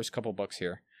on in the first couple books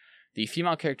here, the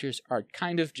female characters are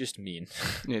kind of just mean.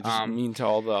 Yeah, just mean to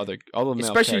all the male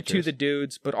especially characters. To the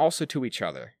dudes, but also to each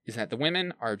other. Is that the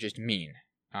women are just mean.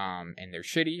 And they're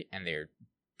shitty, and they're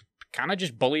kind of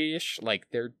just bullyish. Like,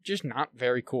 they're just not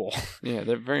very cool. Yeah,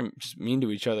 they're very just mean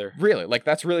to each other. Really, like,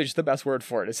 that's really just the best word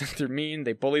for it, is that they're mean.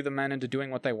 They bully the men into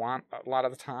doing what they want a lot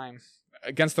of the time.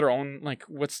 against their own, like,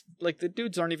 what's, like, the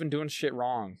dudes aren't even doing shit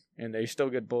wrong, and they still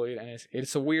get bullied, and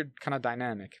it's a weird kind of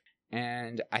dynamic.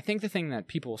 And I think the thing that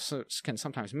people can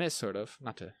sometimes miss, sort of,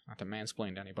 not to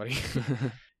mansplain to anybody,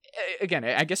 again,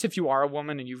 I guess if you are a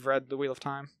woman and you've read The Wheel of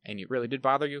Time, and it really did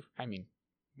bother you, I mean,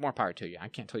 more power to you. I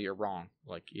can't tell you you're wrong.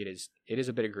 Like, it is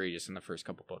a bit egregious in the first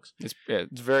couple books. It's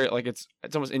very, like, it's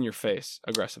almost in your face,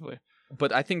 aggressively.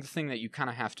 But I think the thing that you kind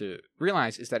of have to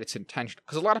realize is that it's intentional.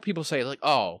 Because a lot of people say, like,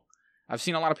 oh, I've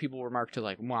seen a lot of people remark to,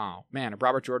 like, wow, man,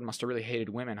 Robert Jordan must have really hated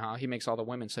women, huh? He makes all the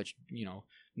women such,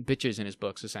 bitches in his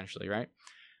books, essentially, right?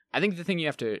 I think the thing you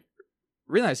have to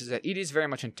realize is that it is very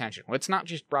much intentional. It's not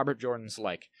just Robert Jordan's,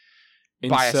 like,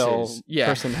 biases,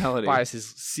 personality.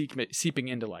 Biases seeping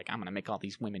into, like, I'm going to make all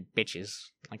these women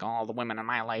bitches. Like, all the women in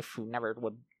my life who never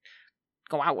would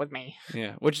go out with me.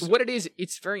 Yeah. Which is what it is.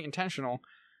 It's very intentional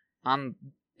on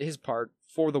his part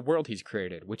for the world he's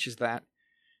created, which is that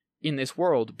in this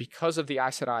world, because of the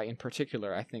Aes Sedai in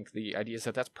particular, I think the idea is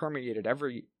that that's permeated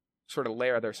every sort of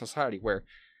layer of their society, where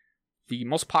the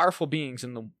most powerful beings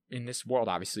in this world,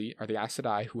 obviously, are the Aes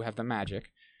Sedai, who have the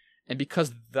magic. And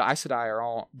because the Aes Sedai are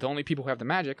all, the only people who have the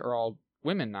magic are all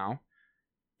women now,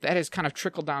 that has kind of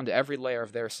trickled down to every layer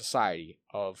of their society.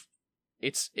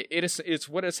 It's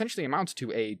what it essentially amounts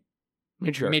to a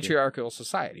matriarchal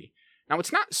society. Now,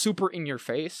 it's not super in your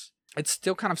face. It's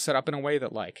still kind of set up in a way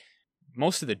that, like,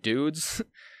 most of the dudes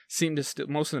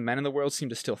most of the men in the world seem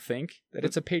to still think that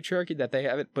it's a patriarchy, that they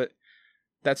have it, but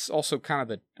that's also kind of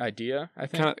the idea, I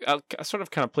think. I sort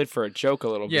of played for a joke a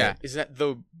little bit. Yeah, is that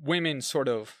the women sort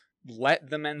of let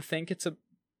the men think it's a...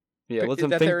 Yeah, let them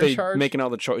think they're making all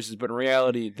the choices, but in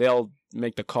reality, they'll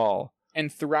make the call.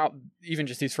 And throughout even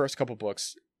just these first couple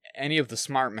books, any of the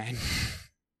smart men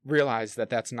realize that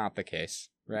that's not the case,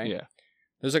 right? Yeah.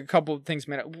 There's like a couple of things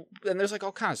made up, and there's like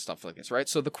all kinds of stuff like this, right?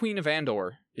 So the Queen of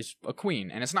Andor is a queen,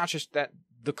 and it's not just that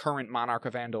the current monarch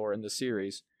of Andor in the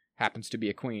series happens to be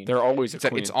a queen. They're always a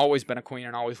queen. It's always been a queen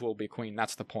and always will be a queen.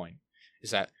 That's the point. Is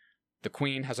that the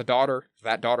queen has a daughter,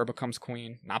 that daughter becomes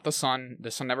queen, not the son. The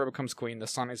son never becomes queen. The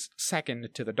son is second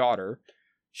to the daughter.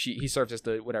 He serves as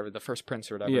the first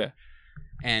prince or whatever. Yeah.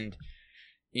 And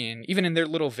even in their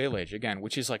little village, again,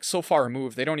 which is like so far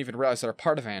removed, they don't even realize they're a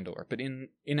part of Andor. But in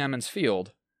Emond's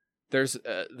Field, there's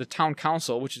the town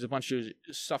council, which is a bunch of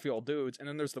stuffy old dudes, and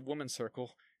then there's the women's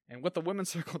circle. And what the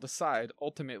women's circle decide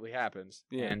ultimately happens.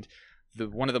 Yeah. And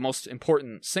one of the most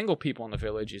important single people in the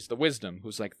village is the Wisdom,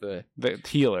 who's like the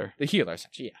healer. The healer,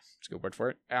 essentially. Yeah, that's a good word for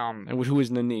it. And who is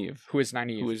Nynaeve? Who is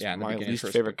Nynaeve? Who is my least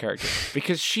favorite character.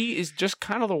 Because she is just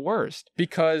kind of the worst.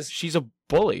 Because she's a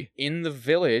bully. In the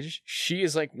village, she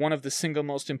is like one of the single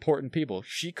most important people.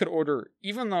 She could order,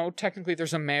 even though technically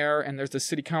there's a mayor and there's the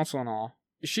city council and all,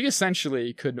 she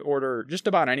essentially could order just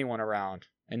about anyone around,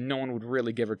 and no one would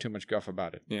really give her too much guff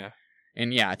about it. Yeah.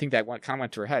 And yeah, I think that kind of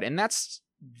went to her head. And that's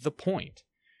the point,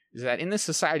 is that in this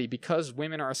society, because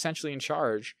women are essentially in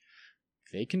charge,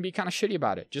 they can be kind of shitty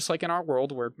about it. Just like in our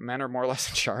world where men are more or less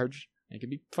in charge, they can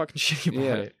be fucking shitty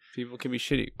about it. People can be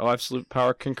shitty. Oh, absolute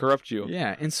power can corrupt you.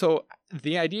 Yeah, and so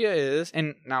the idea is,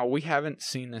 and now we haven't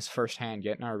seen this firsthand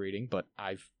yet in our reading, but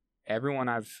everyone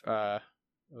I've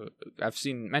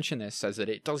seen mention this says that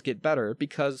it does get better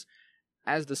because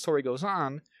as the story goes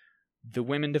on, the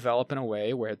women develop in a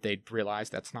way where they realize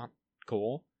that's not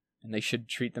cool and they should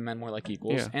treat the men more like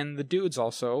equals. Yeah. And the dudes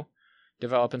also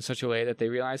develop in such a way that they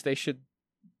realize they should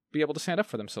be able to stand up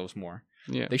for themselves more.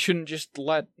 Yeah. They shouldn't just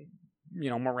let,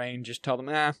 Moiraine just tell them,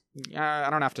 I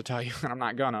don't have to tell you, and I'm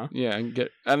not gonna. Yeah,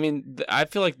 I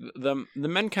feel like the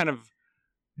men kind of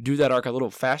do that arc a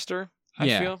little faster, I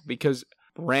feel, because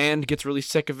Rand gets really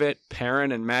sick of it,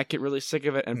 Perrin and Mat get really sick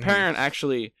of it, and Perrin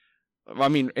actually...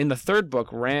 in the third book,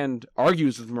 Rand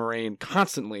argues with Moiraine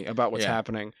constantly about what's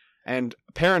happening, and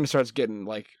Perrin starts getting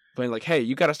hey,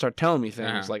 you got to start telling me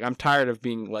things. Like, I'm tired of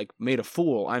being made a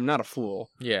fool. I'm not a fool.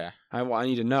 Yeah, I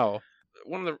need to know.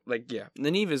 One of the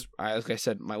Nynaeve is, like I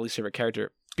said, my least favorite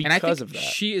character because and I think of that.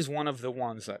 She is one of the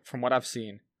ones that, from what I've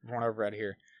seen, from what I've read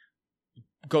here,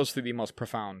 goes through the most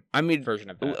profound version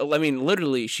of that.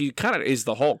 Literally, she kind of is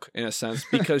the Hulk in a sense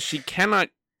because she cannot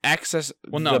access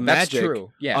the magic that's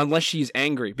true. Yeah. unless she's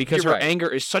angry because her anger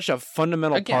is such a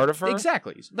fundamental part of her.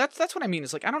 Exactly. That's what I mean.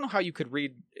 It's like, I don't know how you could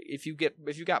read if you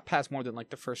got past more than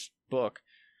the first book.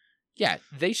 Yeah,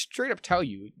 they straight up tell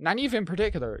you, Nynaeve in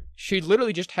particular, she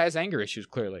literally just has anger issues,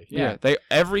 clearly. Yeah. They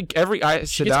every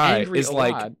Aes Sedai is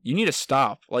like, you need to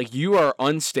stop. Like, you are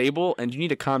unstable and you need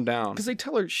to calm down. Because they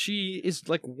tell her she is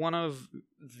one of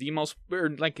the most, or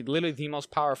literally the most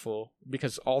powerful,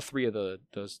 because all three of the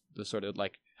sort of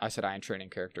Aes Sedai and training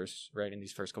characters, right, in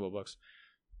these first couple of books,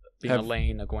 being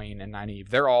Elaine, Egwene, and Nynaeve,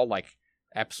 they're all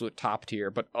absolute top tier,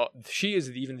 but she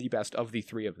is even the best of the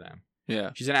three of them.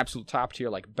 Yeah. She's an absolute top tier,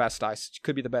 like best Aes,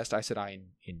 could be the best Aes Sedai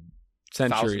in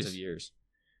Centuries. thousands of years.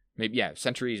 Maybe, yeah,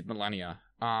 centuries, millennia.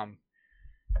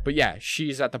 But yeah,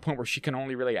 she's at the point where she can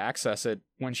only really access it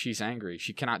when she's angry.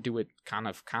 She cannot do it kind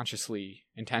of consciously,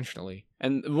 intentionally.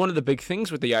 And one of the big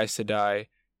things with the Aes Sedai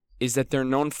is that they're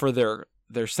known for their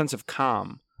sense of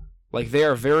calm. Like, they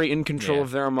are very in control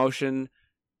of their emotion,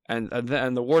 and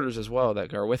the warders as well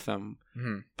that are with them.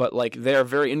 Mm-hmm. But like, they're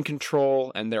very in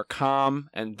control, and they're calm,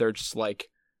 and they're just like,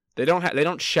 they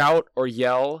don't shout or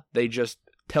yell. They just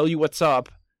tell you what's up,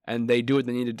 and they do what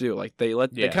they need to do. Like, they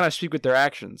kind of speak with their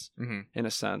actions, in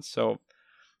a sense. So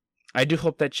I do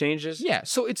hope that changes. Yeah,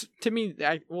 so it's, to me,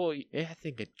 I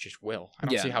think it just will. I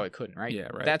don't see how it couldn't, right? Yeah,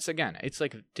 right. That's, again, it's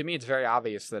like, to me, it's very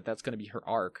obvious that that's going to be her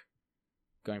arc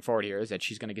going forward here, is that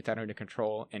she's going to get that under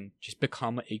control and just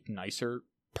become a nicer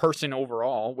person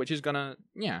overall, which is going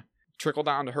to, trickle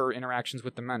down to her interactions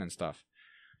with the men and stuff.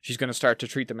 She's going to start to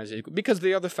treat them as equal, because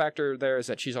the other factor there is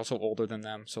that she's also older than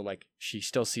them, so like she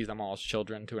still sees them all as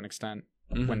children to an extent,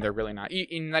 when they're really not.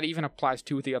 And that even applies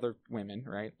to the other women,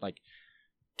 right? Like,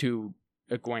 to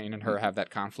Egwene and her have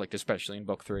that conflict, especially in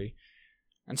book 3.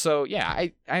 And so, yeah,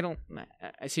 I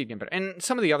see it getting better. And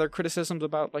some of the other criticisms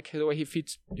about like the way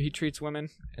he treats women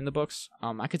in the books,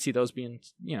 I could see those being,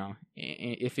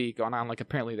 iffy going on. Like,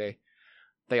 apparently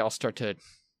they all start to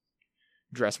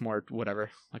dress more, whatever,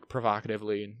 like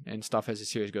provocatively and stuff as the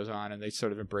series goes on, and they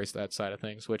sort of embrace that side of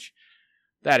things, which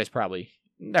that probably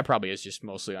is just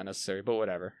mostly unnecessary, but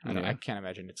whatever. I can't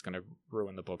imagine it's going to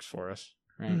ruin the books for us,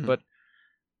 right? But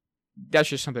that's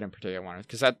just something in particular I wanted,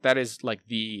 because that is like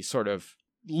the sort of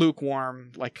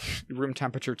lukewarm, like room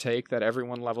temperature take that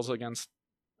everyone levels against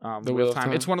the Wheel of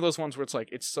Time. It's one of those ones where it's like,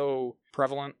 it's so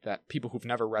prevalent that people who've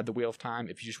never read the Wheel of Time,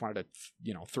 if you just wanted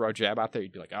to, throw a jab out there,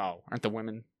 you'd be like, oh, aren't the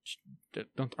women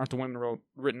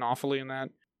written awfully in that?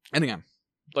 And again,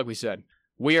 like we said,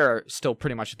 we are still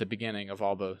pretty much at the beginning of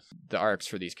all the arcs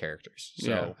for these characters.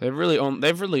 So they've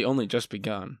really only just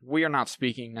begun. We are not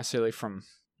speaking necessarily from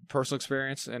personal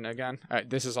experience, and again,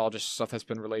 this is all just stuff that's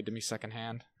been relayed to me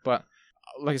secondhand. But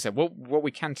like I said, what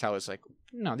we can tell is like,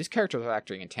 no, these characters are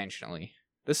acting intentionally.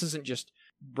 This isn't just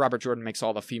Robert Jordan makes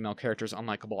all the female characters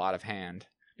unlikable out of hand,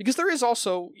 because there is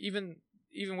also even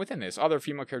within this other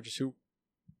female characters who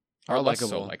are likable,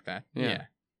 so like that. Yeah,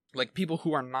 like people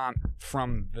who are not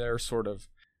from their sort of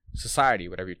society,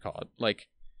 whatever you'd call it, like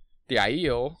the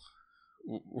Aiel,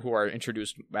 who are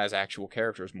introduced as actual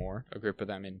characters more, a group of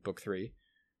them in book 3,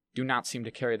 do not seem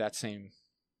to carry that same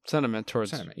sentiment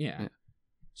towards. Yeah.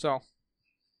 So,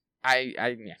 I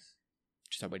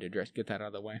just a way to get that out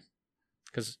of the way,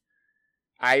 because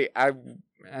I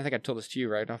think I told this to you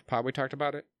right off pod. We talked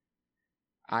about it.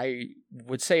 I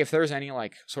would say if there's any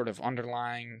like sort of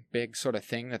underlying big sort of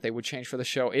thing that they would change for the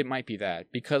show, it might be that,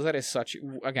 because that is such,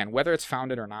 again, whether it's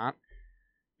founded or not,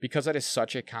 because that is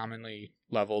such a commonly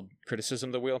leveled criticism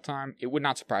of the Wheel of Time, it would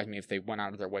not surprise me if they went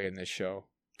out of their way in this show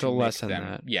to lessen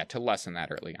that. Yeah, to lessen that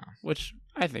early on. Which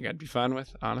I think I'd be fine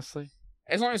with, honestly.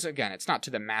 As long as, again, it's not to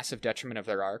the massive detriment of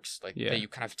their arcs, like that you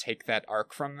kind of take that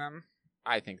arc from them,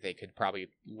 I think they could probably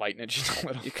lighten it just a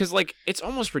little. Because like, it's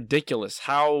almost ridiculous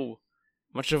how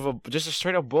much of just a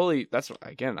straight up bully. That's,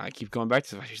 again, I keep going back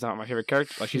to the fact she's not my favorite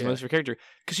character. Like, she's my favorite character,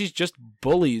 because she's just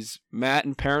bullies Matt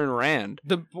and Perrin and Rand.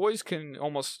 The boys can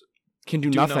do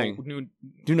nothing.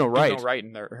 Do no right. Do no right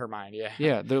in her mind. Yeah.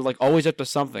 Yeah, they're like always up to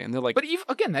something, and they're like. But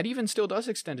that even still does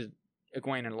extend to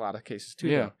Egwene in a lot of cases too.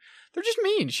 Yeah. Though. They're just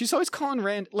mean. She's always calling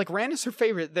Rand, like, Rand is her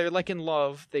favorite. They're like in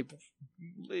love.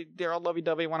 They're all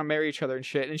lovey-dovey, want to marry each other and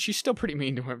shit. And she's still pretty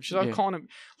mean to him. She's always calling him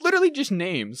literally just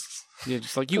names. Yeah,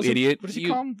 just like, you idiot. What does he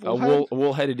call him? A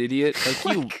wool-headed idiot.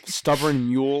 Like, you stubborn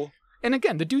mule. And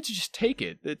again, the dudes just take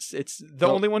it. It's the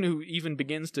only one who even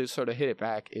begins to sort of hit it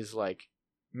back is like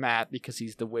Matt, because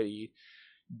he's the witty,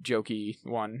 jokey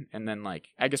one, and then like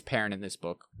I guess Perrin in this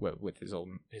book with his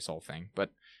whole thing.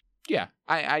 But yeah,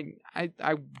 I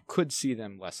could see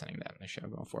them lessening that in the show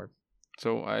going forward.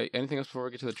 So, anything else before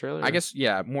we get to the trailer? I guess,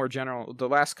 more general. The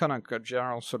last kind of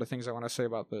general sort of things I want to say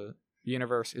about the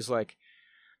universe is like,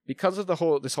 because of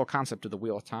this whole concept of the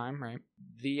Wheel of Time, right?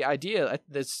 The idea,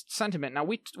 this sentiment. Now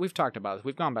we've talked about this.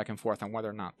 We've gone back and forth on whether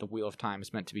or not the Wheel of Time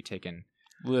is meant to be taken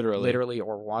literally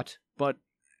or what. But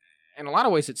in a lot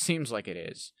of ways, it seems like it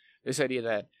is. This idea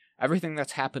that everything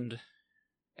that's happened,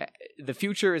 the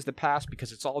future is the past,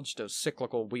 because it's all just a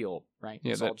cyclical wheel, right?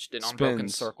 Yeah, it's all just an unbroken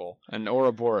circle. An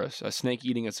Ouroboros, a snake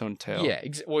eating its own tail. Yeah,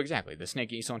 exactly. The snake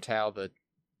eating its own tail.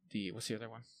 The what's the other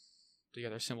one? The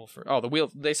other symbol for the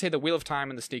wheel. They say the Wheel of Time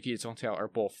and the snake eating its own tail are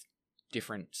both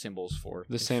different symbols for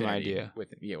the same idea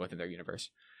within their universe.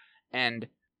 And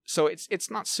so it's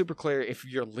not super clear if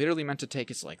you're literally meant to take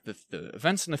it's like the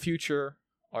events in the future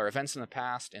or events in the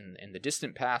past, and the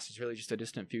distant past is really just a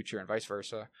distant future and vice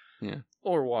versa. Yeah.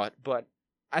 Or what. But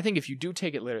I think if you do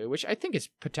take it literally, which I think is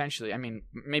potentially, I mean,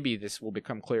 maybe this will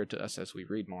become clear to us as we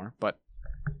read more, but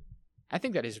I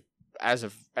think that is, as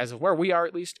of where we are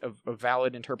at least, a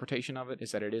valid interpretation of it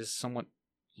is that it is somewhat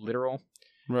literal.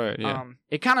 Right, yeah.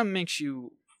 It kind of makes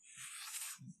you,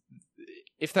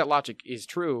 if that logic is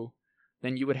true,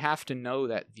 then you would have to know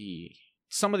that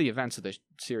some of the events of the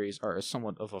series are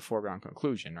somewhat of a foregone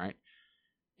conclusion, right?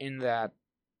 In that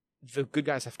the good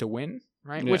guys have to win,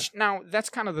 right? Yeah. Which, now, that's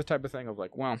kind of the type of thing of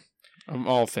like, well,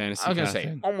 All fantasy. I was going to say,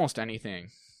 thing. almost anything,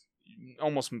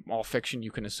 almost all fiction,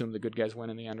 you can assume the good guys win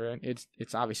in the end, right?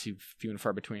 It's obviously few and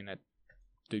far between that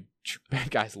the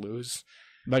bad guys lose.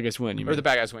 Bad guys win, you mean? Or the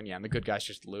bad guys win, yeah, and the good guys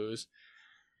just lose.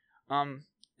 And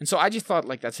so I just thought,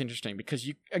 like, that's interesting because,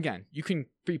 you can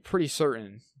be pretty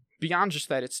certain, beyond just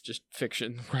that it's just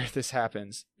fiction where this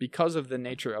happens, because of the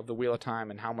nature of the Wheel of Time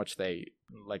and how much they,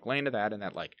 like, lay into that, and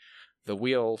that, like, the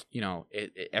wheel,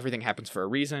 everything happens for a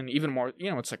reason, even more,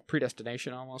 it's like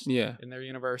predestination almost in their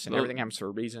universe, and everything happens for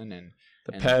a reason, and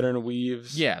the pattern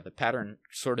weaves. Yeah, the pattern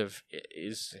sort of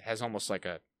has almost like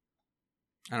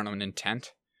an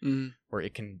intent. Mm-hmm. Where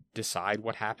it can decide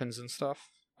what happens and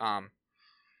stuff.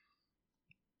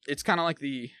 It's kind of like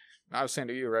I was saying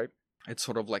to you, right? It's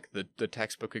sort of like the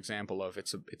textbook example of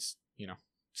it's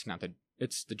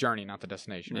the journey, not the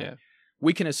destination. Right? Yeah,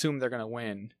 we can assume they're gonna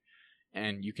win,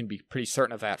 and you can be pretty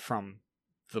certain of that from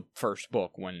the first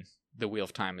book when the Wheel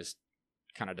of Time is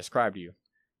kind of described to you.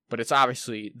 But it's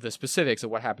obviously the specifics of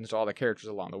what happens to all the characters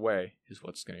along the way is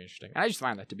what's gonna be interesting. And I just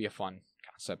find that to be a fun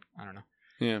concept. I don't know.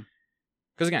 Yeah.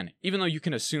 Because again, even though you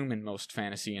can assume in most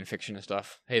fantasy and fiction and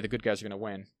stuff, hey, the good guys are going to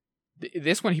win.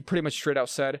 This one, he pretty much straight out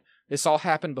said, this all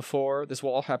happened before, this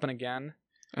will all happen again.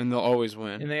 And they'll always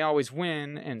win. And they always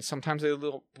win, and sometimes they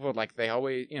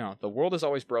always, the world is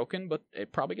always broken, but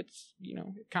it probably gets,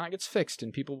 it kind of gets fixed,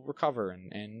 and people recover,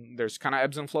 and there's kind of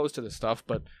ebbs and flows to this stuff,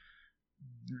 but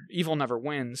evil never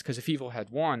wins, because if evil had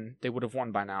won, they would have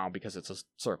won by now, because it's a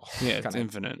circle. Yeah, it's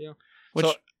infinite. Deal. Which,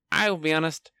 so, I will be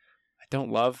honest, I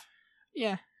don't love.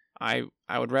 Yeah. I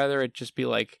would rather it just be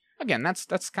like... Again,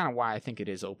 that's kind of why I think it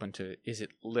is open to, is it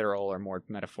literal or more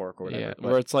metaphorical or whatever. Yeah,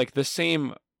 where it's like the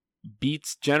same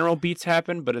general beats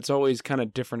happen, but it's always kind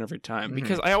of different every time. Mm-hmm.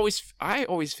 Because I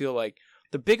always feel like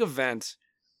the big event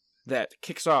that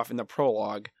kicks off in the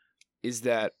prologue is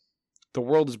that the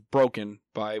world is broken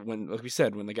by when, like we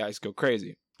said, when the guys go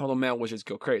crazy. All the male wizards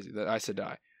go crazy, the Aes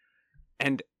Sedai.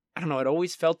 And I don't know, it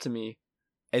always felt to me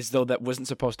as though that wasn't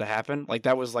supposed to happen. Like,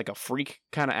 that was like a freak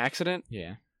kind of accident.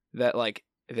 Yeah. That, like,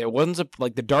 there wasn't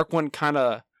like the Dark One kind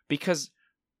of, because,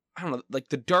 I don't know, like,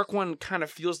 the Dark One kind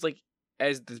of feels like,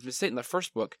 as the state in the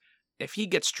first book, if he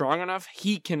gets strong enough,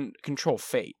 he can control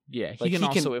fate. Yeah, like, he can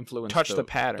also influence the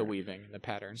pattern. The weaving, the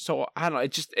pattern. So, I don't know,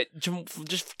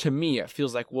 just to me, it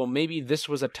feels like, well, maybe this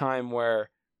was a time where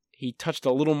he touched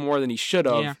a little more than he should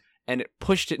have, and it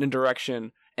pushed it in a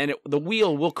direction. And the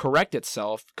wheel will correct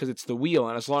itself because it's the wheel,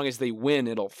 and as long as they win,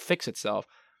 it'll fix itself.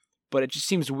 But it just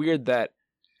seems weird that,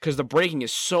 because the breaking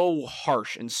is so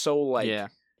harsh and so, like,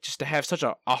 just to have such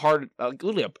a hard,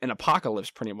 literally an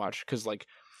apocalypse, pretty much, because, like,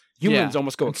 humans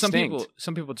almost go extinct.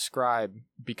 Some people describe,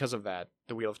 because of that,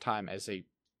 the Wheel of Time as a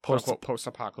quote-unquote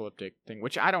post-apocalyptic thing,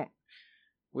 which I don't,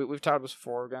 we've talked about this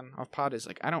before again off pod, is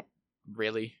like, I don't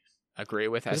really agree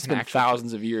with. It's been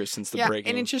thousands of years since the breaking.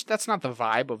 And it's just, that's not the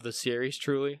vibe of the series,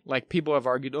 truly. Like, people have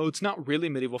argued, oh, it's not really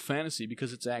medieval fantasy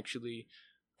because it's actually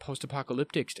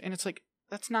post-apocalyptic. And it's like,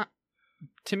 that's not,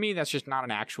 to me, that's just not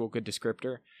an actual good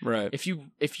descriptor. Right. If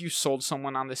you sold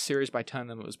someone on this series by telling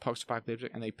them it was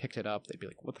post-apocalyptic and they picked it up, they'd be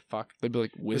like, what the fuck? They'd be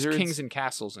like, wizards? There's kings and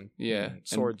castles and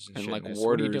swords and shit. Like and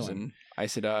warders and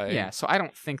Aes Sedai. Yeah, so I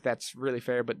don't think that's really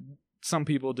fair, but some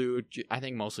people do, I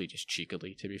think mostly just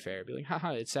cheekily, to be fair. Be like,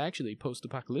 haha, it's actually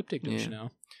post-apocalyptic, don't you know?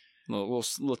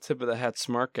 Little tip of the hat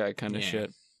smart guy kind of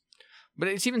shit. But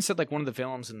it's even said, like, one of the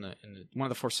villains in one of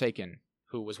the Forsaken,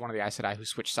 who was one of the Aes Sedai who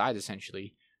switched sides,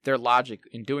 essentially, their logic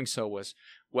in doing so was,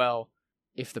 well,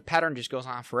 if the pattern just goes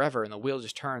on forever and the wheel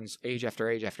just turns age after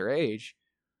age after age,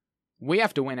 we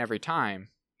have to win every time.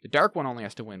 The Dark One only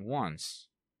has to win once.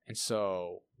 And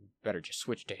so, better just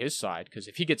switch to his side, because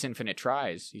if he gets infinite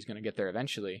tries, he's going to get there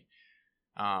eventually.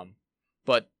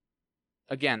 But,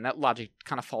 again, that logic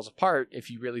kind of falls apart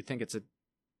if you really think it's an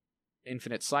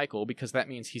infinite cycle, because that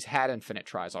means he's had infinite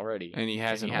tries already. And he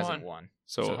hasn't won.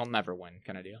 So he'll never win,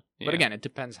 kind of deal. Yeah. But again, it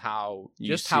depends how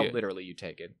literally you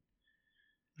take it.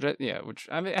 Yeah, which,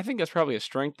 I mean, I think that's probably a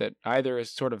strength that either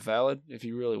is sort of valid if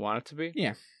you really want it to be.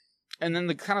 Yeah. And then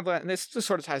this just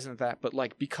sort of ties into that, but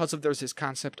like because of there's this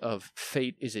concept of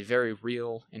fate is a very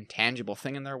real, intangible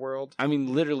thing in their world. I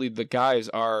mean, literally, the guys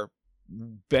are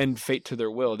bend fate to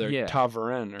their will. They're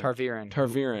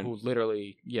Tarviran. Who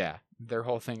literally, their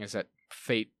whole thing is that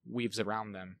fate weaves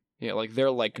around them. Yeah, like they're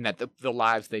like, and that the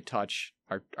lives they touch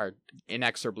are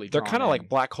inexorably. They're kind of like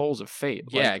black holes of fate.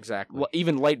 Yeah, like, exactly.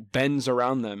 Even light bends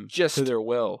around them just to their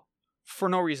will. For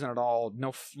no reason at all,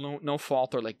 no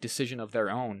fault or like decision of their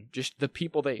own. Just the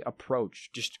people they approach,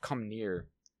 just come near,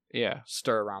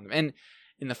 stir around them. And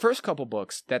in the first couple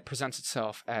books, that presents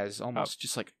itself as almost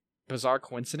just like bizarre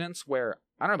coincidence. Where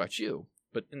I don't know about you,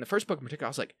 but in the first book in particular, I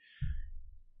was like,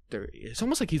 it's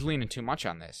almost like he's leaning too much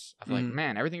on this. Of like,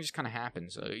 man, everything just kind of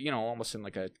happens. Almost in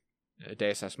like a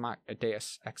Deus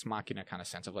Ex Machina kind of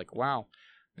sense of like, wow,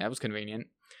 that was convenient.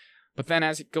 But then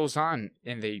as it goes on,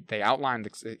 and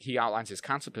he outlines his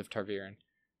concept of Tarviran,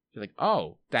 you're like,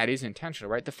 oh, that is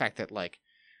intentional, right? The fact that like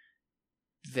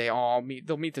they'll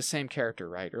meet the same character,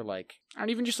 right? Or like, and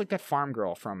even just like that farm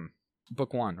girl from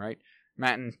book 1, right?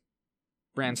 Matt and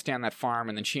Bran stay on that farm,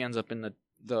 and then she ends up in the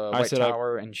White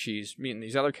Tower, and she's meeting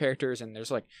these other characters, and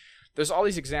there's all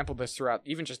these examples throughout,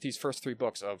 even just these first 3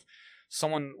 books of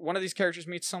one of these characters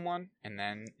meets someone, and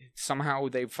then somehow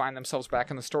they find themselves back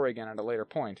in the story again at a later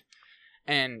point.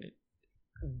 And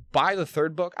by the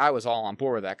 3rd book, I was all on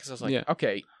board with that, because I was like,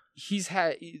 okay,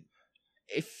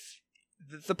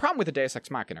 the problem with the Deus Ex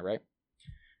Machina, right,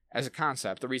 as a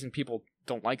concept, the reason people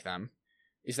don't like them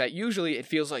is that usually it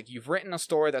feels like you've written a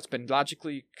story that's been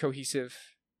logically cohesive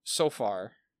so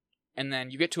far, and then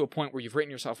you get to a point where you've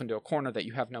written yourself into a corner that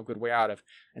you have no good way out of,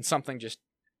 and something just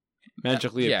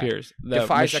magically appears. The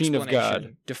defies machine of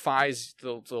God. Defies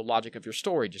the logic of your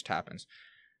story, just happens.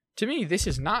 To me, this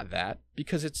is not that,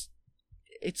 because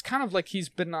it's kind of like he's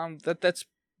been on that's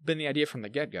been the idea from the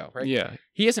get-go, right? Yeah.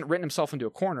 He hasn't written himself into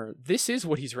a corner. This is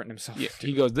what he's written himself into.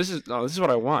 He goes, this is what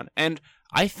I want. And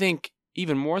I think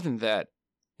even more than that,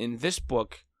 in this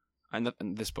book, the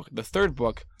 3rd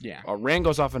book, Rand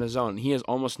goes off on his own. He has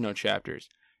almost no chapters.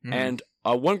 Mm-hmm. And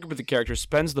one group of the characters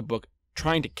spends the book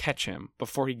trying to catch him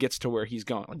before he gets to where he's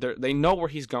going. They know where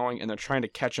he's going, and they're trying to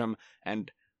catch him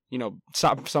and,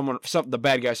 stop the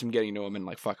bad guys from getting to him and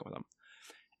like fucking with him.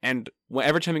 And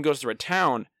every time he goes through a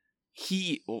town,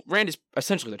 Rand is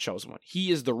essentially the chosen one.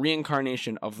 He is the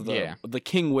reincarnation of the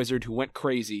king wizard who went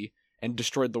crazy and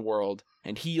destroyed the world,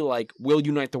 and he like will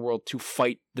unite the world to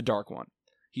fight the Dark One.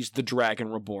 He's the Dragon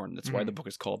Reborn. That's why the book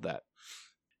is called that.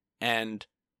 And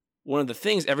one of the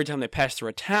things, every time they pass through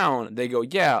a town, they go,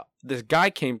 yeah, this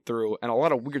guy came through and a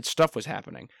lot of weird stuff was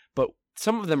happening. But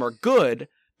some of them are good,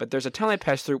 but there's a town they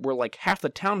pass through where like half the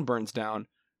town burns down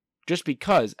just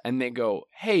because. And they go,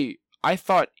 hey, I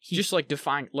thought he... Just like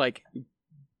define, like,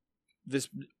 this,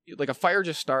 like a fire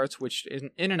just starts, which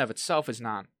in and of itself is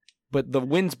not... But the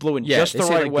wind's blowing just the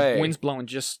right way. The wind's blowing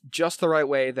just the right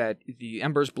way that the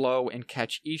embers blow and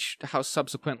catch each house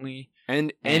subsequently.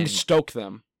 And stoke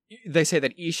them. They say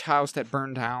that each house that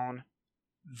burned down,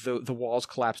 the walls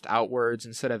collapsed outwards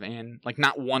instead of in. Like,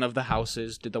 not one of the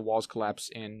houses did the walls collapse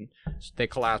in. They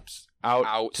collapsed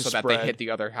out so that they hit the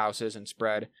other houses and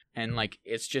spread. And, like,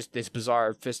 it's just this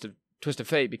bizarre twist of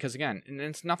fate because, again, and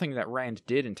it's nothing that Rand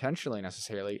did intentionally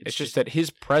necessarily. It's just that his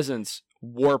presence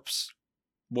warps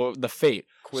the fate.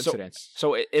 Coincidence.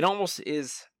 So it almost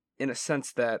is, in a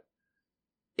sense, that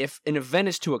if an event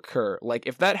is to occur, like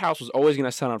if that house was always going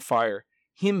to set on fire,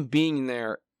 him being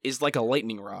there is like a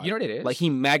lightning rod. You know what it is? Like he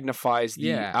magnifies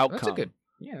the outcome.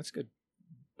 That's a good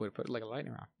way to put it, like a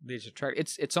lightning rod.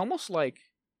 It's almost like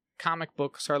comic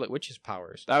book Scarlet Witch's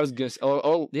powers. I was going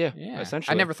to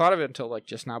essentially. I never thought of it until like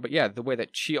just now, but yeah, the way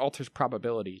that she alters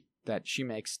probability, that she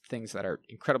makes things that are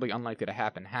incredibly unlikely to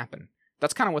happen.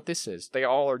 That's kind of what this is. They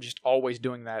all are just always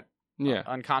doing that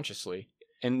unconsciously.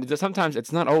 And sometimes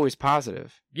it's not always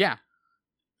positive. Yeah.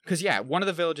 Because, one of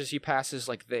the villages he passes,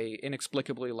 like, they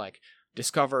inexplicably, like,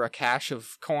 discover a cache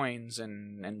of coins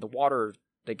and the water,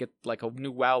 they get, like, a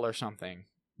new well or something.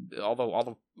 All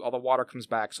the water comes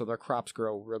back, so their crops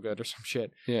grow real good or some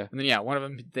shit. Yeah. And then, one of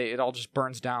them, it all just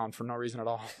burns down for no reason at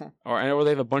all. or they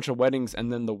have a bunch of weddings,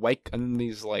 and then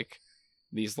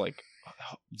these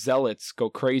zealots go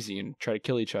crazy and try to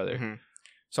kill each other. Mm-hmm.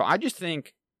 So I just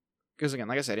think, because again,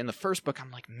 like I said, in the first book,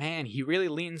 I'm like, man, he really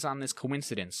leans on this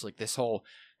coincidence, like this whole,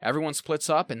 everyone splits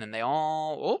up, and then they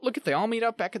all meet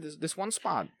up back at this one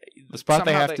spot. The spot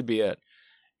they have to be at.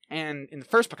 And in the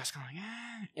first book, I was kind of like,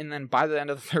 and then by the end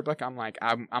of the 3rd book, I'm like,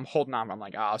 I'm holding on. I'm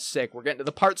like, oh, sick. We're getting to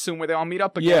the part soon where they all meet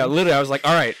up again. Yeah, literally, I was like,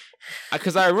 all right.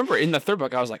 Because I remember in the 3rd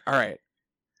book, I was like, all right.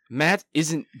 Matt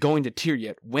isn't going to tier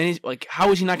yet. How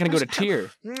is he not going to go to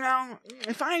tier? No,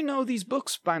 if I know these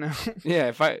books by now,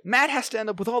 Yeah, Matt has to end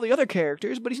up with all the other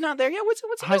characters, but he's not there yet. What's he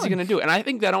how's he doing? going to do? And I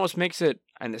think that almost makes it,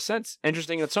 in a sense,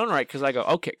 interesting in its own right, because I go,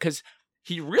 okay, because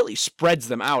he really spreads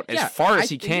them out as far as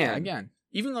he can. Yeah, again,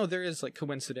 even though there is like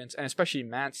coincidence, and especially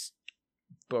Matt's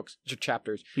books,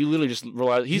 chapters, He literally just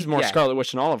realized he's more Scarlet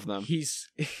Witch than all of them.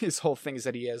 his whole thing is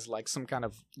that he has like some kind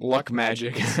of Luck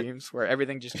magic. It seems, where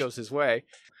everything just goes his way.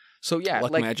 So yeah, Luck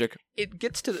like magic. it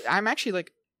gets to. I'm actually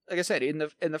like I said in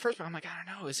the first book, I'm like, I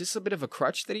don't know, is this a bit of a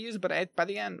crutch that he used? But by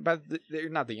the end,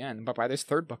 not the end, but by this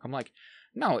third book, I'm like,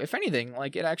 no. If anything,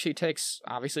 like it actually takes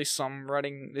obviously some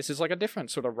writing. This is like a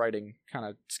different sort of writing kind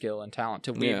of skill and talent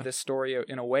to weave this story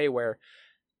in a way where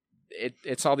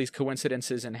it's all these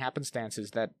coincidences and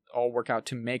happenstances that all work out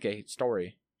to make a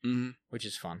story, which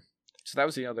is fun. So that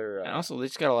was the other. And also, they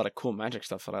just got a lot of cool magic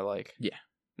stuff that I like. Yeah.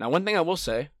 Now, one thing I will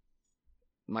say.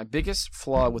 My biggest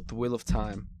flaw with the Wheel of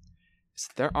Time is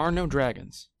that there are no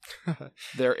dragons.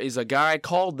 There is a guy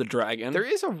called the Dragon. There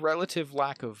is a relative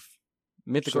lack of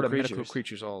mythical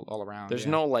creatures all around. There's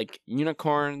no like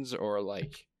unicorns or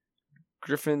like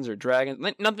griffins or dragons.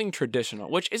 Nothing traditional,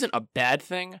 which isn't a bad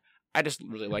thing. I just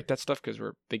really like that stuff because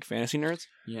we're big fantasy nerds.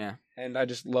 Yeah. And I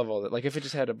just love all that. Like if it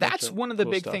just had a bunch That's of one of the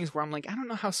cool big stuff. things where I'm like, I don't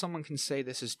know how someone can say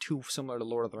this is too similar to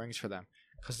Lord of the Rings for them.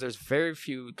 Because there's very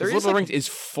few. Because Lord of the Rings is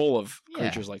full of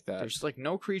creatures like that. There's like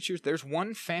no creatures. There's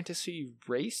one fantasy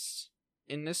race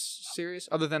in this series,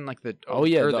 other than like the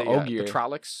Ogier, the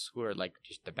Trollocs, who are like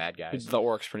just the bad guys. The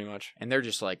orcs, pretty much. And they're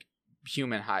just like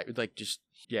human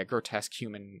grotesque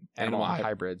human animal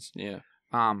hybrids. Yeah.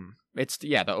 It's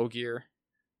the Ogier.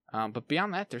 But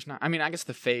beyond that, there's not. I mean, I guess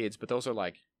the Fades, but those are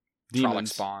like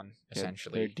demons. Trolloc spawn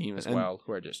essentially. They're demons as well,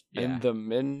 who are just and the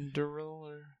Mindoril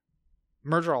or.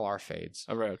 Murdral are Fades.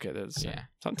 Oh, right, okay. That's, yeah.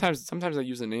 Sometimes I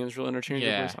use the names real interchangeably.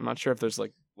 Yeah. So I'm not sure if there's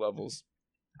like levels.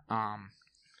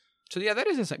 So yeah, that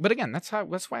is insane. But again, that's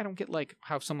why I don't get like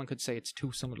how someone could say it's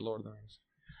too similar to Lord of the Rings.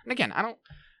 And again, I don't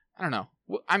know.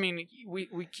 I mean,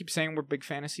 we keep saying we're big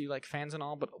fantasy like fans and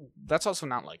all, but that's also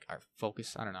not like our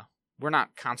focus. I don't know. We're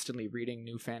not constantly reading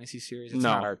new fantasy series. It's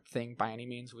not our thing by any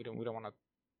means. We don't want to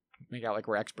make out like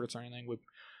we're experts or anything.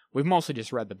 We've mostly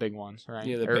just read the big ones, right?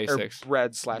 Yeah, the basics. Or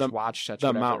read/watched such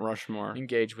the Mount Rushmore.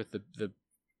 Engage with the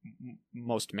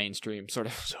most mainstream sort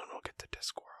of. Soon we'll get to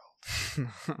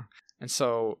Discworld. And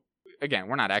so, again,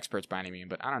 we're not experts by any means,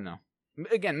 but I don't know.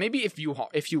 Again, maybe if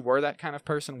you were that kind of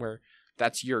person where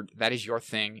that is your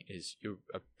thing, is you're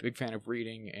a big fan of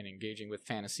reading and engaging with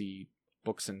fantasy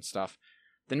books and stuff,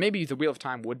 then maybe the Wheel of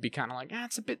Time would be kind of like,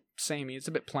 it's a bit samey, it's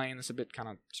a bit plain, it's a bit kind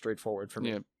of straightforward for me.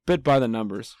 Yeah, bit by the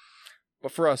numbers.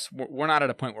 But for us, we're not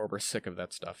at a point where we're sick of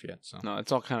that stuff yet. So no,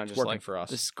 it's all kind of just working like for us.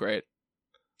 This is great.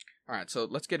 All right, so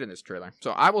let's get in this trailer.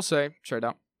 So I will say straight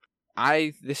up,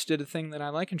 this did a thing that I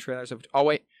like in trailers. Oh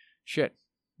wait, shit,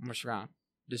 almost forgot.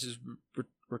 This is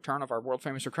return of our world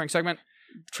famous recurring segment,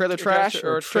 trailer trash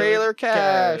or trailer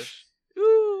cash.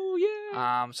 Ooh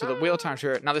yeah. So the Wheel of Time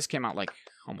trailer. Now this came out like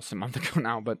almost a month ago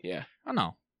now, but yeah, I don't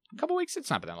know, a couple weeks.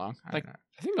 It's not been that long. I think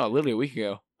literally a week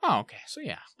ago. Oh, okay. So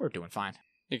yeah, we're doing fine.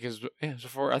 Because it was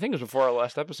before. I think it was before our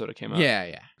last episode. It came out.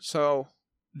 Yeah. So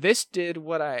this did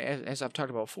what as I've talked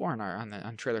about before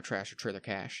on trailer trash or trailer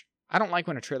cash. I don't like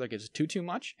when a trailer gives too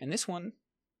much, and this one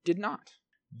did not.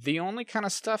 The only kind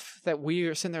of stuff that we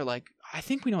are sitting there like, I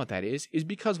think we know what that is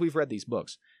because we've read these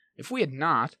books. If we had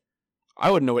not,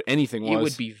 I wouldn't know what anything was. It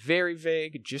would be very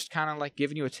vague, just kind of like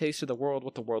giving you a taste of the world,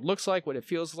 what the world looks like, what it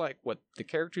feels like, what the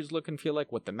characters look and feel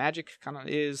like, what the magic kind of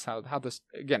is, how this,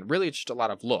 again, really it's just a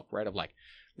lot of look, right? Of like,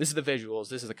 this is the visuals,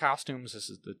 this is the costumes, this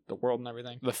is the world and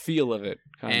everything. The feel of it.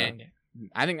 And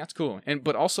I think that's cool.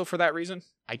 But also for that reason,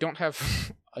 I don't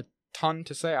have a ton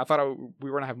to say. I thought we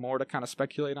were going to have more to kind of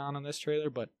speculate on this trailer,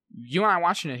 but you and I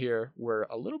watching it here were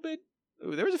a little bit,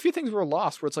 there was a few things we were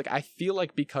lost where it's like, I feel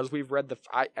like because we've read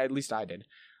at least I did.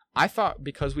 I thought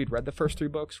because we'd read the first 3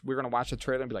 books, we were going to watch the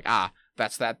trailer and be like,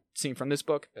 that's that scene from this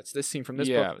book, that's this scene from this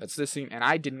book, that's this scene. And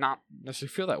I did not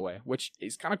necessarily feel that way, which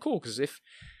is kind of cool because if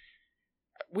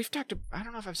we've talked, I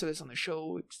don't know if I've said this on the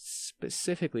show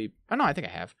specifically. Oh, no, I think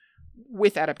I have.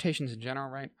 With adaptations in general,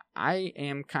 right? I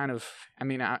am kind of,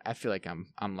 I feel like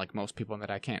I'm like most people in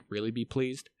that I can't really be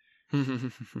pleased.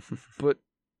 But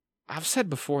I've said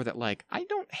before that, like, I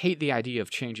don't hate the idea of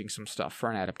changing some stuff for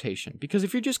an adaptation. Because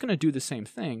if you're just going to do the same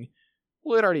thing,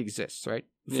 well, it already exists, right?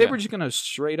 If they were just going to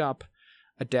straight up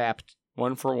adapt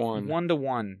one for one,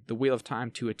 1-to-1, The Wheel of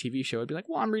Time to a TV show, I'd be like,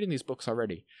 well, I'm reading these books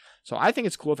already. So I think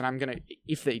it's cool that I'm going to,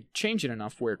 if they change it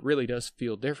enough where it really does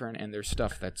feel different and there's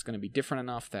stuff that's going to be different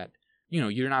enough that,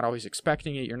 you're not always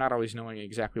expecting it, you're not always knowing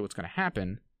exactly what's going to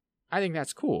happen, I think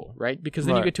that's cool, right? Because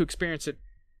then you Right. get to experience it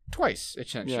twice,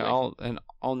 essentially. Yeah,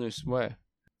 all new way.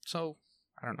 So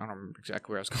I don't remember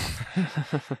exactly where I was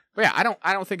going. But yeah,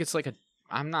 I don't think it's like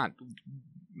I'm not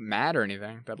mad or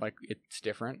anything that like it's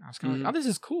different. I was kind of like, oh, this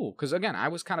is cool. Because again, I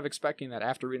was kind of expecting that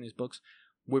after reading these books,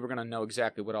 we were gonna know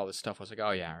exactly what all this stuff was. Like,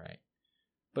 oh yeah, right.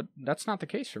 But that's not the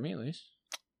case for me, at least.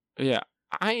 Yeah,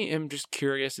 I am just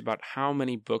curious about how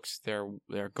many books they're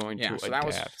going to so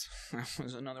adapt. that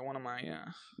was another one of my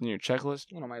In your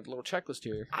checklist? one of my little checklist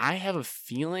here. I have a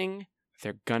feeling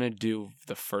they're gonna do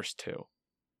the first two,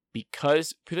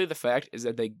 because purely the fact is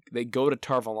that they go to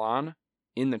Tar-Valon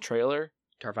in the trailer.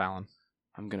 Tar-Valon.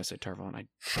 I'm gonna say Tar-Valon.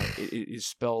 It is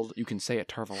spelled. You can say it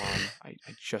Tar-Valon. I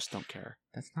just don't care.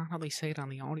 That's not how they say it on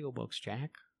the audiobooks,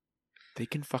 Jack. They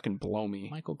can fucking blow me.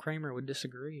 Michael Kramer would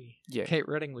disagree. Yeah. Kate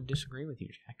Redding would disagree with you,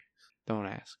 Jack. Don't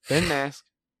ask. Didn't ask.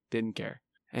 Didn't care.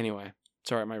 Anyway,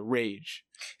 sorry, my rage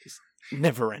is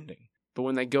never ending. But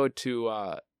when they go to,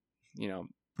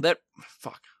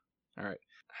 fuck. All right.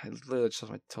 I literally just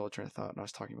lost my total train of thought and I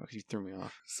was talking about because you threw me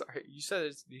off. Sorry, you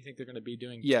said do you think they're going to be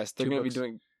doing Yes, they're two going to be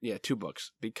books? doing, 2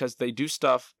 books because they do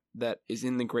stuff that is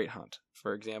in the Great Hunt.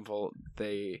 For example,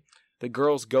 the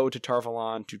girls go to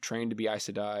Tar-Valon to train to be Aes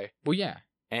Sedai, Well, yeah.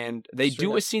 and they Straight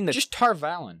do up. a scene that Just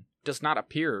Tar-Valon does not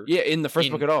appear in the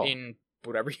first book at all. In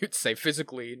whatever you'd say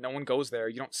physically, no one goes there.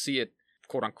 You don't see it,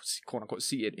 quote unquote,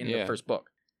 see it in the first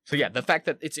book. So yeah, the fact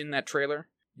that it's in that trailer,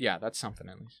 yeah, that's something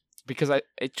at least. Because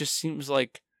it just seems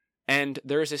like, and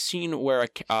there is a scene where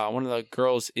one of the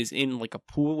girls is in like a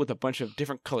pool with a bunch of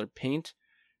different colored paint,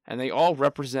 and they all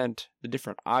represent the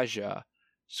different Aja.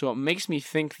 So it makes me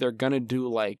think they're gonna do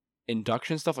like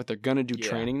induction stuff, like they're gonna do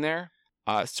training there.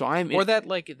 So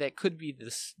that could be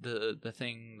the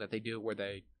thing that they do where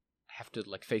they have to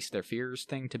like face their fears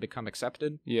thing to become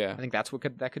accepted. Yeah, I think that's what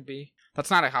that could be. That's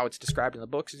not how it's described in the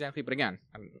books exactly, but again,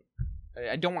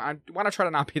 I want to try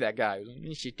to not be that guy.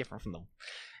 It's just different from the.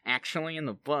 Actually, in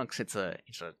the books, it's a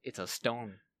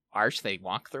stone arch they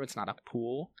walk through. It's not a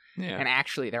pool, and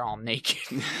actually, they're all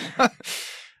naked.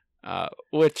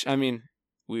 Which I mean,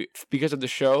 because of the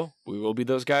show, we will be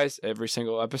those guys every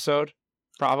single episode,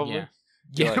 probably.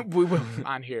 Yeah, we will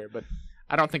on here, but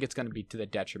I don't think it's going to be to the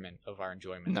detriment of our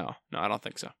enjoyment. No, I don't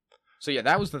think so. So yeah,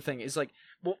 that was the thing. Is like,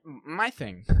 well, my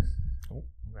thing. Oh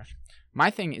gosh,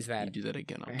 my thing is that you do that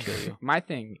again, I'll kill you. My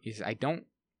thing is I don't.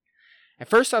 At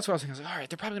first, that's what I was thinking. I was like, all right,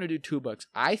 they're probably going to do 2 books.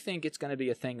 I think it's going to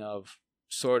be a thing of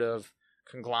sort of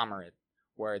conglomerate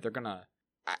where they're going to.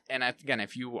 And again,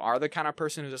 if you are the kind of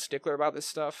person who's a stickler about this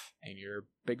stuff and you're a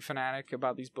big fanatic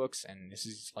about these books and this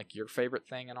is like your favorite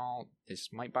thing and all, this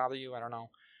might bother you. I don't know.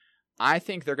 I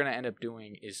think they're going to end up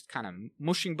doing is kind of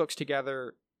mushing books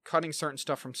together, cutting certain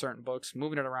stuff from certain books,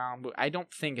 moving it around. But I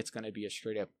don't think it's going to be a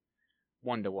straight up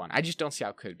 1-to-1. I just don't see how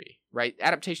it could be, right?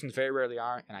 Adaptations very rarely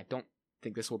are, and I don't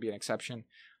think this will be an exception.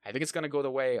 I think it's going to go the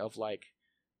way of like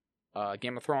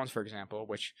Game of Thrones, for example,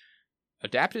 which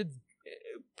adapted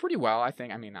pretty well. I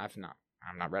think. I mean, I'm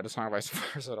not read A Song of Ice and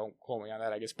Fire, so don't quote me on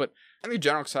that, I guess. But I think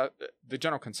the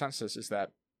general consensus is that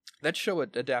show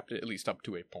adapted at least up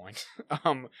to a point.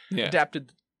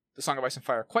 Adapted The Song of Ice and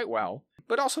Fire quite well,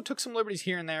 but also took some liberties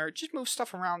here and there. It just moved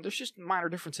stuff around. There's just minor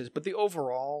differences, but the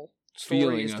overall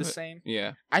story is the same.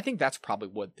 Yeah. I think that's probably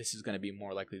what this is going to be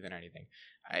more likely than anything.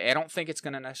 I don't think it's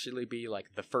going to necessarily be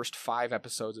like the first 5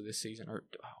 episodes of this season. Or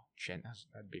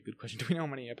that'd be a good question. Do we know how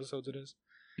many episodes it is?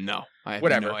 No, I have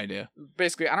Whatever. no idea.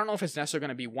 Basically, I don't know if it's necessarily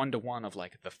going to be 1-to-1 of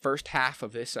like the first half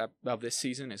of this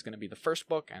season is going to be the first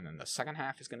book, and then the second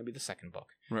half is going to be the second book.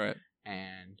 Right.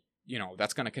 And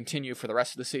that's going to continue for the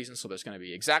rest of the season. So there's going to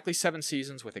be exactly 7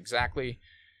 seasons with exactly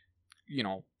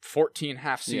 14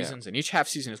 half seasons, and each half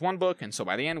season is 1 book. And so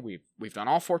by the end, we've done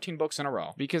all 14 books in a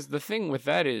row. Because the thing with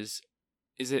that is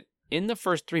it in the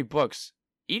first 3 books,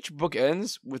 each book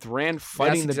ends with Rand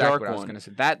fighting the Dark One. I was going to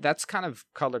say. That's kind of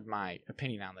colored my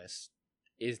opinion on this.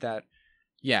 Is that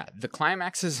the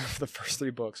climaxes of the first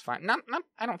 3 books, fine. Not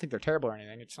I don't think they're terrible or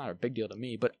anything. It's not a big deal to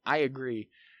me, but I agree.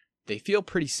 They feel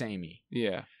pretty samey.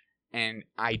 Yeah. And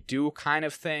I do kind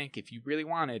of think if you really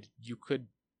wanted, you could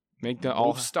make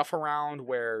move stuff around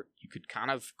where you could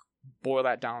kind of boil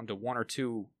that down to 1 or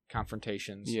 2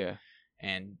 confrontations. Yeah.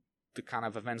 And the kind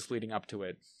of events leading up to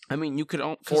it. I mean, you could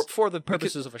for the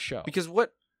purposes of a show. Because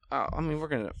what we were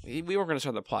gonna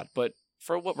start the plot, but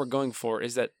for what we're going for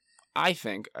is that I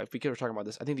think because we're talking about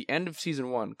this, I think the end of season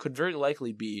 1 could very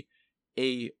likely be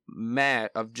a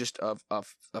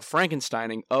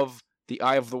Frankensteining of the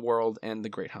Eye of the World and the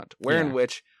Great Hunt, in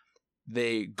which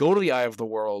they go to the Eye of the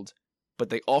World, but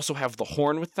they also have the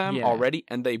horn with them already,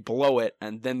 and they blow it,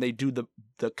 and then they do the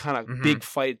kind of big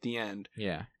fight at the end.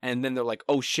 Yeah. And then they're like,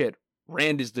 oh shit,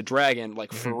 Rand is the dragon,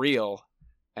 like for real,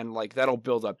 and like that'll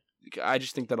build up. I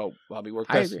just think that'll be work.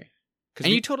 I agree. And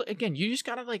you told again, you just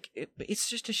gotta like it's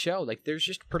just a show. Like there's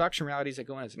just production realities that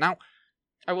go in it. Now,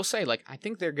 I will say, like, I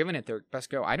think they're giving it their best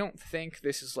go. I don't think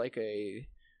this is like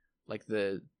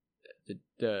the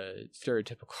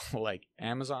stereotypical like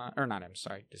Amazon or not. I'm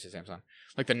sorry, this is Amazon.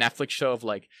 Like the Netflix show of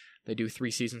like they do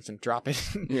 3 seasons and drop it.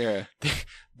 Yeah.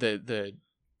 the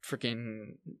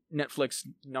freaking Netflix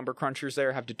number crunchers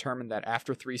there have determined that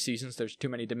after 3 seasons there's too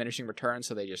many diminishing returns,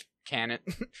 so they just can it.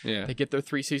 Yeah. They get their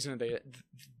 3 seasons.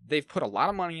 They've put a lot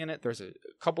of money in it. There's a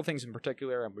couple things in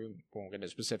particular, and we won't get into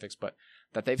specifics, but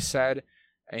that they've said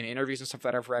in interviews and stuff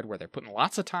that I've read where they're putting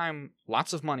lots of time,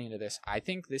 lots of money into this. I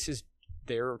think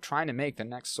they're trying to make the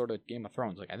next sort of Game of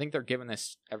Thrones. Like I think they're giving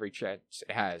this every chance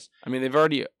it has. I mean, they've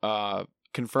already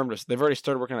confirmed us. They've already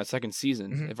started working on a second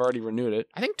season. Mm-hmm. They've already renewed it.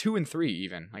 I think 2 and 3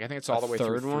 even. Like I think it's all the way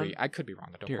through 3. One? I could be wrong.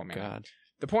 Don't Dear quote me. God.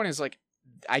 The point is, like,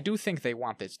 I do think they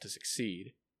want this to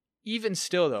succeed. Even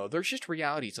still, though, there's just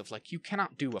realities of like you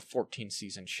cannot do a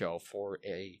 14-season show for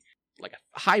a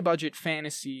high-budget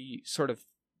fantasy sort of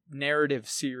narrative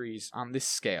series on this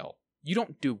scale. You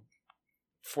don't do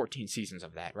 14 seasons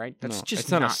of that, right? That's just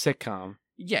it's not a sitcom.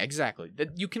 Yeah, exactly.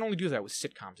 You can only do that with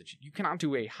sitcoms. You cannot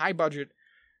do a high-budget,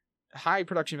 high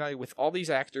production value with all these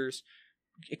actors.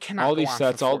 It cannot all go these on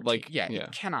sets, for all 14. like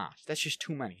It cannot. That's just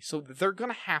too many. So they're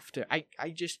gonna have to. I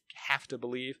just have to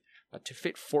believe that to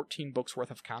fit 14 books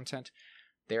worth of content,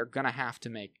 they're gonna have to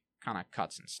make kind of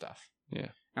cuts and stuff. Yeah.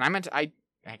 And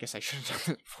I guess I should have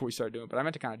done it before we started doing it, but I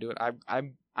meant to kind of do it.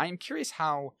 I am curious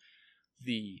how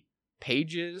the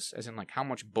pages, as in like how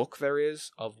much book there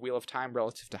is of Wheel of Time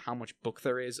relative to how much book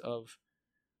there is of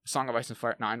Song of Ice and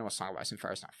Fire. Now, I know a Song of Ice and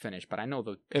Fire is not finished, but I know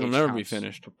the it'll page never counts, be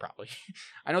finished. Probably.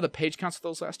 I know the page counts of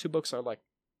those last 2 books are like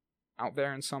out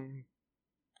there in some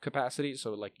capacity,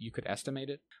 so like you could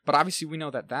estimate it. But obviously we know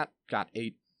that got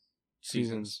 8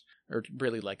 seasons. Or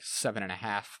really like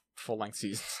 7.5 full-length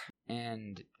seasons.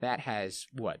 And that has,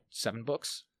 7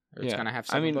 books? Or it's going to have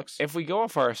 7 books? If we go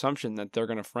off our assumption that they're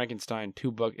going to Frankenstein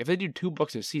 2 books, if they do 2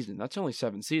 books a season, that's only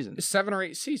 7 seasons. It's 7 or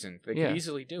 8 seasons. They could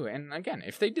easily do it. And again,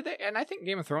 if they did that, and I think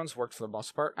Game of Thrones worked for the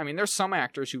most part. I mean, there's some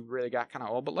actors who really got kind of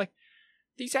old, but like,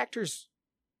 these actors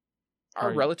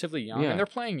are relatively young, and they're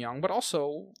playing young, but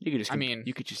also, you could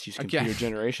just use computer again,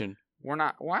 generation. I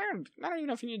don't even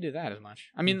know if you need to do that as much.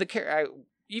 I mean,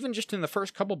 even just in the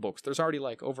first couple books, there's already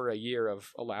like over a year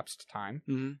of elapsed time.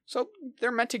 Mm-hmm. So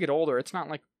they're meant to get older. It's not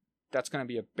like that's going to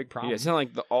be a big problem. Yeah, it's not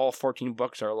like all 14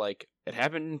 books are like, it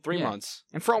happened in 3 months.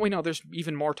 And for all we know, there's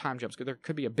even more time jumps. There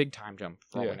could be a big time jump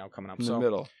for all we know coming up. In the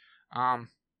middle.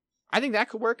 I think that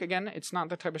could work. Again, it's not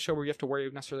the type of show where you have to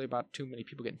worry necessarily about too many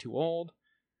people getting too old.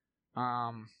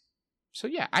 So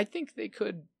yeah, I think they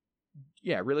could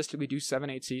realistically do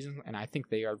 7-8 seasons, and I think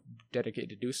they are dedicated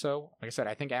to do so. Like I said,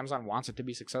 I think Amazon wants it to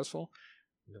be successful.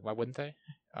 Why wouldn't they?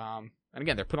 And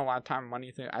again, they're putting a lot of time and money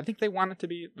into it. I think they want it to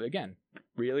be, again,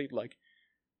 really like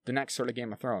the next sort of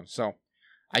Game of Thrones. So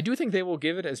I do think they will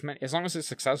give it as long as it's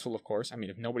successful, of course. I mean,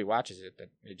 if nobody watches it, then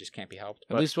it just can't be helped.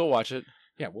 At least we'll watch it.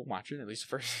 Yeah, we'll watch it, at least the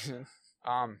first season.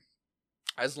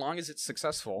 As long as it's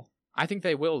successful, I think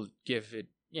they will give it,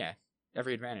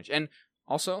 every advantage. And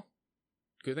also,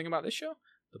 good thing about this show,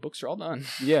 the books are all done.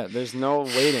 Yeah, there's no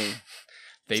waiting.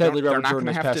 Sadly, Robert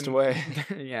Jordan has passed away.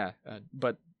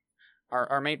 But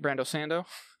our mate Brando Sando,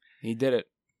 he did it.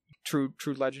 True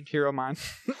legend, hero of mine.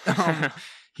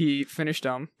 He finished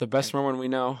them. The best Mormon we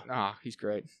know. He's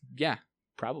great. Yeah,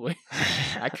 probably.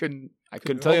 I couldn't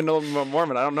tell you no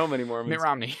Mormon. I don't know many Mormons. Mitt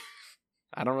Romney.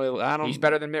 He's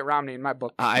better than Mitt Romney in my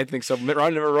book. I think so. Mitt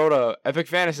Romney never wrote a epic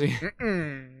fantasy.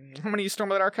 How many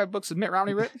Stormlight Archive books has Mitt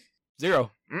Romney written?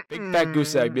 0. Big fat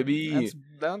goose egg, baby.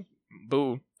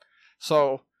 Boo.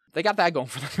 So they got that going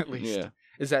for them at least. Yeah.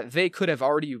 Is that they could have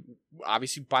already,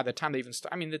 obviously, by the time they even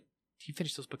start. I mean, he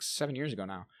finished those books 7 years ago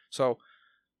now. So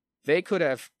they could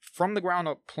have, from the ground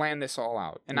up, planned this all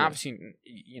out. And obviously,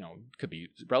 could be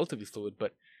relatively fluid,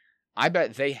 but I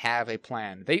bet they have a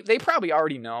plan. They probably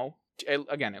already know,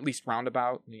 again, at least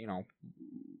roundabout,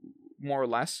 more or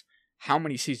less, how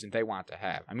many seasons they want to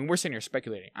have. I mean, we're sitting here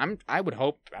speculating. I would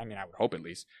hope at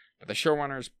least, that the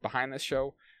showrunners behind this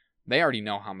show, they already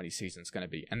know how many seasons it's going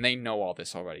to be. And they know all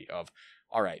this already of,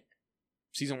 all right,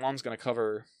 season 1's going to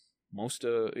cover most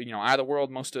of, Eye of the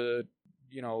World, most of,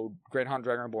 Great Han,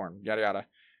 Dragon Reborn, yada, yada.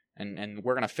 And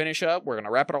we're going to finish up, we're going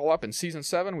to wrap it all up in season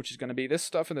 7, which is going to be this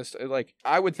stuff and this. Like,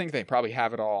 I would think they probably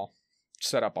have it all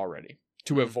set up already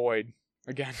to avoid,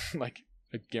 again, like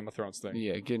a Game of Thrones thing.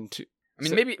 Yeah, getting too... I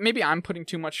mean, maybe I'm putting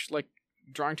too much, like,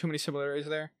 drawing too many similarities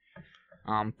there.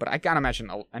 But I gotta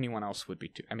imagine anyone else would be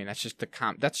too. I mean, that's just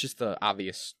the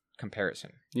obvious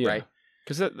comparison, Yeah. right?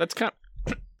 Because that's kind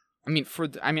of...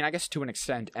 I guess to an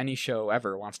extent, any show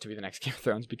ever wants to be the next Game of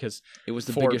Thrones because It was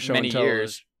the for biggest show many until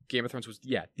years, Game of Thrones was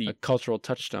a cultural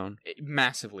touchstone.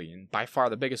 massively and by far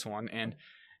the biggest one. And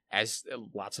as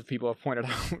lots of people have pointed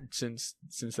out since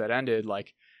that ended,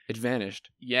 like It vanished.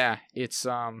 yeah, its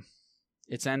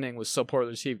ending was so poorly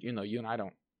received. You know, you and I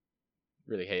don't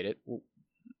really hate it.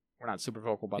 We're not super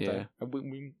vocal about Yeah. that.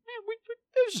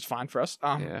 It was just fine for us.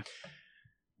 Yeah.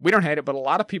 We don't hate it, but a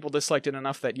lot of people disliked it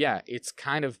enough that it's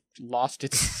kind of lost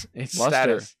its Luster.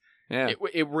 status. Yeah.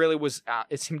 It really was.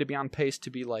 It seemed to be on pace to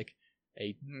be like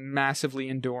a massively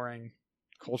enduring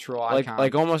cultural icon.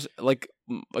 Like almost like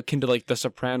akin to like The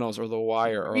Sopranos or The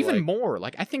Wire, or even like, more.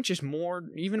 Like I think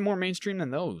even more mainstream than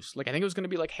those. Like I think it was going to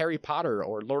be like Harry Potter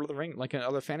or Lord of the Rings, like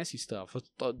other fantasy stuff.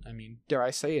 I mean, dare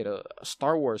I say it, a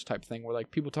Star Wars type thing where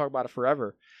like people talk about it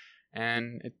forever,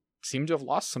 and it seemed to have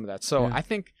lost some of that. So Yeah. I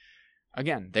think,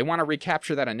 again, they want to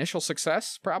recapture that initial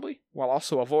success probably, while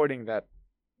also avoiding that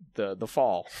the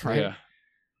fall. Right? Yeah.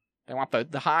 They want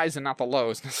the highs and not the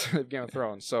lows of Game of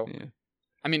Thrones. So, Yeah.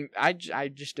 I mean, I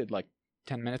just did like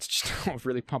 10 minutes just of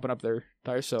really pumping up their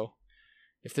tires. So,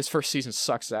 if this first season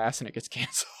sucks ass and it gets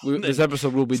canceled, This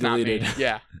episode will be it's not me. deleted.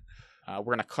 Yeah,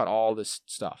 we're gonna cut all this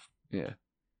stuff. Yeah.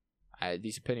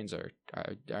 These opinions are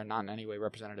not in any way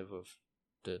representative of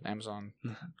the Amazon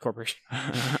Corporation.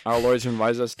 Our lawyers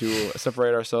advise us to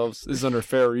separate ourselves. This is under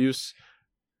fair use.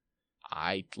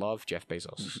 I love Jeff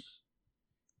Bezos.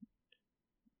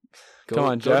 Come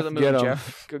on, go Jeff, to the moon, get him.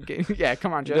 Jeff. Yeah,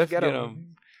 come on, Jeff, Jeff, get get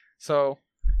him. So,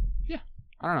 yeah,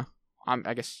 I don't know.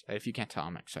 I guess if you can't tell,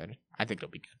 I'm excited. I think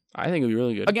it'll be good. I think it'll be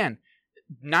really good. Again,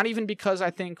 not even because I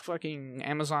think fucking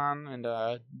Amazon and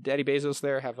Daddy Bezos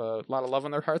there have a lot of love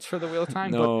in their hearts for the Wheel of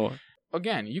Time. No. But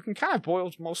again, you can kind of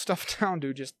boil most stuff down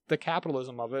to just the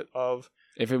capitalism of it.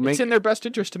 If it It's makes in their best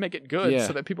interest to make it good Yeah.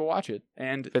 so that people watch it.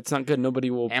 And if it's not good, nobody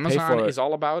will pay Amazon for it. is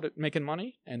all about it making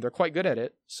money, and they're quite good at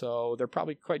it. So they're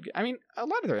probably quite good. I mean, a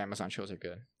lot of their Amazon shows are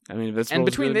good. I mean, if it's And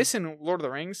between good, this and Lord of the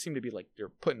Rings, seem to be like they're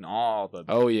putting all the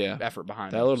oh yeah, effort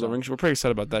behind that it. Lord of the So- Rings. We're pretty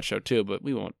excited about that show too, but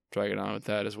we won't drag it on with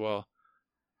that as well.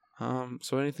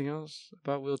 So anything else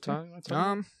about Wheel of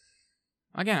Time?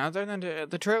 Again, other than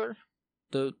the trailer,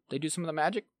 they do some of the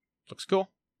magic. Looks cool.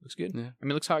 Looks good. Yeah. I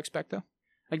mean, looks how I expect though.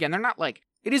 Again, they're not like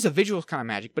it is a visual kind of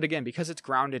magic, but again, because it's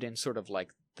grounded in sort of like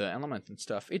the elements and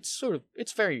stuff, it's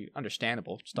very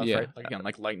understandable stuff, Yeah. right? Like again,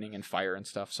 like lightning and fire and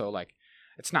stuff. So like,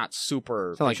 it's not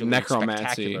super. It's not like visually necromancy.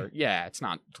 spectacular. Yeah, it's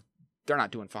not. They're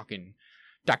not doing fucking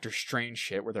Doctor Strange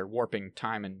shit where they're warping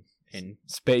time and in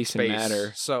Space and space.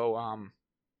 matter. So,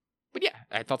 but yeah,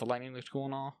 I thought the lightning looked cool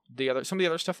and all. Some of the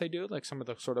other stuff they do, like some of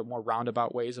the sort of more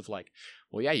roundabout ways of like,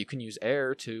 well, yeah, you can use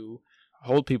air to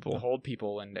Hold people. hold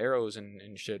people and arrows and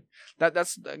shit.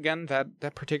 That's again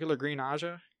that particular Green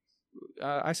Aja,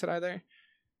 Aes Sedai there.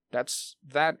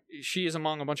 That she is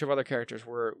among a bunch of other characters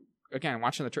where again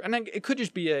watching the and then it could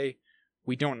just be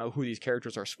we don't know who these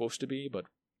characters are supposed to be, but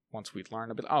once we learn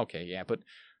a bit, okay, yeah. But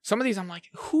some of these I'm like,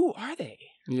 who are they?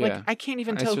 Yeah. Like I can't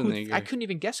even I tell certainly who. agree. I couldn't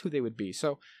even guess who they would be.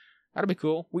 So that'll be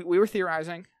cool. We were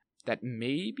theorizing that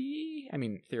maybe. I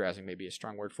mean, theorizing may be a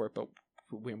strong word for it, but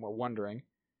we were wondering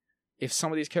if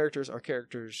some of these characters are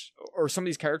characters, or some of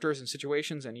these characters and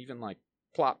situations and even like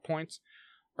plot points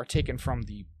are taken from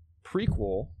the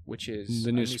prequel, which is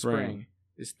The New Spring.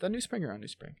 Is the New Spring or A New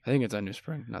Spring? I think it's on New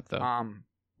Spring, not the.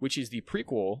 Which is the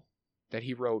prequel that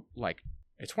he wrote. Like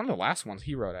it's one of the last ones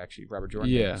he wrote, actually, Robert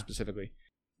Jordan Yeah. specifically.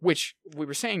 Which we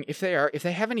were saying, if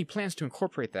they have any plans to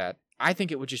incorporate that, I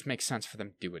think it would just make sense for them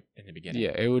to do it in the beginning.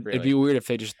 Yeah, it'd really. be weird if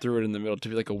they just threw it in the middle to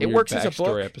be like a weird works as a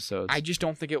backstory book. episode. I just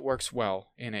don't think it works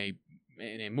well in a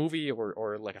movie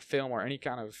or like a film or any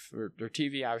kind of or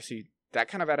TV. Obviously, that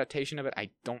kind of adaptation of it,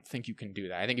 I don't think you can do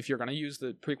that. I think if you're going to use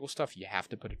the prequel stuff, you have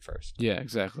to put it first. Yeah,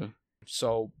 exactly.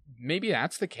 So maybe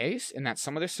that's the case, and that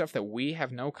some of this stuff that we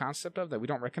have no concept of, that we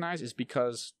don't recognize, is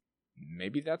because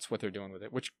maybe that's what they're doing with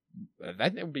it. Which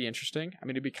that would be interesting. I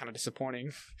mean, it'd be kind of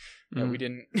disappointing that we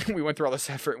didn't. We went through all this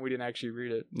effort and we didn't actually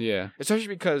read it. Yeah. Especially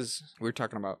because we were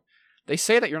talking about. They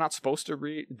say that you're not supposed to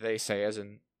read. They say, as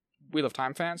in Wheel of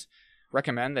Time fans,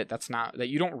 recommend that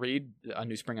you don't read A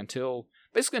New Spring until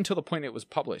the point it was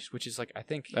published, which is like I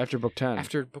think After book 10.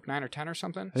 after book 9 or 10 or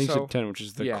something. I think so, it's 10, which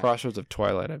is the yeah. Crossroads of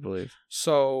Twilight, I believe.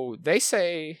 So they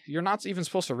say you're not even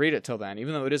supposed to read it till then,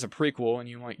 even though it is a prequel, and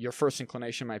your first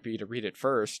inclination might be to read it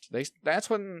first. That's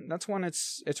when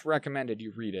it's recommended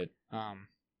you read it. And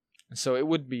so it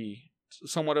would be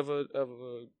somewhat of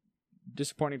a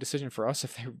disappointing decision for us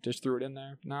if they just threw it in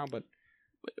there now. But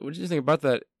What do you think about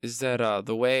that? Is that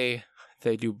the way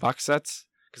they do box sets?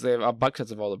 because they have box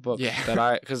sets of all the books.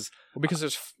 Yeah. Because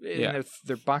there's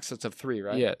they're box sets of 3,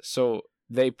 right? Yeah, so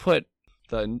they put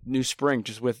the New Spring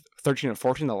just with 13 and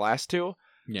 14, the last two.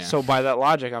 Yeah. So by that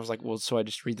logic, I was like, well, so I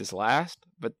just read this last,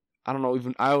 but I don't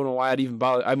know why I'd even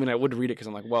bother. I mean, I would read it because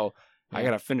I'm like, well, I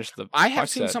gotta finish the. I have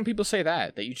box seen set. some people say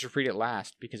that you just read it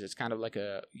last because it's kind of like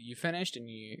you finished and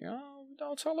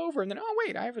it's all over, and then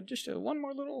wait, I have just one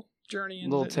more little journey in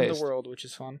the world, which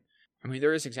is fun. I mean,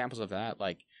 there is examples of that,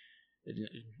 like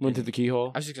Went Through the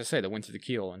Keyhole. I was just gonna say the Went Through the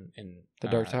Keyhole in the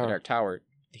Dark Tower. The Dark Tower.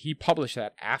 He published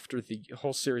that after the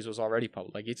whole series was already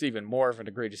published. Like, it's even more of an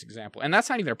egregious example. And that's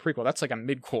not even a prequel. That's like a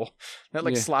midquel.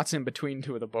 That slots in between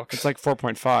 2 of the books. It's like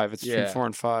 4.5. It's between 4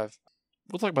 and 5.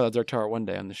 We'll talk about the Dark Tower one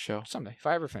day on this show. Someday, if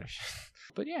I ever finish.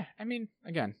 But yeah, I mean,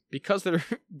 again, because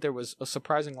there was a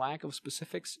surprising lack of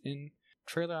specifics in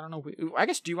trailer, I don't know. I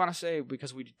guess, do you want to say,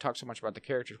 because we talked so much about the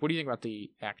characters, what do you think about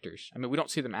the actors? I mean, we don't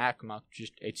see them act much.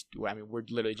 We're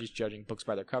literally just judging books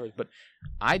by their covers. But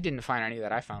I didn't find any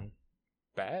that I found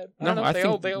bad. I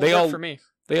think they all for me.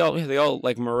 They all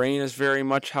like Moraine is very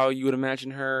much how you would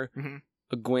imagine her. Mm-hmm.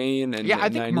 Egwene and I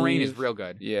think Moraine is real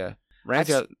good. Yeah,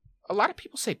 a lot of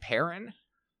people say Perrin.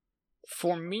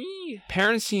 For me,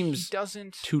 Perrin seems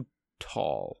doesn't too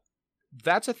tall.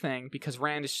 That's a thing because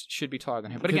Rand should be taller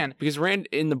than him. But again, because Rand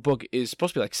in the book is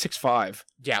supposed to be like 6'5".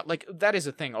 Yeah, like that is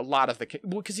a thing. A lot of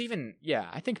because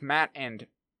I think Matt and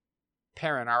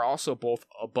Perrin are also both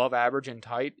above average in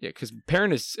height. Yeah, because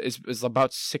Perrin is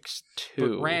about 6'2".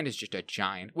 But Rand is just a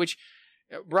giant, which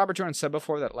Robert Jordan said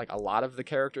before that like a lot of the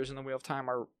characters in the Wheel of Time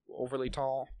are overly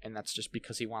tall, and that's just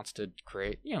because he wants to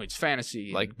create, it's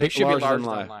fantasy. Like they should be larger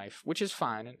than life, which is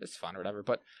fine, and it's fun or whatever.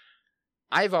 But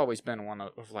I've always been one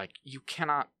of like, you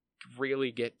cannot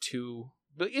really get too.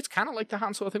 But it's kind of like the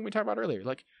Han Solo thing we talked about earlier.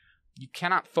 Like, you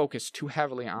cannot focus too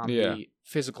heavily on the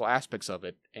physical aspects of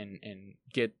it, and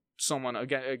get someone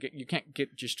again. You can't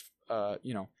get just a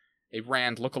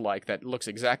Rand lookalike that looks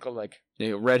exactly like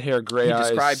red hair, gray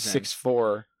eyes,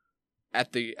 6'4".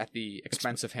 At the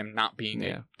expense of him not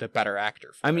being the better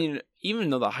actor. I mean, even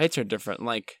though the heights are different,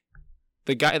 like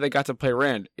the guy that got to play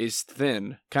Rand is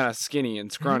thin, kind of skinny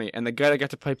and scrawny, and the guy that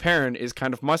got to play Perrin is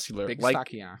kind of muscular, big, like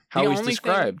stocky, how he's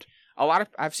described.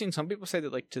 I've seen some people say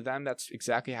that like to them that's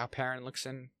exactly how Perrin looks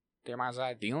in their mind's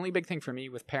eye. The only big thing for me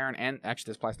with Perrin, and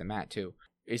actually this applies to Matt too,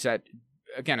 is that,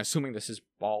 again, assuming this is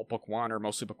all book 1 or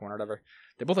mostly book 1 or whatever,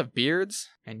 they both have beards,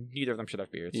 and neither of them should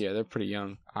have beards. Yeah, they're pretty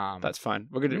young. That's fine.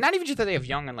 We're gonna not even just that they have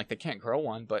young and like they can't grow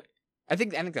one, but I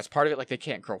think that's part of it. Like they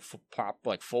can't grow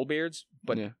full beards,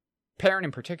 but Perrin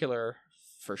in particular,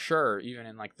 for sure, even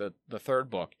in like the third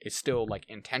book, is still like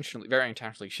very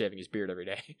intentionally shaving his beard every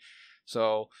day.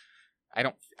 So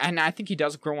I think he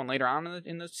does grow one later on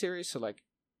in the series. So like,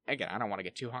 again, I don't want to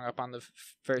get too hung up on the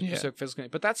very specific physical,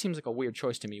 but that seems like a weird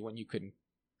choice to me when you could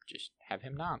just have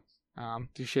him not.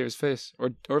 To shave his face,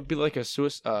 or be like a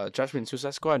Josh Whedon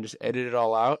Suicide Squad and just edit it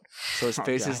all out so his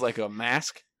face is like a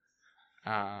mask.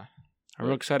 I'm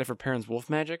real excited for Perrin's wolf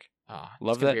magic.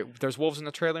 Love that. There's wolves in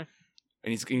the trailer,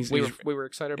 and we were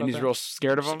excited about that. And he's real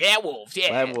scared of them. Yeah, wolves.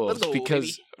 Yeah, wolves.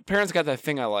 Because Perrin's got that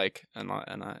thing I like, and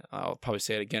I'll probably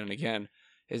say it again and again,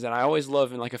 is that I always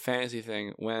love in like a fantasy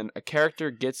thing when a character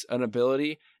gets an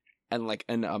ability and like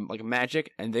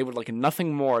magic, and they would like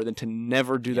nothing more than to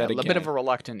never do that again. A bit of a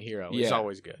reluctant hero is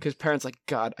always good. Because Perrin's like,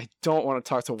 God, I don't want to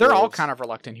talk to wolves. They're all kind of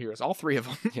reluctant heroes, all 3 of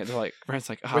them. Yeah, they're like, Perrin's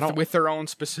like, with their own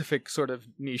specific sort of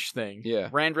niche thing. Yeah.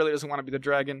 Rand really doesn't want to be the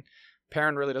dragon.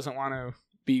 Perrin really doesn't want to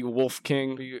be Wolf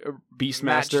King, Beastmaster.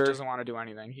 Matt just doesn't want to do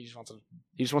anything. He just wants to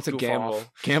gamble. Off.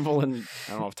 Gamble and,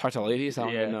 I don't know, talk to ladies. I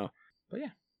don't even know. But yeah,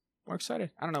 we're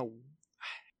excited. I don't know.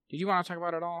 Did you want to talk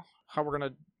about it all? How we're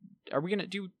going to... Are we gonna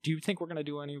do you think we're gonna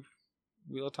do any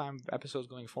Wheel of Time episodes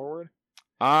going forward?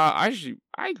 I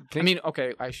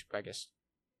guess.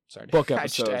 Sorry, book I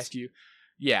episodes. just asked you.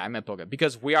 Yeah, I meant book it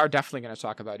because we are definitely gonna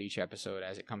talk about each episode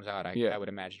as it comes out. I would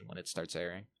imagine when it starts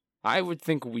airing. I would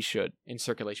think we should in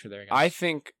circulation there. I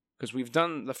think because we've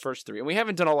done the first 3 and we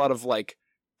haven't done a lot of like.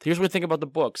 Here's what we think about the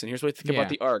books and here's what we think about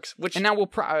the arcs. And now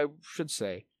I should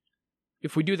say.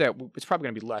 If we do that, it's probably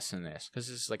going to be less than this, because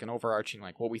this is like an overarching,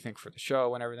 like, what we think for the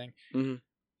show and everything. Mm-hmm.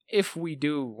 If we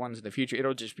do ones in the future,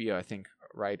 it'll just be, I think,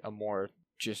 a more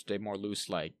loose,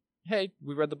 like, hey,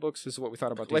 we read the books, this is what we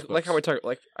thought about these books. Like how we talk,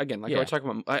 how we're talking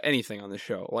about anything on the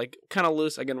show. Like, kind of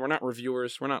loose. Again, we're not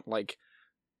reviewers. We're not, like...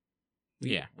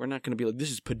 We're not going to be like, this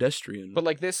is pedestrian. But,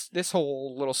 like, this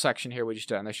whole little section here we just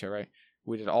did on this show, right?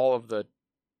 We did all of the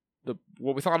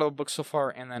what we thought of the book so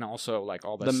far, and then also like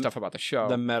all the stuff about the show,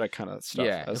 the meta kind of stuff,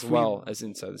 as well as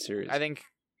inside the series. I think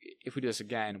if we do this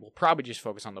again, we'll probably just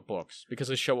focus on the books because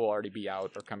the show will already be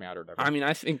out or coming out or whatever. I mean,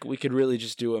 I think we could really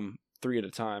just do them 3 at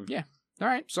a time. Yeah. All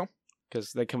right, so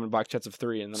Because they come in box sets of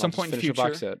 3, and then some I'll just point in the finish future, a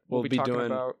box set. we'll be talking doing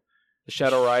about... The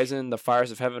Shadow Rising, The Fires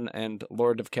of Heaven, and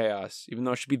Lord of Chaos. Even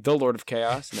though it should be The Lord of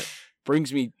Chaos, and it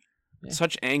brings me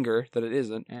such anger that it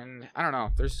isn't. And I don't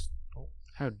know, there's...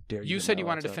 How dare you? You said you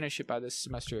wanted to finish it by this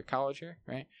semester at college here,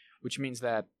 right? Which means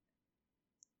that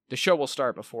the show will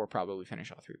start before probably we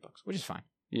finish all 3 books, which is fine.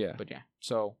 Yeah. But yeah,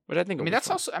 so... But I think I mean, that's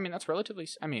also... I mean, that's relatively...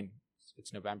 I mean,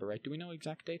 it's November, right? Do we know the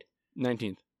exact date?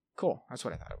 19th. Cool. That's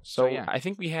what I thought it was. So yeah. I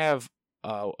think we have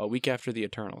a week after the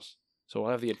Eternals. So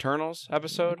we'll have the Eternals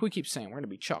episode. We keep saying we're going to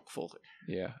be chock full.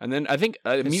 Yeah. And then I think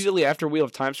immediately after Wheel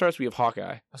of Time starts, we have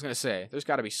Hawkeye. I was going to say, there's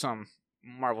got to be some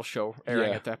Marvel show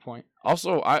airing at that point.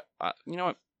 Also, I you know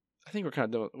what? I think we're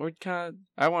kind of done.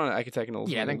 I want to Icotech in a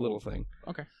little thing.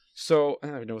 Okay. So, I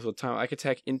don't know with time.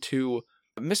 Icotech into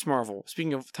Miss Marvel.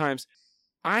 Speaking of times,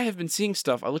 I have been seeing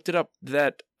stuff. I looked it up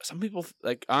that some people,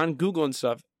 like on Google and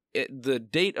stuff, the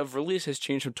date of release has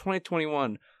changed from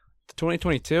 2021 to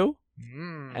 2022.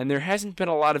 And there hasn't been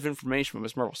a lot of information about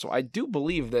Miss Marvel. So I do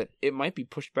believe that it might be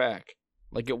pushed back.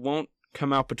 Like, it won't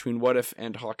come out between What If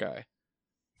and Hawkeye.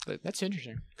 That's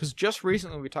interesting. Because just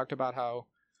recently we talked about how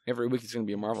every week it's going to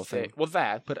be a Marvel thing. Well,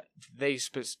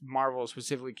 Marvel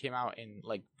specifically came out and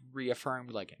like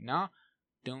reaffirmed, like, no,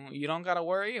 you don't gotta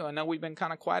worry. I know we've been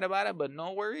kind of quiet about it, but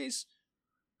no worries.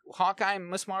 Hawkeye and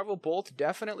Miss Marvel both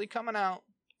definitely coming out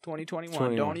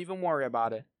 2021. Don't even worry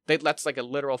about it. That's like a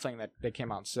literal thing that they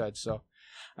came out and said. So,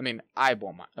 I mean, I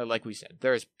won't mind. Like we said,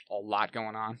 there's a lot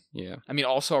going on. Yeah. I mean,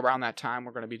 also around that time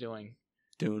we're going to be doing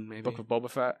Dune, maybe Book of Boba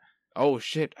Fett. Oh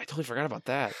shit! I totally forgot about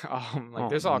that.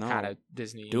 There's all kind of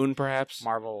Disney, Dune, perhaps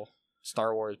Marvel,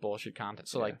 Star Wars bullshit content.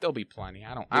 So like, there'll be plenty.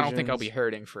 I don't think I'll be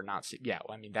hurting for not seeing. Yeah,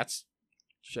 well, I mean that's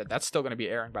still going to be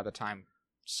airing by the time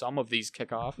some of these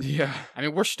kick off. Yeah. I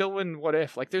mean, we're still in What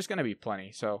If. Like, there's going to be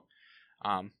plenty. So,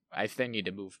 I think need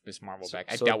to move Miss Marvel back.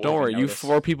 I doubt don't worry, you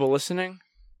 4 people listening,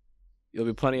 you'll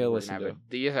be plenty to listen to.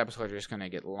 These episodes are just going to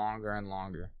get longer and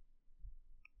longer.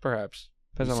 Perhaps.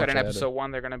 You said in episode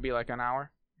 1 they're going to be like an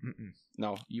hour.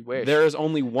 No, you wish. There is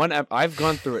only one. I've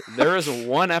gone through it. There is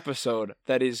one episode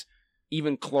that is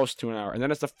even close to an hour, and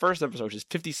then it's the first episode, which is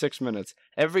 56 minutes.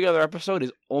 Every other episode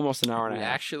is almost an hour and a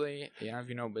half. Actually,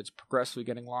 it's progressively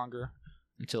getting longer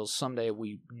until someday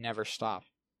we never stop.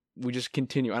 We just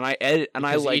continue, and I edit, and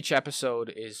each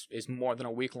episode is more than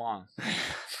a week long,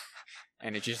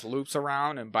 and it just loops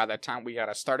around. And by that time, we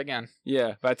gotta start again.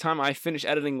 Yeah, by the time I finish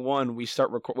editing one, we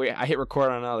start record. I hit record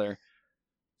on another.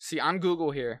 See, on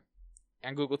Google here,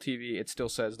 and Google TV, it still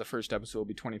says the first episode will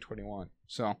be 2021.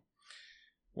 So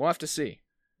we'll have to see.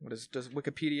 Does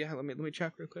Wikipedia? Let me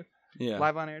check real quick. Yeah.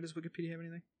 Live on air. Does Wikipedia have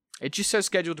anything? It just says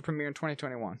scheduled to premiere in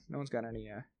 2021. No one's got any.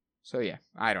 So yeah,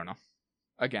 I don't know.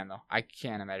 Again, though, I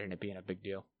can't imagine it being a big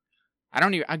deal. I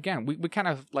don't even. Again, we kind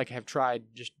of like have tried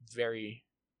just very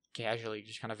casually,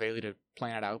 just kind of vaguely to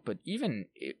plan it out. But even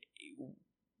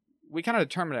we kind of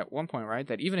determined at one point, right,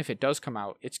 that even if it does come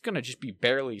out, it's gonna just be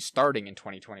barely starting in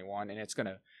 2021, and it's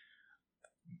gonna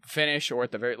finish, or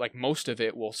at the very most of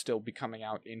it will still be coming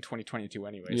out in 2022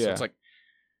 anyway. Yeah. So it's like,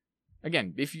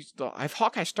 again, if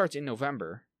Hawkeye starts in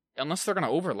November, unless they're gonna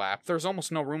overlap, there's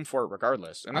almost no room for it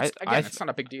regardless, and that's it's not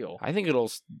a big deal. I think it'll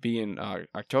be in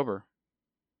October.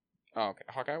 Oh, okay.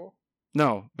 Hawkeye will?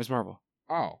 No, Miss Marvel.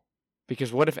 Oh,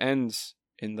 because What If ends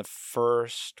in the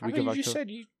first week of October. You just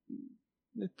said you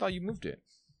thought you moved it.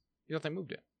 You thought they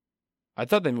moved it. I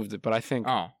thought they moved it, but I think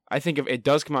if it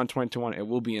does come out in 2021, it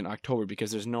will be in October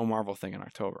because there's no Marvel thing in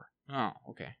October. Oh,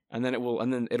 okay. And then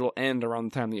it'll end around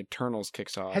the time the Eternals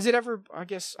kicks off. Has it ever? I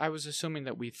guess I was assuming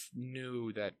that we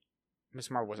knew that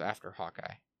Miss Marvel was after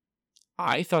Hawkeye.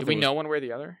 I thought. Did we know one way or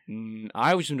the other?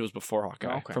 I always assumed it was before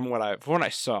Hawkeye. Okay. From what I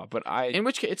saw, but in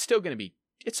which case, it's all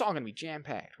gonna be jam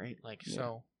packed, right? Like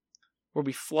so, we'll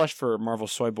be flush for Marvel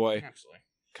soy boy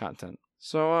content.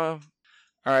 So, all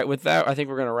right, with that, I think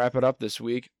we're going to wrap it up this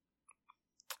week.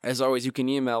 As always, you can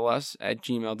email us at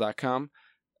gmail.com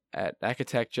at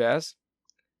AcatechJazz.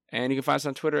 And you can find us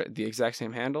on Twitter at the exact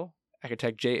same handle,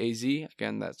 AcatechJAZ.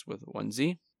 Again, that's with 1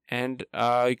 Z. And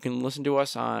you can listen to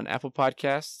us on Apple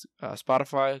Podcasts,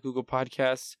 Spotify, Google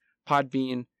Podcasts,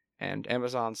 Podbean, and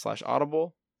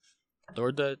Amazon/Audible.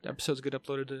 Or the episodes get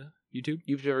uploaded to YouTube?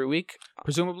 YouTube every week.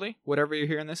 Presumably, whatever you're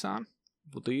hearing this on.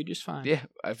 We'll do you just fine. Yeah,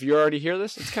 if you already hear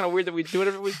this, it's kind of weird that we do it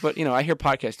every week, but I hear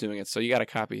podcasts doing it, so you got to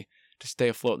copy to stay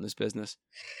afloat in this business.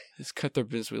 This cutthroat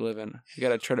business we live in. You got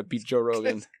to try to beat Joe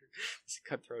Rogan. It's a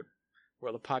cutthroat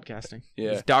world of podcasting.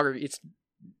 Yeah, it's dog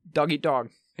eat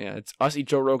dog. Yeah, it's us eat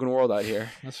Joe Rogan world out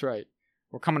here. That's right.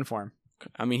 We're coming for him.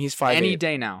 I mean, he's 5'8". Any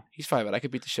day now. He's 5'8". I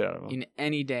could beat the shit out of him. In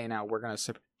any day now, we're gonna.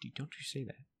 Dude, don't you say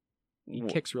that? He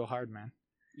kicks real hard, man.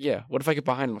 Yeah. What if I get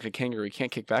behind him like a kangaroo? He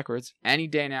can't kick backwards. Any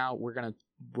day now, we're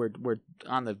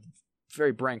on the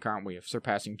very brink, aren't we, of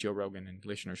surpassing Joe Rogan in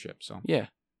listenership. So Yeah.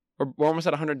 We're almost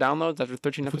at 100 downloads after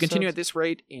 13 if we episodes. continue at this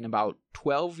rate, in about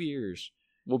 12 years,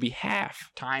 we'll be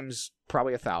half. times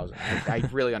probably 1,000. I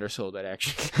really undersold that,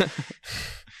 actually.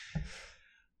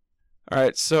 All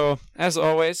right, so as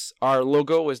always, our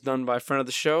logo was done by a friend of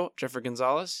the show, Jeffrey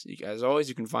Gonzalez. As always,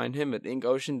 you can find him at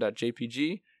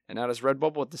inkocean.jpg and at his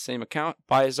Redbubble at the same account.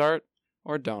 Buy his art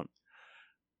or don't.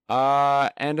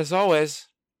 And as always,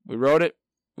 we wrote it,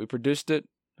 we produced it,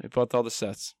 we built all the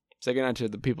sets. Say goodnight to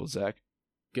the people, Zach.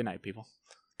 Good night, people.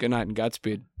 Good night and Godspeed.